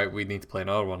like, alright, we need to play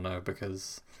another one now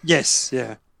because... Yes,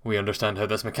 yeah. We understand how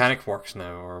this mechanic works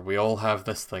now, or we all have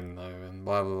this thing now, and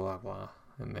blah, blah, blah, blah.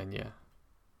 And then, yeah.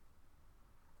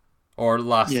 Or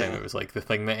last time, it was like the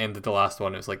thing that ended the last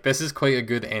one. It was like, this is quite a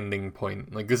good ending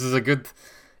point. Like, this is a good...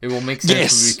 It will make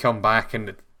sense when we come back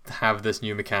and have this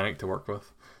new mechanic to work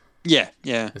with. Yeah.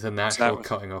 It's a natural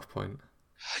cutting off point.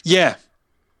 Yeah.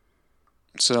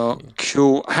 So,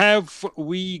 cool. Have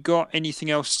we got anything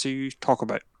else to talk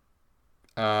about?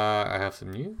 I have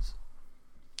some news.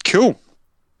 Cool.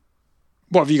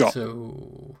 What have you got?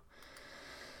 So...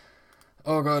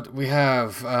 Oh god, we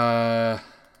have...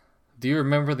 Do you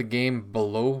remember the game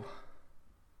Below?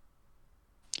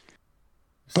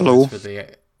 Below? For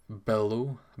the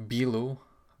Below.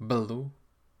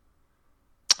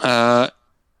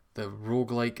 The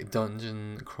roguelike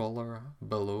dungeon crawler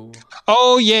Below.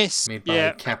 Oh, yes. Made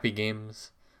by Cappy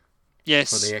Games. Yes.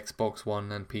 For the Xbox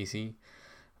One and PC.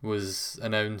 Was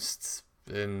announced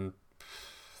in...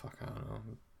 Fuck, I don't know.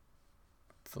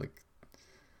 It's like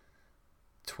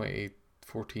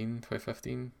 2014,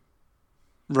 2015.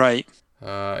 Right.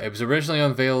 It was originally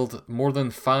unveiled more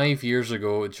than 5 years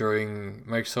ago during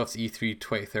Microsoft's E3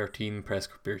 2013 press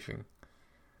briefing.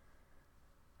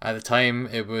 At the time,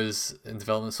 it was in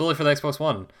development solely for the Xbox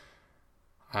One,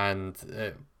 and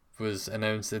it was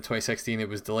announced in 2016 it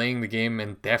was delaying the game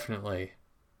indefinitely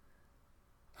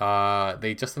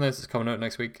They just announced it's coming out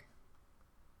next week,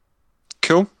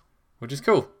 Cool. which is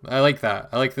cool. I like that.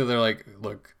 I like that they're like,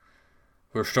 look,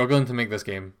 we're struggling to make this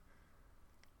game.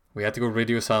 We had to go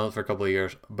radio silent for a couple of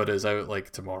years, but it's out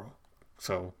like tomorrow.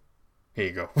 So here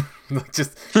you go. Like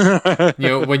just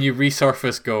when you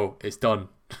resurface, go, it's done.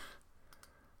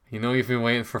 You've been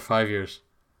waiting for 5 years.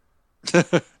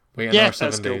 Wait another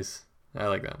 7 days. Cool. I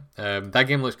like that. That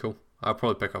game looks cool. I'll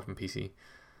probably pick up on PC.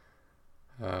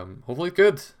 Hopefully it's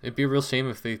good. It'd be a real shame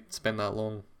if they spent that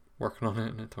long working on it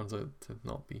and it turns out to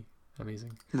not be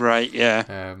amazing. Right,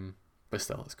 yeah. But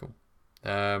still, it's cool.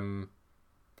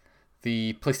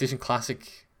 The PlayStation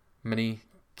Classic Mini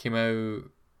came out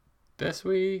this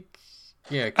week.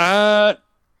 Yeah.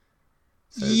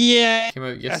 Yeah. Came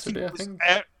out yesterday, I think.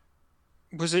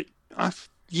 Was it?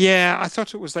 Yeah, I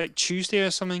thought it was like Tuesday or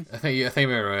something. I think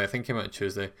you're right. I think it came out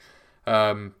Tuesday.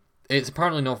 It's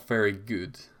apparently not very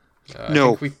good.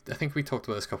 No. I think we talked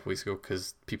about this a couple of weeks ago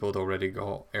because people had already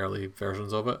got early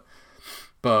versions of it.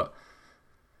 But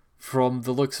from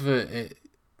the looks of it,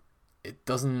 it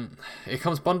doesn't. It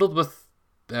comes bundled with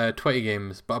 20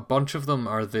 games, but a bunch of them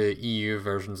are the EU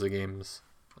versions of games,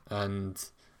 and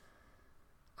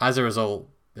as a result,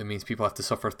 it means people have to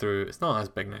suffer through. It's not as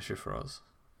big an issue for us,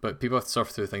 but people have to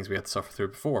suffer through things we had to suffer through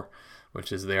before,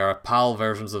 which is they are PAL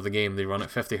versions of the game. They run at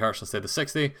 50 hertz instead of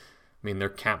 60. I mean, they're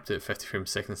capped at 50 frames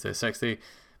a second instead of 60,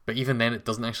 but even then, it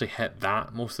doesn't actually hit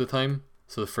that most of the time.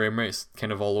 So the frame rate is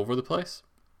kind of all over the place.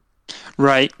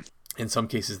 Right. In some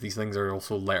cases, these things are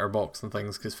also letterboxed and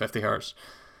things because 50 hertz.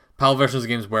 PAL versions of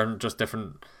games weren't just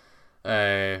different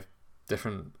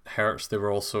hertz; they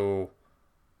were also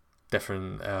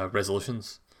different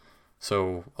resolutions.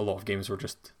 So a lot of games were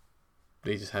just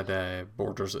had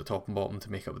borders at the top and bottom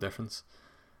to make up the difference.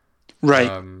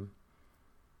 Right.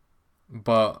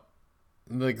 But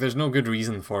like, there's no good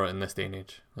reason for it in this day and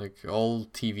age. Like, all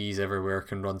TVs everywhere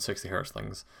can run 60 hertz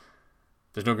things.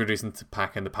 There's no good reason to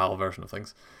pack in the PAL version of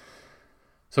things.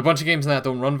 So a bunch of games in that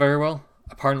don't run very well.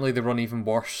 Apparently they run even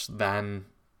worse than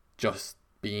just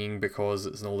being because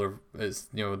it's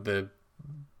the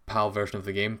PAL version of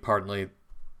the game. Apparently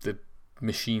the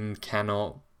machine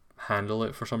cannot handle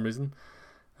it for some reason.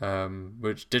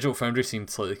 Which Digital Foundry seemed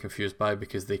slightly confused by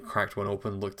because they cracked one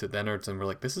open, looked at the innards, and were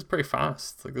like, this is pretty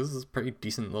fast. Like, this is a pretty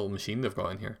decent little machine they've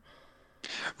got in here.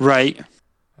 Right.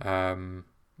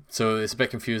 So it's a bit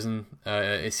confusing.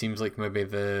 It seems like maybe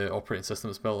the operating system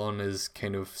it's built on is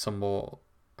kind of somewhat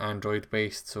Android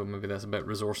based, so maybe that's a bit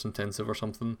resource intensive or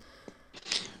something.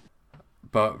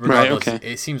 But regardless, right,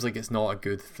 okay. It seems like it's not a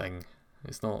good thing.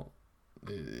 It's not.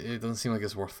 It doesn't seem like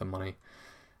it's worth the money.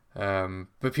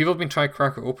 But people have been trying to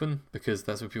crack it open because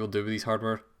that's what people do with these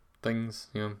hardware things.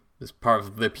 It's part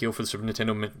of the appeal for the Super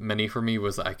Nintendo Mini for me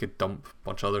was that I could dump a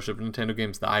bunch of other Super Nintendo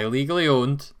games that I legally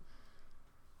owned.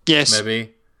 Yes.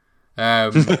 Maybe.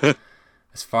 As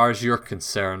far as you're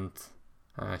concerned,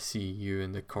 I see you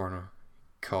in the corner,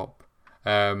 cop.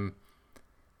 But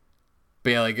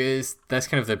yeah, like that's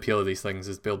kind of the appeal of these things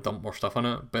is they'll dump more stuff on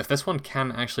it. But if this one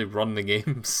can actually run the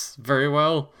games very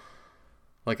well,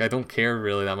 like I don't care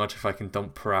really that much if I can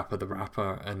dump Parappa the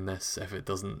Rapper in this if it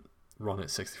doesn't run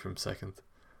at 60 frames a second.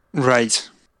 Right.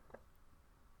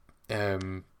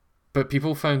 But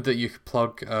people found that you could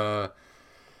plug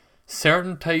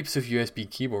certain types of USB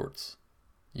keyboards.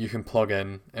 You can plug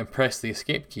in and press the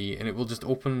escape key, and it will just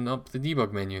open up the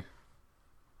debug menu.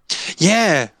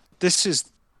 Yeah, this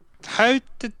is. How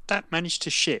did that manage to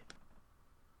ship?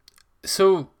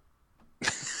 So,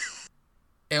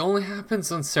 it only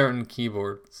happens on certain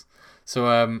keyboards. So,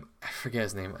 I forget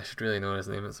his name. I should really know his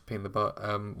name. It's a pain in the butt.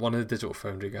 One of the Digital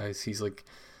Foundry guys. He's like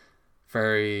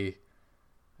very,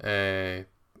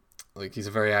 he's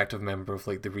a very active member of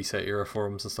like the Reset Era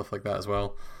forums and stuff like that as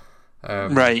well.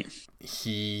 Right.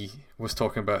 He was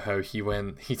talking about how he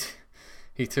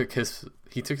took his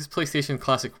PlayStation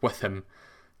Classic with him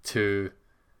to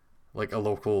like a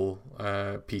local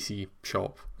PC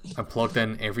shop and plugged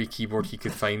in every keyboard he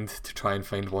could find to try and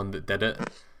find one that did it.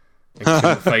 And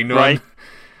couldn't find right. one.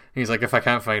 He's like, if I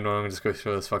can't find one, I'm gonna just go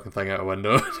throw this fucking thing out a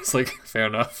window. It's like, fair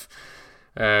enough.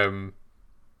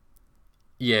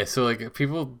 Yeah, so like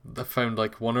people have found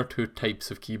like one or two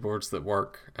types of keyboards that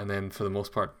work, and then for the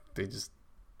most part they just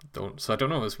don't. So I don't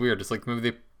know. It's weird. It's like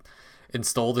maybe they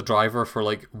installed a driver for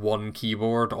like one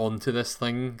keyboard onto this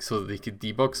thing so that they could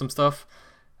debug some stuff,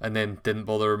 and then didn't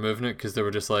bother removing it because they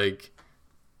were just like,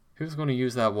 who's going to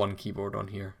use that one keyboard on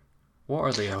here? What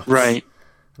are they odds? Right.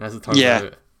 And as it turns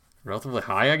out, relatively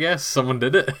high, I guess. Someone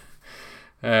did it.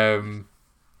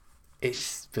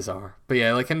 It's bizarre. But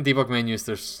yeah, like in debug menus,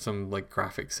 there's some like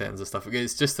graphic settings and stuff.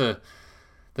 It's just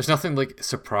there's nothing like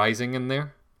surprising in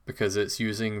there because it's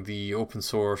using the open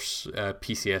source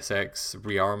PCSX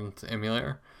Rearmed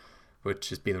emulator, which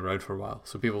has been around for a while.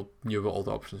 So people knew what all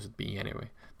the options would be anyway.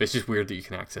 But it's just weird that you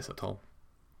can access it at all.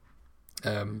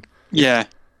 Yeah.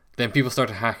 Then people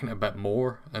started hacking it a bit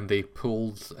more, and they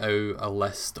pulled out a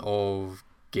list of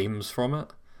games from it.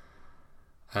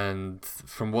 And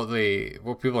from what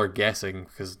people are guessing,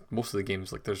 because most of the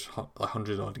games, like there's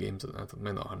 100 odd games,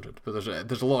 maybe not 100, but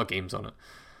there's a lot of games on it.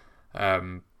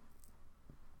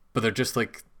 But they're just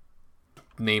like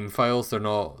name files. They're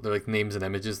like names and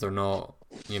images. They're not,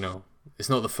 it's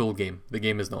not the full game. The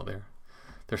game is not there.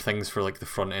 They're things for like the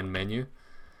front end menu.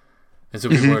 And so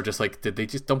people are just like, did they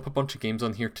just dump a bunch of games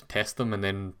on here to test them and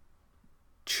then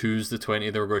choose the 20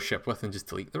 they were going to ship with and just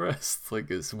delete the rest?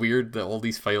 Like, it's weird that all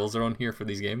these files are on here for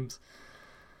these games.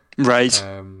 Right.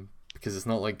 Because it's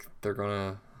not like they're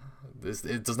going to...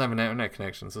 It doesn't have an internet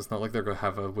connection, so it's not like they're going to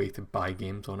have a way to buy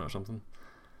games on it or something.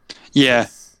 Yeah.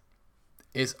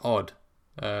 It's odd.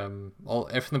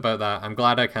 Everything about that, I'm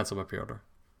glad I cancelled my pre-order,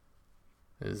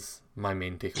 is my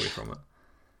main takeaway from it.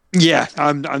 Yeah,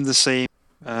 I'm the same.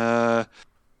 It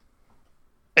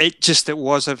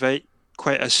was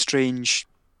quite a strange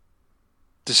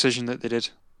decision that they did.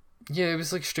 Yeah, it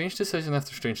was like strange decision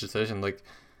after strange decision. Like,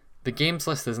 the games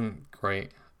list isn't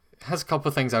great. It has a couple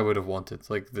of things I would have wanted.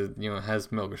 Like, it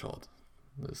has Metal Gear Solid.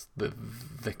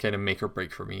 The kind of make or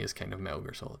break for me is kind of Metal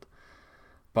Gear Solid.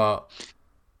 But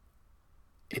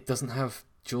it doesn't have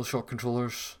DualShock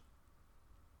controllers.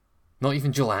 Not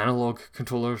even dual analog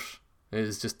controllers. It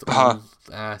is just old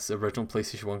ass original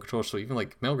PlayStation 1 controllers. So even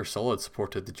like Metal Gear Solid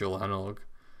supported the dual analog.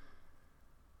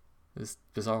 It's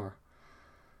bizarre.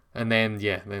 And then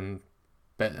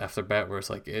bit after bit where it's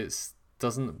like it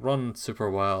doesn't run super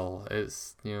well.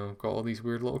 It's got all these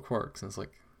weird little quirks, and it's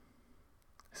like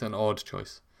it's an odd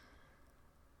choice.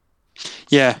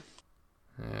 Yeah.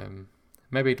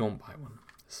 Maybe don't buy one.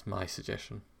 It's my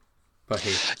suggestion. But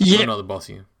hey, yeah. I'm not the boss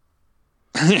of you.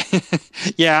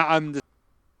 Yeah, I'm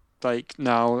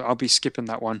no, I'll be skipping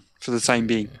that one for the time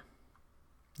being.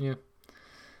 Yeah.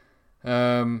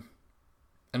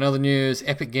 Another news,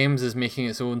 Epic Games is making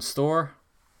its own store,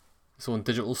 its own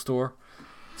digital store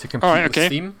to compete with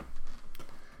Steam.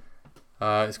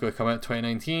 It's going to come out in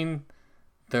 2019.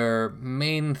 Their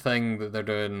main thing that they're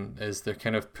doing is they're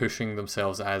kind of pushing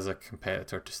themselves as a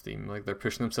competitor to Steam. Like, they're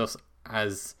pushing themselves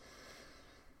as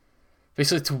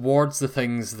basically towards the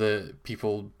things that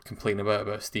people complain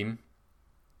about Steam.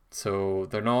 So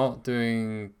they're not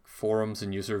doing forums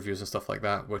and user reviews and stuff like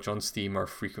that, which on Steam are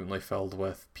frequently filled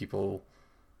with people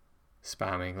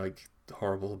spamming like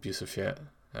horrible abusive shit.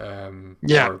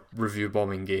 Or review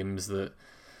bombing games that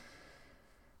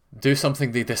do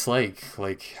something they dislike,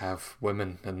 like have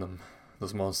women in them,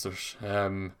 those monsters.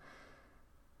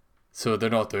 So they're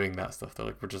not doing that stuff. They're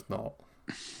like, we're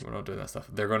not doing that stuff.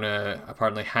 They're gonna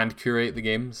apparently hand curate the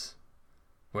games,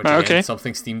 which again,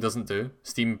 something Steam doesn't do.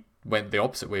 Steam went the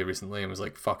opposite way recently and was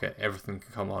like, fuck it, everything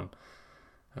can come on.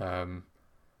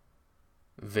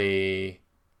 They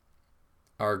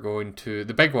are going to,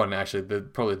 the big one actually,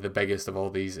 probably the biggest of all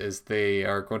these, is they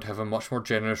are going to have a much more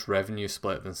generous revenue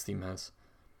split than Steam has.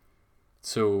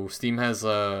 So Steam has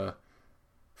a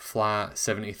flat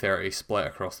 70-30 split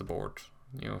across the board.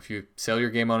 If you sell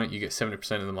your game on it, you get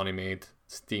 70% of the money made.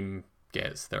 Steam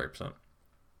gets 30%.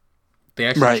 They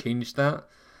actually changed that.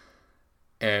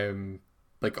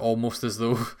 Like almost as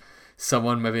though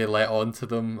someone maybe let on to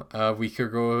them a week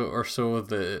ago or so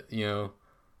that,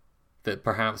 that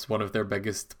perhaps one of their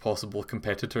biggest possible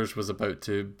competitors was about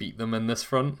to beat them in this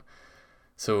front.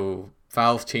 So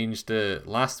Valve changed it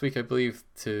last week, I believe,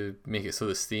 to make it so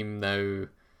that Steam now,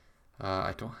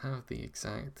 I don't have the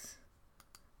exact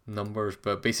numbers,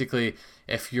 but basically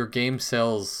if your game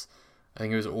sells, I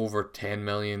think it was over 10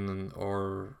 million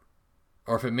or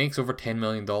if it makes over $10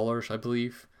 million, I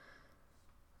believe.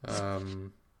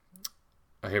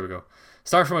 Here we go.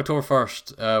 Start from October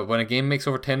 1st. When a game makes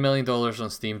over $10 million on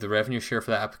Steam, the revenue share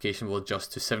for that application will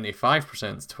adjust to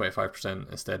 75% to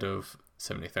 25% instead of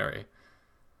 70-30.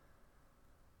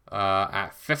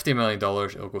 At $50 million,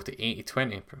 it'll go to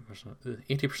 80-20%,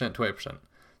 80% 20%.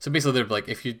 So basically, they're like,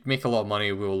 if you make a lot of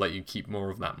money, we will let you keep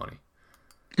more of that money.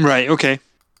 Right, okay.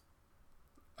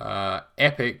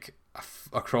 Epic,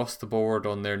 across the board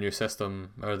on their new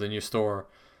system, or the new store,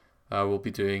 will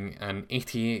be doing an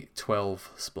 88-12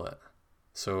 split.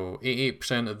 So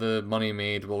 88% of the money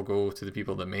made will go to the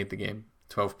people that made the game.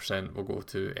 12% will go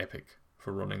to Epic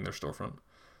for running their storefront.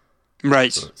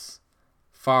 Right. So it's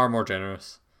far more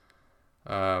generous.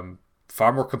 Far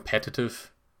more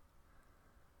competitive.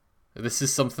 This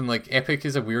is something like Epic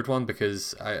is a weird one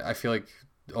because I feel like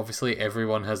obviously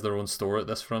everyone has their own store at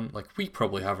this front. Like, we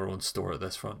probably have our own store at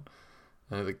this front.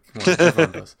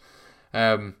 Everyone does.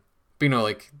 But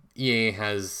like EA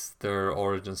has their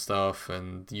Origin stuff,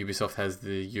 and Ubisoft has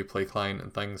the Uplay client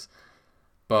and things.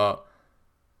 But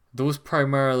those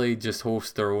primarily just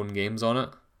host their own games on it.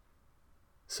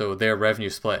 So their revenue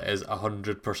split is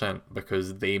 100%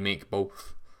 because they make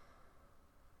both.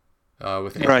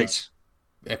 With Epic,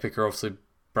 Epic are obviously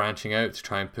branching out to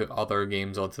try and put other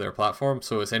games onto their platform.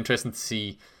 So it's interesting to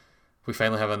see we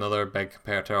finally have another big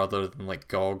competitor other than like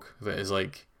GOG that is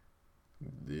like,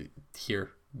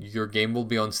 here, your game will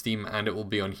be on Steam and it will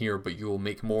be on here, but you will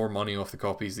make more money off the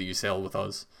copies that you sell with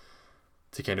us,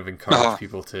 to kind of encourage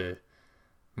people to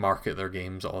market their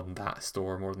games on that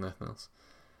store more than anything else.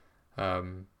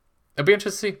 It'll be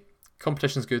interesting to see.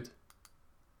 Competition's good.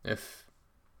 If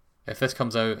this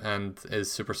comes out and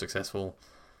is super successful,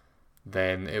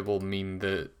 then it will mean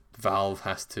that Valve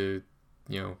has to,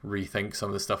 rethink some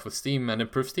of the stuff with Steam and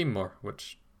improve Steam more,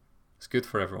 which is good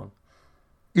for everyone.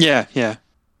 Yeah.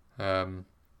 So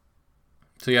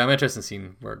yeah, I'm interested in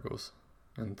seeing where it goes.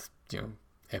 And,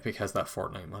 Epic has that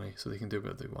Fortnite money, so they can do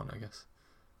what they want, I guess.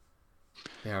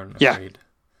 They aren't afraid.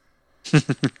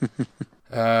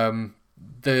 The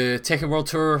Tekken World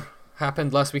Tour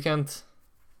happened last weekend.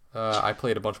 I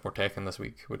played a bunch more Tekken this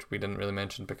week, which we didn't really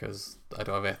mention because I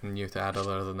don't have anything new to add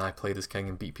other than I played as King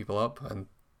and beat people up and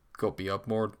got beat up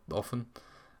more often.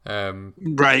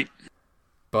 Right.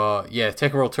 But yeah,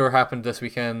 Tekken World Tour happened this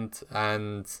weekend,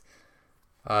 and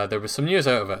there was some news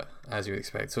out of it, as you would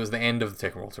expect. So it was the end of the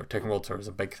Tekken World Tour. Tekken World Tour is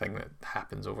a big thing that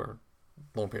happens over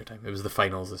a long period of time. It was the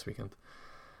finals this weekend.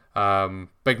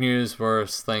 Big news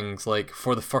was things like,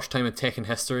 for the first time in Tekken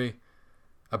history,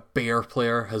 a bear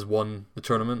player has won the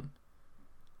tournament.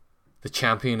 The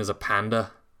champion is a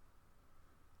panda.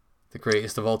 The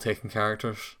greatest of all Tekken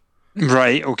characters.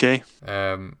 Right, okay.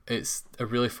 It's a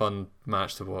really fun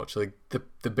match to watch. Like,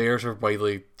 the bears are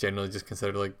widely generally just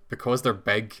considered, like, because they're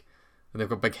big and they've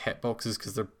got big hitboxes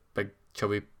because they're big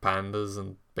chubby pandas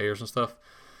and bears and stuff,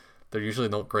 they're usually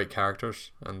not great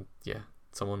characters. And yeah,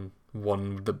 someone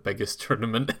won the biggest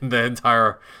tournament in the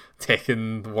entire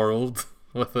Tekken world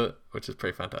with it, which is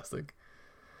pretty fantastic.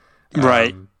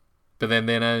 Right. But then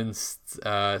they announced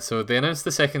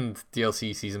the second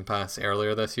DLC season pass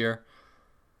earlier this year,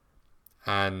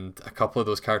 and a couple of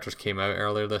those characters came out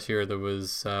earlier this year. There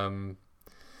was I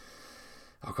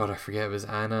forget, it was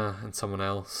Anna and someone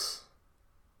else,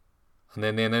 and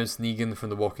then they announced Negan from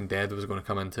The Walking Dead was going to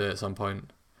come into it at some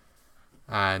point,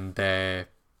 and they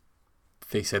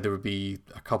said there would be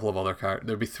a couple of other characters.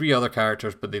 There would be 3 other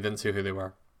characters, but they didn't say who they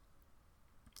were.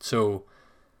 So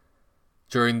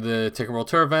during the Tekken World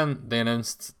Tour event, they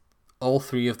announced all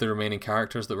 3 of the remaining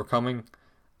characters that were coming,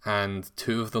 and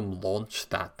 2 of them launched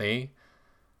that day.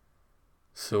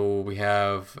 So we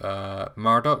have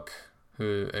Marduk,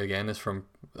 who again is from...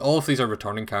 All of these are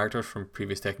returning characters from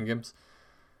previous Tekken games.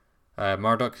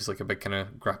 Marduk is like a big kind of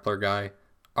grappler guy.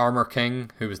 Armor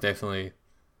King, who was definitely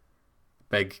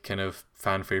big kind of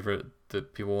fan favorite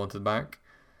that people wanted back.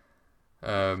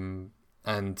 And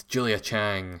Julia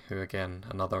Chang, who again,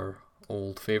 another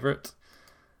old favorite.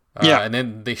 And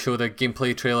then they showed a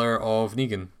gameplay trailer of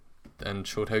Negan and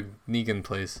showed how Negan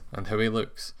plays and how he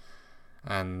looks.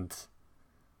 And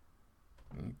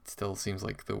it still seems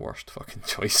like the worst fucking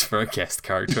choice for a guest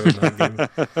character in that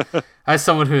game. As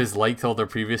someone who has liked all their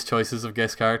previous choices of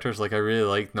guest characters, like I really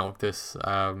like Noctis,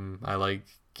 I like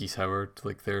Geese Howard,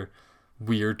 like they're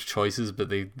weird choices, but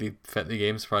they fit the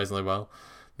game surprisingly well.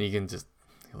 Negan just,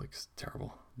 he looks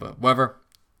terrible, but whatever,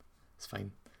 it's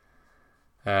fine.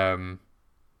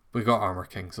 We got Armor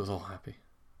King, so I was all happy.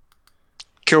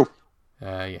 Cool.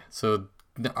 So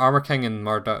the Armor King and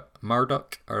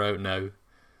Marduk are out now,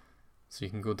 so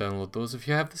you can go download those if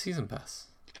you have the season pass.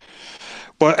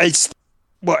 Well, it's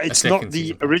not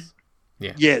the original.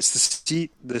 Yeah, it's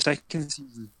the second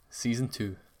season. Season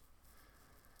 2.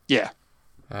 Yeah.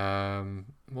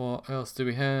 What else do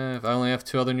we have? I only have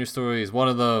 2 other news stories. One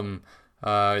of them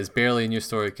is barely a news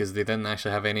story because they didn't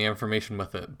actually have any information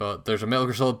with it, but there's a Metal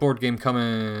Gear Solid board game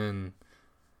coming.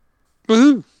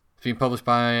 Woohoo! It's being published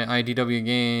by IDW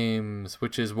Games,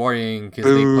 which is worrying because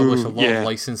they publish a lot of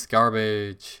licensed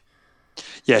garbage.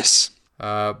 Yes.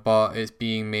 But it's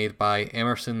being made by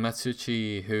Emerson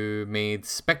Matsuuchi, who made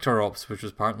Spectre Ops, which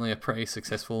was apparently a pretty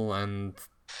successful and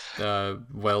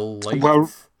well-liked.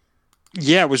 Well,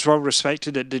 yeah, it was well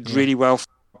respected. It did really well for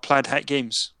Plaid Hat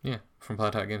Games. Yeah, from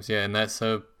Plaid Hat Games, yeah, and that's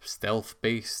a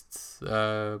stealth-based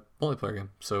multiplayer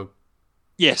game. So,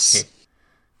 yes,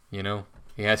 hey,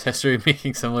 he has history of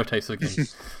making similar types of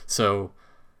games. So,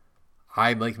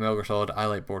 I like Metal Gear Solid. I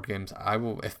like board games.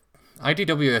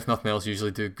 IDW, if nothing else,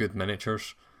 usually do good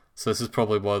miniatures. So this is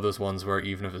probably one of those ones where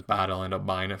even if it's bad, I'll end up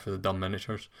buying it for the dumb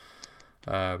miniatures.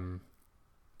 But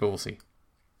we'll see.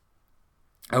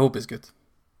 I hope it's good.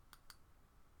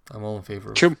 I'm all in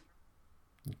favour of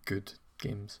good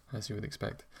games, as you would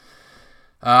expect.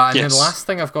 And then the last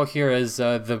thing I've got here is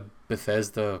the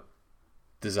Bethesda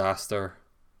disaster.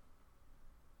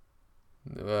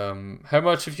 How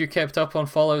much have you kept up on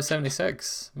Fallout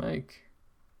 76, Mike?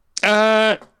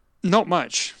 Not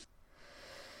much.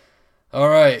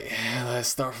 Alright, let's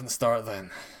start from the start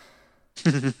then.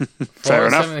 Fair enough.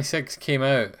 Fallout 76 came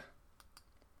out.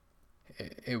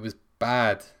 It was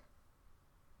bad.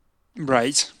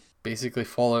 Right. Basically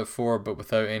Fallout 4, but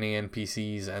without any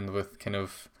NPCs and with kind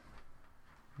of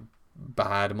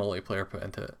bad multiplayer put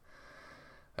into it.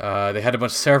 They had a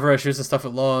bunch of server issues and stuff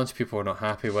at launch. People were not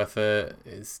happy with it.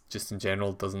 It's just in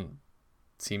general doesn't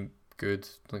seem good.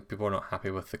 Like, people are not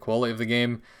happy with the quality of the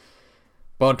game.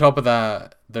 But on top of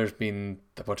that, there's been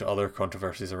a bunch of other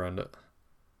controversies around it.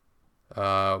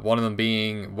 One of them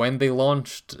being when they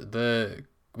announced the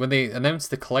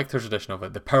collector's edition of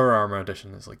it, the Power Armor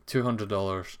edition, is like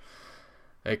 $200.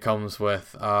 It comes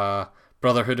with a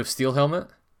Brotherhood of Steel helmet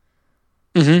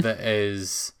that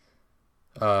is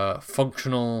a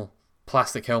functional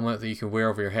plastic helmet that you can wear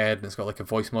over your head, and it's got like a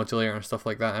voice modulator and stuff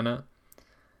like that in it.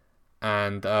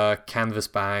 And a canvas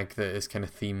bag that is kind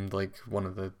of themed like one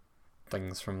of the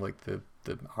things from like the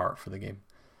art for the game.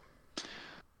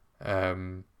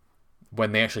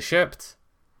 When they actually shipped,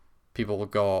 people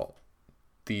got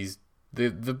these.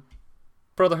 The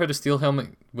Brotherhood of Steel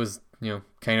helmet was,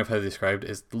 kind of how they described it,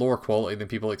 is lower quality than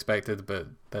people expected, but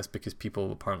that's because people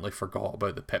apparently forgot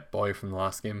about the Pip-Boy from the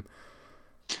last game,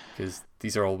 because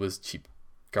these are always cheap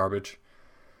garbage.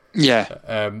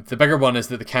 Yeah. The bigger one is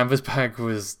that the canvas bag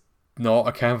was not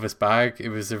a canvas bag. It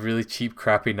was a really cheap,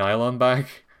 crappy nylon bag.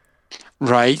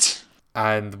 Right.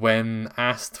 And when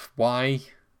asked why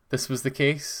this was the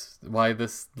case, why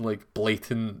this like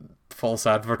blatant false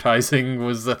advertising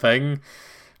was a thing,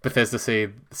 Bethesda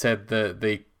said that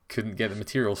they couldn't get the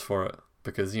materials for it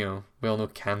because, we all know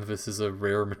canvas is a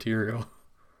rare material.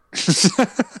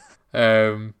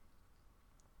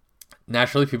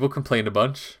 Naturally, people complained a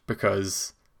bunch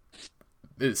because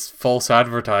it's false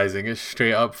advertising. It's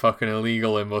straight up fucking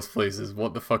illegal in most places.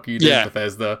 What the fuck are you doing,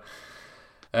 Bethesda?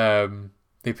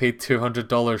 They paid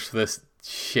 $200 for this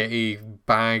shitty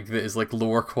bag that is like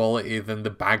lower quality than the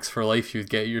bags for life you'd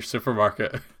get at your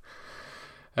supermarket.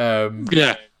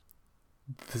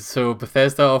 So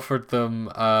Bethesda offered them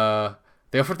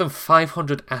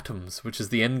 500 atoms, which is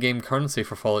the in-game currency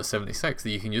for Fallout 76 that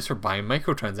you can use for buying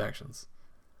microtransactions.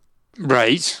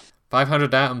 Right.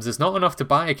 500 atoms is not enough to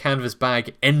buy a canvas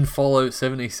bag in Fallout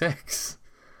 76.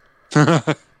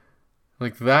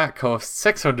 Like, that costs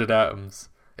 600 atoms.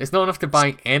 It's not enough to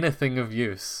buy anything of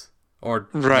use. Or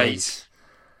nice.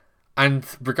 And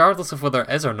regardless of whether it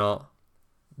is or not,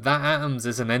 that atoms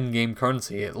is an in-game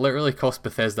currency. It literally costs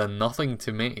Bethesda nothing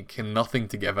to make and nothing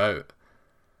to give out.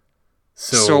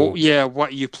 So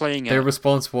what are you playing at? Their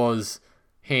response was,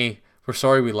 hey, we're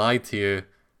sorry we lied to you.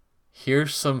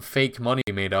 Here's some fake money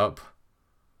made up.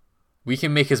 We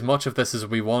can make as much of this as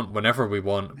we want whenever we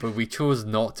want, but we chose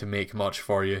not to make much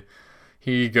for you.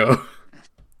 Here you go.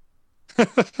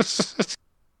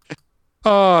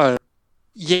 Oh,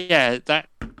 yeah, that's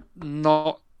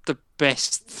not the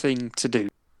best thing to do.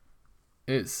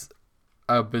 It's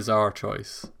a bizarre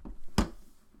choice.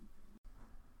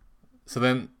 So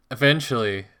then,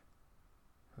 eventually,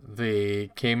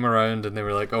 they came around and they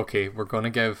were like, okay, we're going to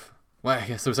give... Well, I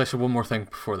guess there was actually one more thing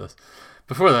before this.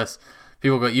 Before this,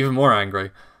 people got even more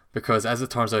angry because, as it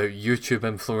turns out, YouTube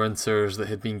influencers that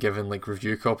had been given like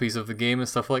review copies of the game and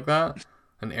stuff like that,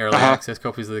 and early access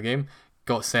copies of the game,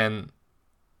 got sent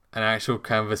an actual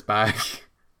canvas bag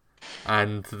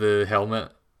and the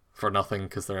helmet for nothing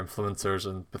because they're influencers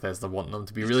and Bethesda want them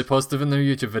to be really positive in their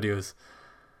YouTube videos.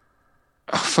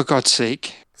 Oh, for God's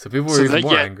sake! So people were even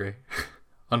more angry.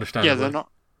 Understandably.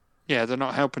 They're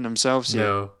not helping themselves yet.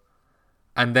 No.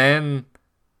 And then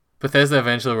Bethesda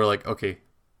eventually were like, okay.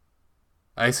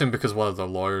 I assume because one of the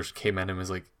lawyers came in and was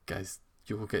like, guys,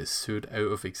 you will get sued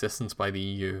out of existence by the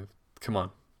EU. Come on,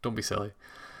 don't be silly.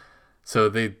 So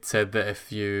they said that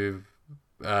if you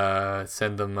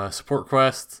send them a support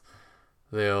request,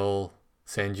 they'll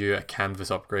send you a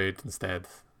canvas upgrade instead.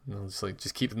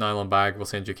 Just keep the nylon bag, we'll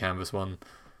send you a canvas one.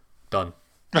 Done.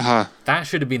 That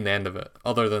should have been the end of it.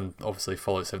 Other than, obviously,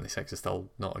 Fallout 76 is still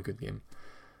not a good game.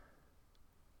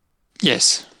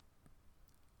 Yes.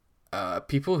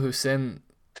 People who sent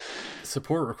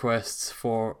support requests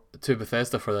to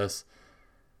Bethesda for this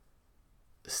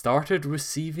started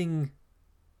receiving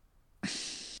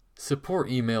Support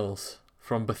emails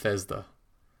from Bethesda.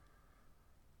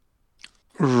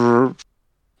 What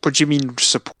do you mean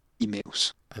support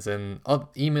emails? As in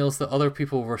emails that other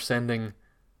people were sending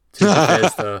to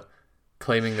Bethesda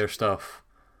claiming their stuff.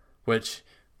 Which,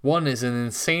 one, is an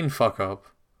insane fuck up.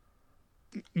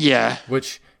 Yeah.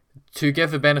 Which, to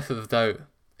give the benefit of the doubt,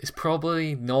 is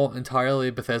probably not entirely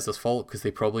Bethesda's fault, because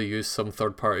they probably use some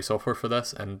third-party software for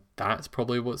this, and that's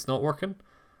probably what's not working.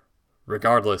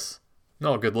 Regardless,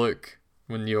 not a good look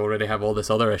when you already have all this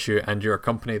other issue and you're a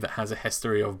company that has a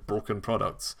history of broken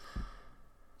products.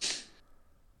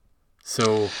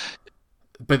 So,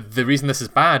 but the reason this is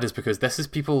bad is because this is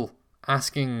people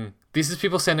sending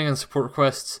in support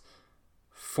requests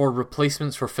for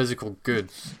replacements for physical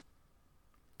goods.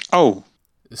 Oh,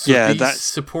 so yeah, these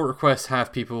support requests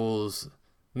have people's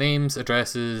names,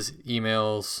 addresses,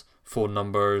 emails, phone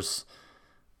numbers,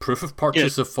 proof of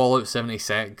purchase of Fallout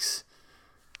 76.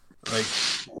 Like,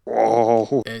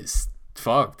 whoa, it's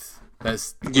fucked.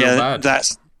 That's real bad.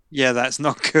 That's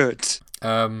not good.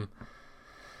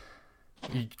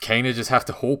 You kind of just have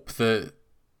to hope that,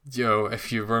 you know,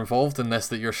 if you were involved in this,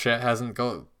 that your shit hasn't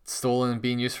got stolen and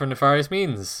being used for nefarious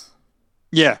means.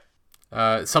 Yeah.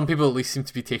 Some people at least seem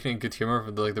to be taking it in good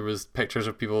humor. Like, there was pictures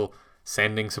of people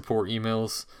sending support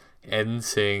emails in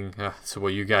saying, "So what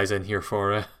are you guys in here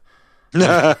for?"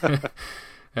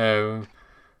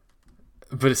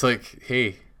 But it's like,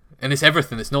 hey, and it's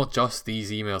everything. It's not just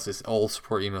these emails. It's all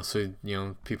support emails. So, you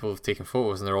know, people have taken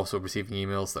photos and they're also receiving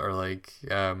emails that are like,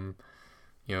 you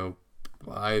know,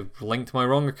 I linked my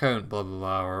wrong account, blah blah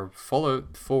blah, or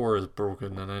Fallout 4 is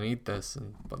broken and I need this,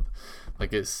 but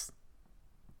like, it's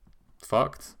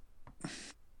fucked.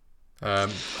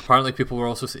 Apparently, people were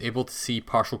also able to see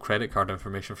partial credit card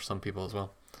information for some people as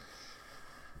well.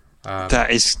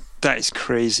 That is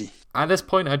crazy. At this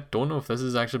point, I don't know if this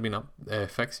has actually been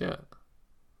fixed yet,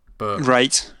 but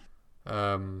right.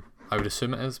 I would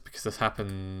assume it is, because this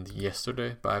happened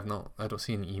yesterday. But I don't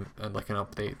see an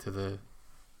update to the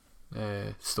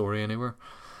story anywhere.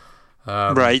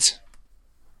 Right.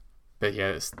 But yeah,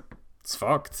 it's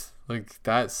fucked. Like,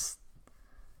 that's,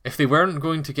 if they weren't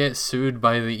going to get sued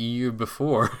by the EU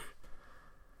before,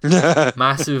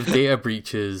 massive data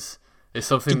breaches is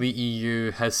something the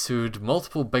EU has sued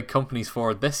multiple big companies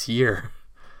for this year.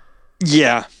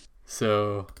 Yeah.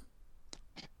 So,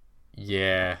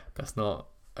 yeah, that's not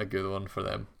a good one for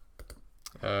them.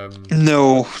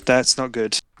 No, that's not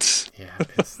good. Yeah,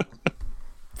 it's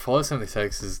Fallout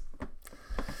 76 is...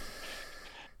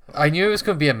 I knew it was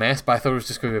going to be a mess, but I thought it was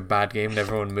just going to be a bad game and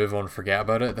everyone would move on and forget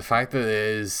about it. The fact that it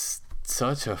is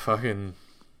such a fucking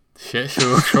shit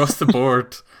show across the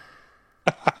board.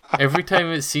 Every time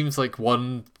it seems like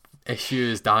one issue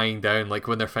is dying down, like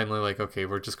when they're finally like, okay,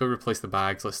 we're just going to replace the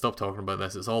bags, let's stop talking about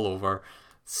this, it's all over,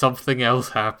 something else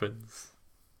happens.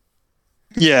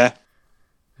 Yeah.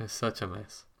 It's such a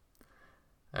mess.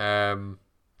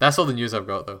 That's all the news I've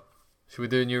got, though. Should we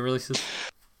do new releases?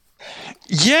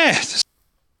 Yeah.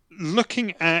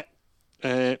 Looking at...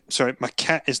 sorry, my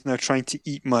cat is now trying to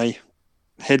eat my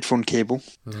headphone cable.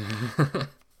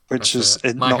 Which is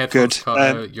not good. Cut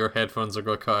out. Your headphones are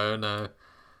going to cut out now.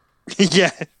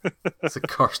 Yeah. It's a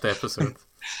cursed episode.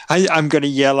 I'm going to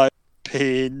yell out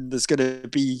pain. There's going to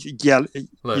be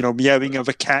meowing of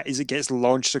a cat as it gets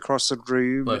launched across the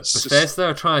room. Look, Bethesda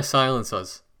are trying to silence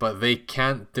us, but they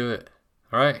can't do it.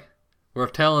 Alright? We're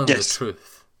telling the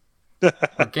truth.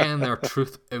 We're getting their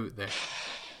truth out there.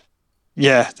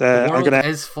 Yeah. The world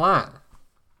is flat.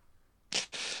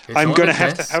 I'm going to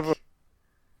have to have a...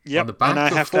 Yep, on the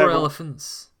back of 4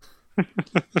 elephants.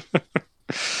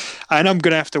 And I'm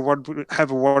going to have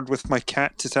a word with my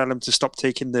cat to tell him to stop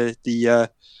taking the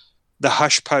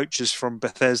hush pouches from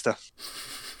Bethesda.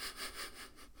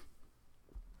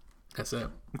 That's it.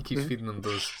 He keeps feeding them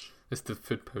those. It's the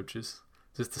food pouches.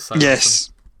 Just to silence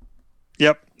them.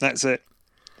 Yep, that's it.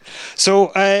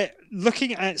 So,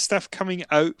 looking at stuff coming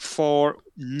out for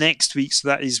next week, so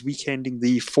that is week ending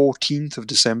the 14th of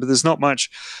December. There's not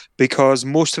much, because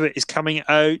most of it is coming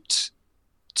out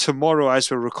tomorrow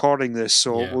as we're recording this,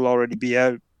 so it will already be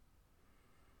out.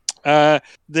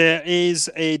 There is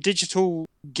a digital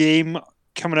game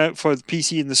coming out for the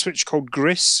PC and the Switch called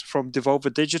Gris from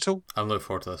Devolver Digital. I'm looking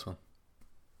forward to this one.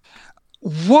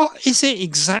 What is it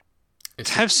exactly? I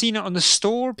have seen it on the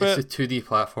store, but it's a 2D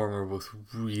platformer with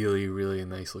really, really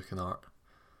nice looking art.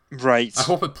 Right. I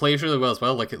hope it plays really well as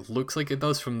well. Like, it looks like it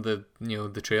does from the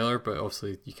the trailer, but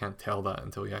obviously you can't tell that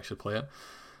until you actually play it.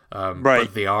 Right.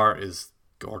 But the art is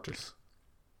gorgeous.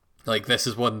 Like, this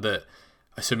is one that,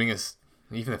 assuming it's,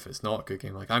 even if it's not a good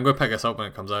game, like, I'm going to pick this up when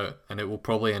it comes out, and it will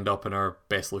probably end up in our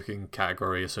best looking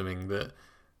category, assuming that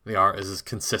the art is as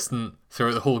consistent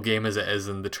throughout the whole game as it is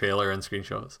in the trailer and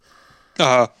screenshots.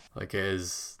 Like, it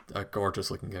is a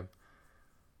gorgeous looking game.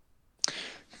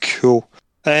 Cool.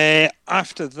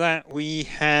 After that, we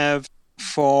have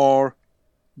for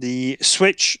the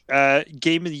Switch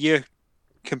Game of the Year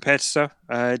competitor.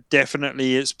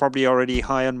 Definitely, it's probably already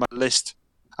high on my list.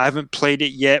 I haven't played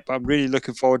it yet, but I'm really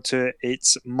looking forward to it.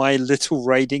 It's My Little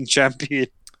Riding Champion.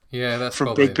 Yeah, that's from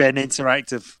probably Big Ben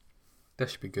Interactive. That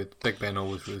should be good. Big Ben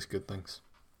always releases good things.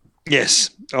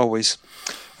 Yes, always.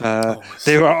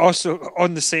 They were also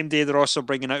on the same day. They're also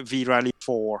bringing out V-Rally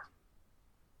 4.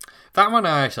 That one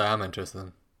I actually am interested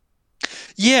in.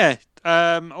 Yeah,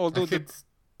 although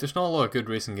there's not a lot of good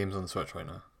racing games on the Switch right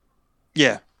now.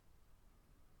 Yeah.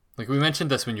 Like, we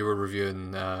mentioned this when you were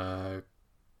reviewing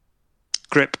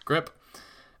Grip.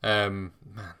 Man,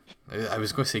 I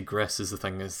was going to say Gris is the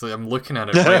thing. It's like, I'm looking at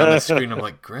it right on the screen. I'm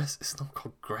like, Gris? It's not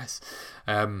called Gris.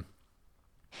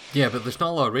 Yeah, but there's not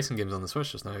a lot of racing games on the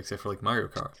Switch just now, except for like Mario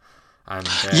Kart. And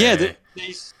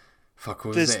what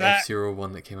was the F-Zero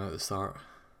one that came out at the start?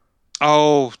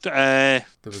 Oh, that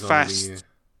was on the Wii U.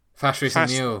 Fast Racing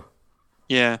Neo.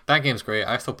 Yeah, that game's great.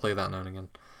 I still play that now and again,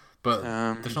 but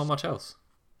there's not much else.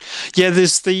 Yeah,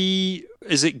 there's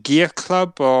is it Gear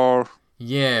Club or?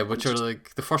 Yeah, which are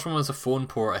like, the first one was a phone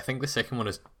port. I think the second one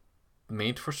is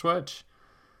made for Switch,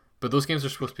 but those games are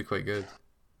supposed to be quite good,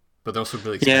 but they're also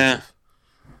really expensive.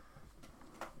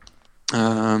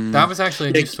 That was actually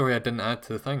a news story I didn't add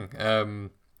to the thing.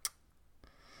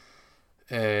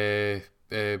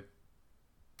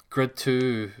 Grid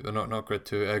 2, not Grid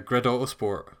 2, Grid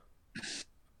Autosport,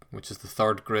 which is the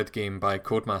third Grid game by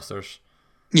Codemasters.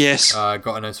 Yes. Got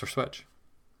announced for Switch.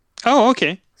 Oh,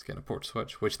 okay. It's getting a port to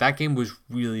Switch, which that game was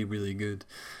really, really good.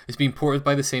 It's being ported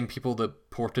by the same people that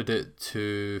ported it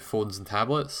to phones and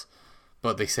tablets,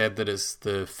 but they said that it's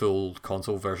the full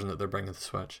console version that they're bringing to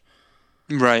Switch.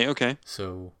 Right, okay.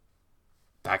 So,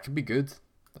 that could be good.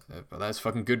 But that's a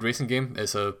fucking good racing game.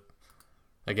 It's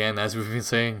again, as we've been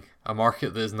saying, a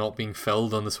market that is not being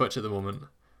filled on the Switch at the moment.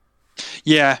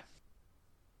 Yeah.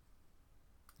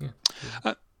 Yeah.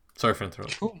 Sorry for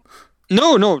interrupting. Cool.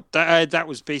 No, that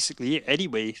was basically it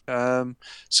anyway.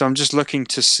 So I'm just looking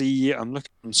to see. I'm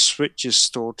looking on Switch's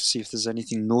store to see if there's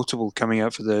anything notable coming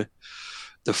out for the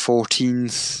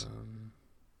 14th.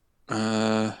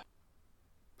 The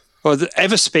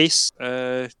Everspace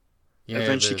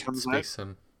eventually comes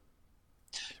out.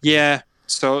 Yeah,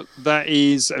 so that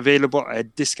is available at a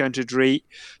discounted rate.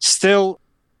 Still,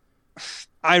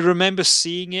 I remember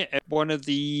seeing it at one of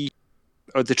the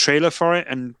trailer for it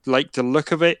and like the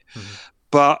look of it,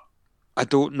 but I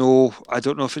don't know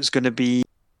if it's going to be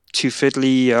too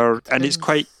fiddly and it's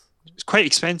quite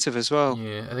expensive as well.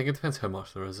 Yeah, I think it depends how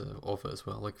much there is of it as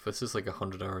well. Like, if this is like a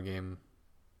 100-hour game,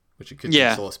 which it could be,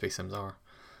 a lot of Space Sims are,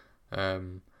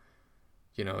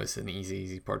 it's an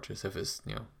easy purchase. If it's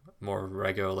more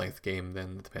regular length game,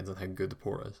 then it depends on how good the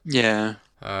port is. Yeah.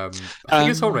 I think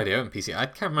it's already out on PC. I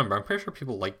can't remember. I'm pretty sure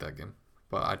people like that game,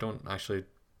 but I don't actually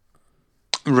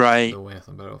know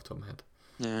anything about it off the top of my head.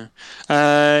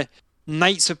 Yeah.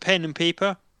 Knights of Pen and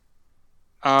Paper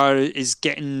is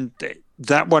getting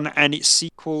that one, and its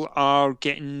sequel are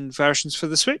getting versions for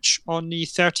the Switch on the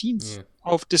 13th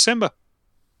of December.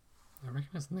 I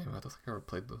recognize the name. I don't think I ever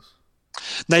played those.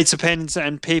 Knights of Pen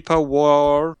and Paper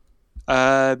were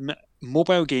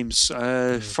mobile games.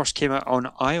 First came out on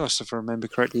iOS, if I remember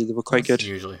correctly. They were quite good.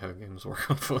 Usually how games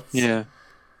work on phones. Yeah.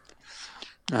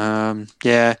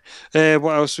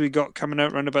 What else we got coming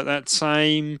out around about that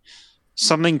time?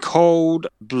 Something called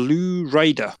Blue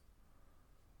Rider.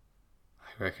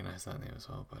 I recognize that name as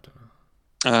well, but I don't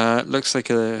know. It looks like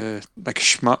a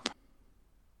shmup.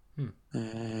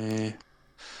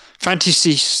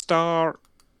 Phantasy Star,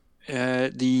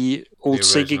 the old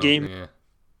Sega game.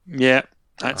 Yeah,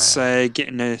 that's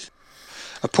getting a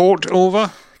port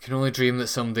over. I can only dream that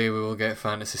someday we will get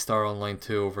Phantasy Star Online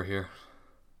 2 over here.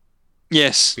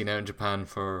 Yes. It's been out in Japan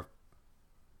for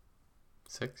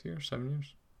 6 years, 7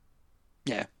 years.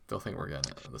 Yeah. Don't think we're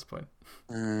getting it at this point.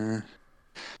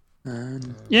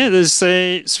 There's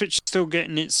Switch still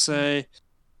getting its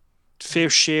fair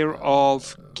share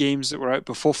of games that were out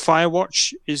before.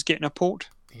 Firewatch is getting a port.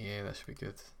 Yeah, that should be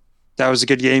good. That was a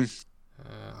good game.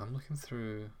 I'm looking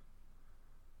through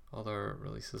other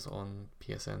releases on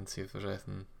PSN to see if there's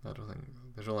anything. I don't think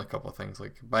there's only a couple of things.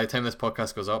 Like, by the time this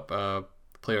podcast goes up,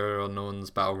 PlayerUnknown's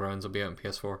Battlegrounds will be out on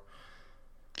PS4.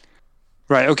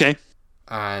 Right, okay.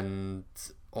 And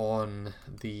on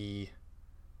the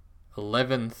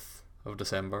 11th of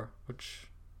December, which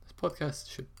this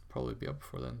podcast should probably be up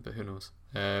before then, but who knows,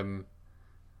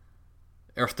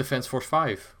 Earth Defense Force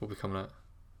 5 will be coming out.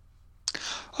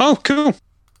 Oh, cool.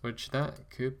 Which that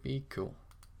could be cool.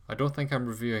 I don't think I'm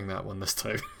reviewing that one this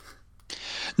time.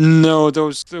 No,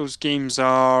 those games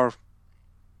are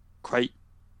quite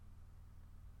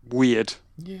weird.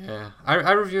 Yeah,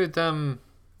 I reviewed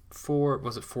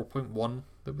 4.1?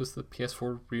 That was the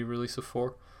PS4 re-release of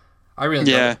 4. I really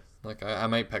enjoyed it. Like I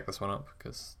might pick this one up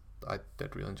because I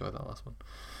did really enjoy that last one.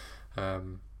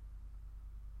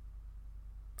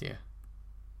 Yeah,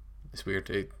 it's weird.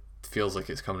 It feels like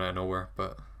it's coming out of nowhere,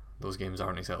 but those games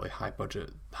aren't exactly high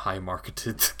budget, high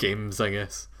marketed games, I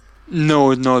guess.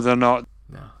 No, they're not.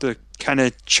 No, they're kind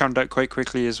of churned out quite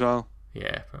quickly as well.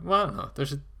 Yeah, well, I don't know.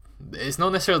 It's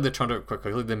not necessarily they churn out quite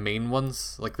quickly. The main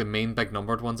ones, like the main big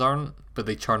numbered ones, aren't, but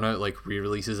they churn out like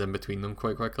re-releases in between them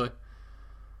quite quickly.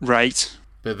 Right.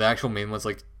 But the actual main ones,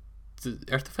 like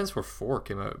Earth Defense Force 4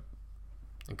 came out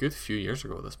a good few years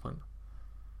ago at this point.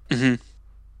 Mm-hmm.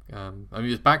 I mean, it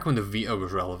was back when the Vita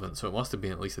was relevant, so it must have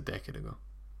been at least a decade ago.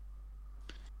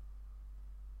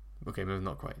 Okay, maybe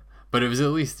not quite, but it was at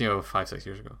least 5-6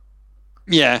 years ago.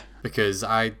 Yeah. Because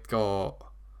I got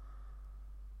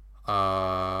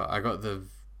the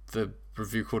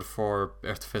review code for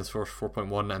Earth Defense Force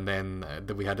 4.1, and then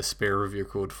we had a spare review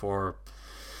code for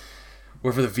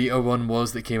whatever the Vita one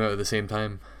was that came out at the same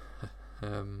time.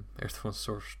 Earth Defense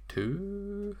Force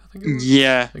 2, I think it was.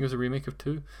 Yeah. I think it was a remake of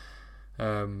 2.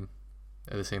 At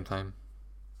the same time.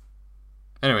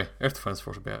 Anyway, Earth Defense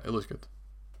Force will be out. It looks good.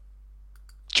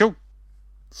 Cool.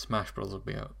 Smash Bros will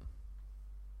be out.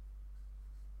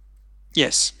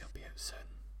 Yes. It'll be out soon.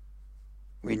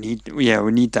 We need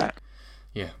that.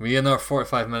 Yeah, we need another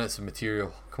 45 minutes of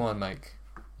material. Come on, Mike.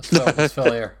 Let's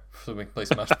fill here so we can play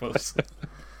Smash Bros.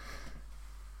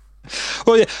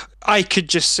 Well, yeah, I could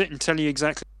just sit and tell you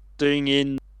exactly what I'm doing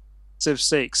in Civ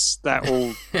 6. That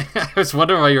will. I was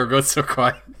wondering why you were going so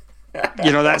quiet.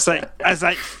 That's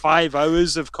like 5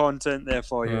 hours of content there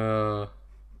for you.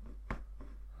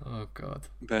 Oh God!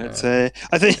 But I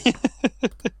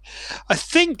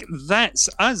think that's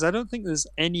us. I don't think there's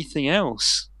anything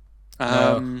else. No,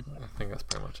 I think that's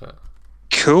pretty much it.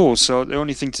 Cool. So the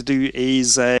only thing to do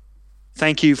is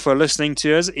thank you for listening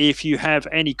to us. If you have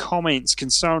any comments,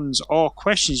 concerns, or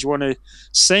questions you want to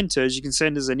send to us, you can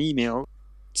send us an email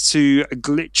to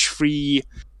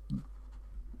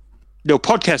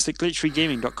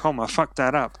podcast@glitchfreegaming.com. I fucked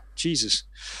that up. Jesus.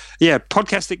 Yeah,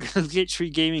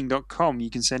 podcast@glitchfreegaming.com. You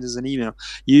can send us an email.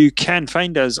 You can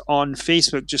find us on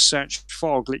Facebook. Just search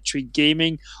for Glitch Free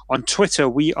Gaming. On Twitter,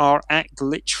 we are at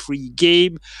Glitch Free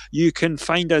Game. You can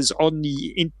find us on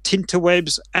the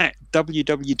interwebs at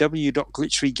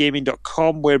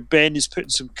www.glitchfreegaming.com, where Ben is putting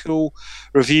some cool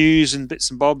reviews and bits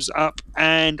and bobs up.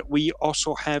 And we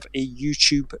also have a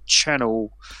YouTube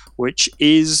channel, which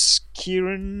is,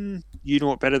 Kieran, you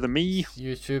know it better than me.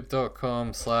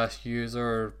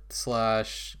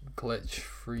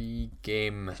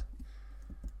 youtube.com/user/glitchfreegame.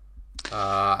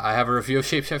 I have a review of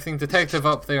Shapeshifting Detective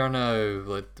up there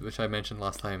now, which I mentioned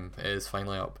last time is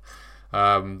finally up.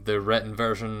 The written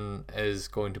version is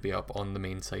going to be up on the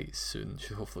main site soon.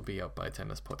 Should hopefully be up by the time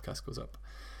this podcast goes up.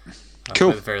 Cool.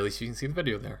 But at the very least, you can see the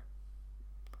video there.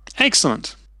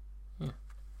 Excellent. Yeah.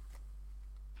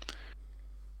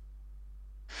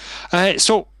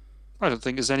 So, I don't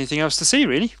think there's anything else to say,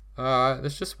 really.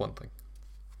 There's just one thing.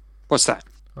 What's that?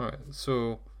 Alright,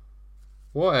 so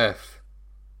what if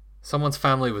someone's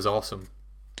family was awesome?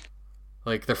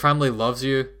 Like, their family loves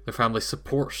you, their family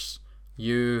supports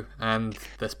you and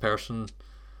this person.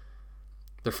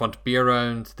 They're fun to be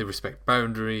around, they respect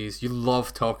boundaries, you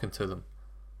love talking to them.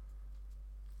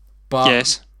 But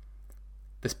yes,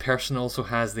 this person also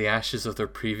has the ashes of their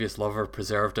previous lover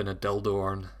preserved in a dildo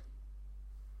urn.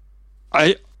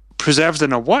 Preserved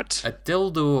in a what? A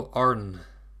dildo urn.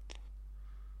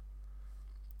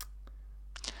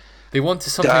 They want to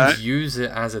sometimes use it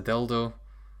as a dildo.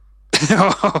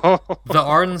 The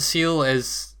urn seal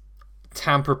is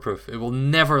tamper-proof. It will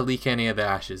never leak any of the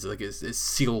ashes. Like, it's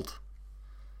sealed.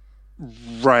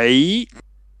 Right.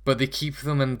 But they keep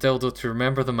them in dildo to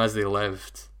remember them as they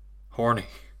lived. Horny.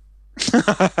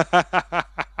 And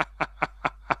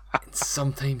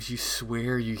sometimes you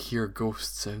swear you hear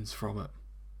ghost sounds from it.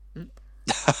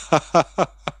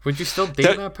 Would you still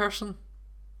date that person?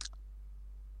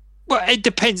 Well, it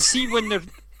depends. See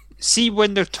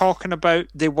when they're talking about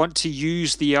they want to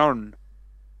use the urn.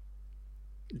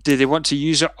 Do they want to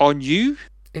use it on you?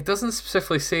 It doesn't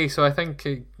specifically say, so I think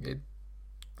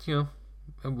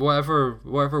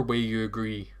whatever way you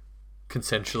agree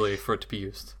consensually for it to be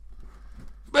used.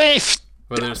 Whether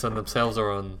it's on themselves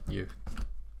or on you.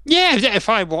 Yeah, if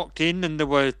I walked in and they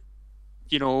were,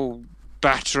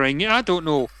 battering, I don't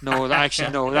know. No,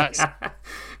 actually, no, that's...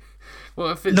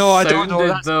 What if it No, I sounded don't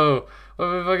know. though? What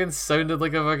if it fucking sounded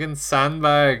like a fucking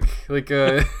sandbag, like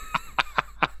a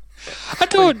I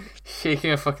don't.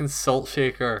 shaking a fucking salt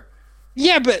shaker?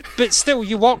 Yeah, but still,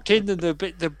 you walked in and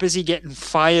they're busy getting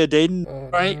fired in,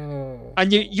 right? No.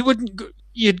 And you wouldn't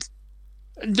you'd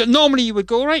normally you would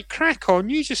go, right, crack on.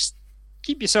 You just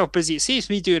keep yourself busy. It saves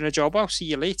me doing a job. I'll see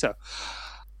you later.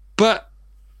 But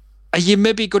are you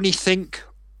maybe going to think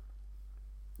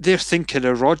they're thinking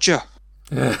of Roger?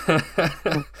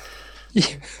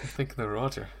 Thinking of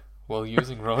Roger while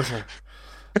using Roger.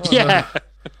 Oh, yeah.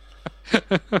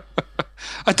 no.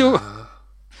 I don't.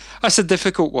 That's a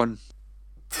difficult one.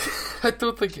 I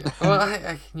don't think.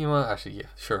 Well, you know what? Actually, yeah,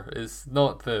 sure. It's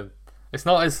not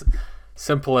as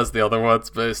simple as the other ones,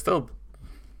 but it's still.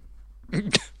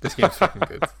 This game's fucking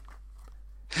good.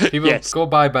 People go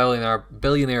buy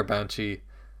Billionaire Banshee.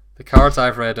 The cards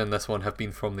I've read in this one have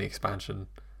been from the expansion.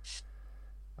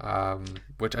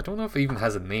 Which I don't know if it even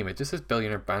has a name. It just says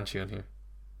Billionaire Banshee on here.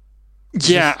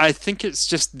 Yeah, I think it's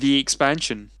just the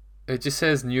expansion. It just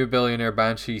says New Billionaire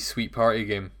Banshee Sweet Party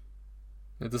Game.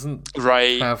 It doesn't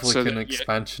have like an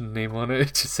expansion name on it. It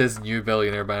just says New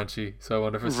Billionaire Banshee. So I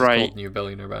wonder if it's just called New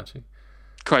Billionaire Banshee.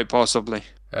 Quite possibly.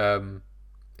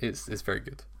 It's very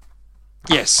good.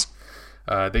 Yes.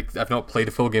 I've not played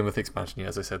a full game with the expansion yet,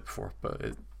 as I said before, but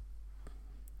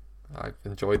I've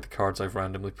enjoyed the cards I've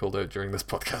randomly pulled out during this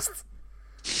podcast.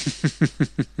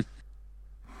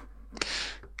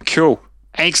 Cool.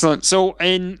 Excellent. So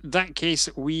in that case,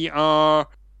 we will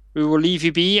leave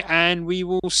you be and we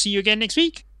will see you again next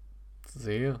week.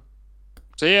 See ya.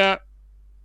 See ya.